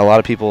something that a lot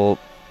of people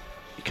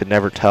could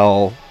never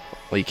tell.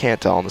 Well, you can't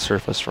tell on the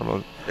surface from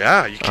them.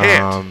 Yeah, you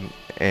can't.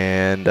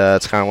 And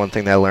it's kind of one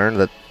thing that I learned,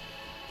 that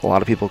a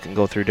lot of people can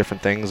go through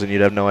different things, and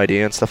you'd have no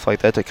idea and stuff like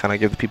that, to kind of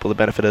give the people the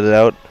benefit of the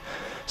doubt.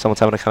 Someone's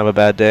having a kind of a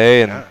bad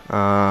day,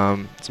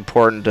 and it's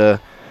important to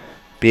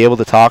be able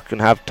to talk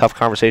and have tough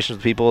conversations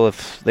with people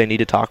if they need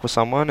to talk with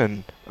someone.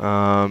 And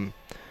I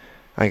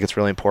think it's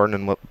really important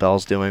in what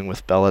Bell's doing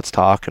with Bell Let's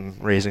Talk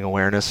and raising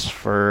awareness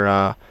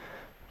for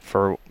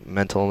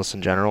mental illness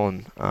in general,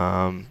 and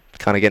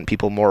kind of getting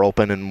people more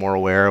open and more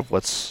aware of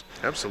what's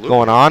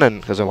going on.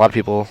 And because a lot of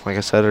people, like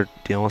I said, are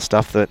dealing with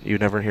stuff that you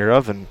never hear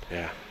of, and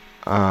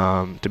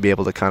to be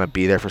able to kind of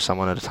be there for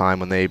someone at a time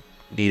when they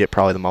need it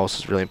probably the most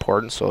is really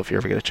important. So if you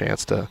ever get a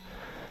chance to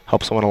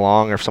help someone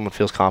along, or if someone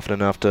feels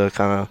confident enough to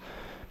kind of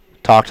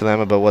talk to them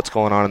about what's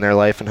going on in their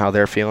life and how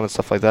they're feeling and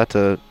stuff like that,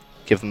 to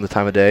give them the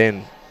time of day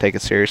and take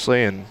it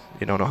seriously, and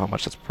you don't know how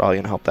much that's probably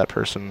going to help that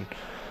person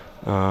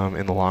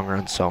in the long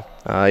run. So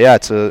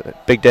it's a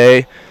big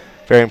day,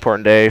 very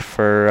important day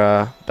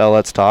for Bell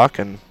Let's Talk,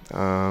 and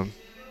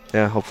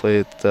hopefully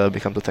it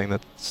becomes a thing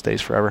that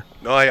stays forever.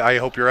 No, I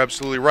hope you're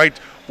absolutely right.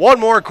 One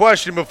more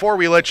question before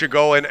we let you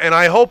go, and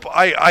I hope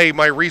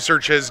my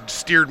research has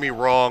steered me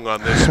wrong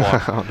on this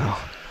one. Oh, no.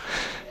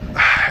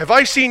 have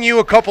I seen you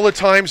a couple of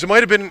times? It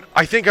might have been,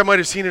 I think I might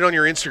have seen it on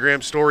your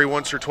Instagram story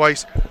once or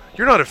twice.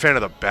 You're not a fan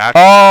of The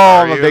Bachelor,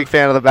 Oh, I'm a big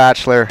fan of The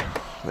Bachelor.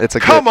 It's a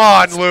Come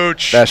on,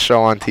 Luch. best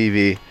show on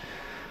TV.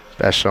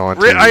 Best show on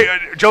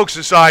TV. Jokes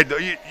aside,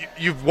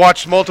 you've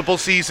watched multiple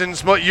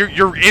seasons.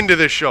 You're into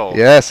this show.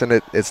 Yes,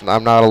 and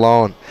I'm not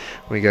alone.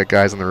 We got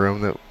guys in the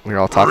room that we were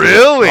all talking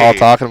Really? all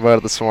talking about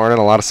it this morning.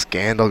 A lot of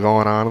scandal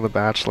going on in The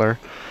Bachelor.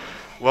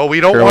 Well, we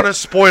don't want to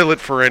spoil it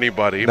for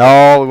anybody.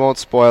 No, we won't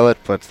spoil it,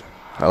 but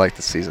I like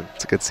the season.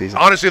 It's a good season.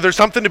 Honestly, there's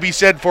something to be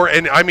said for,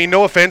 and I mean,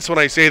 no offense when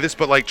I say this,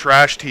 but like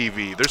trash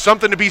TV. There's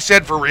something to be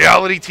said for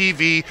reality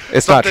TV.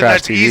 It's not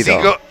trash TV,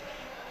 though.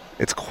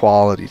 It's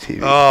quality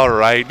TV. All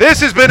right. This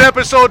has been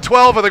episode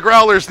 12 of the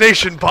Growlers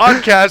Nation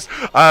podcast.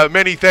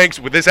 Many thanks.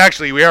 With this,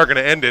 actually, we are going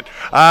to end it.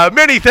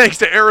 Many thanks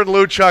to Aaron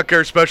Luchuk,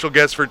 our special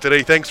guest for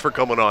today. Thanks for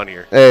coming on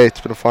here. Hey,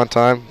 it's been a fun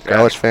time.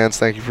 Growlers fans,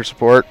 thank you for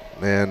support,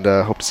 and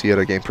hope to see you at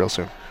a game real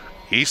soon.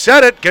 He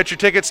said it. Get your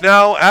tickets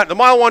now at the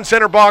Mile One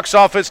Center box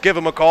office. Give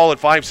him a call at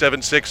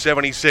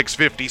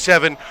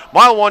 576-7657.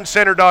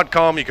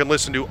 MileOneCenter.com. You can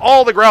listen to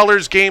all the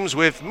Growlers games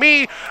with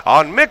me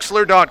on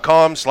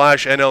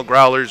Mixler.com/NL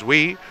Growlers.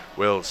 We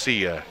will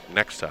see you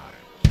next time.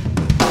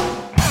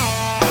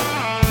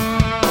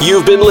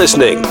 You've been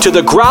listening to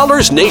the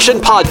Growlers Nation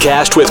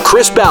podcast with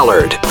Chris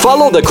Ballard.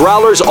 Follow the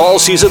Growlers all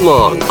season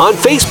long on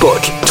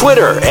Facebook,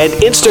 Twitter, and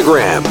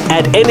Instagram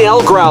at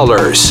NL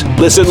Growlers.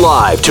 Listen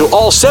live to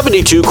all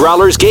 72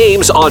 Growlers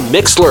games on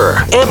Mixler,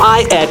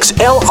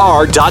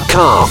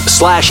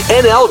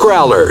 MIXLR.com/NL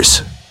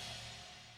Growlers.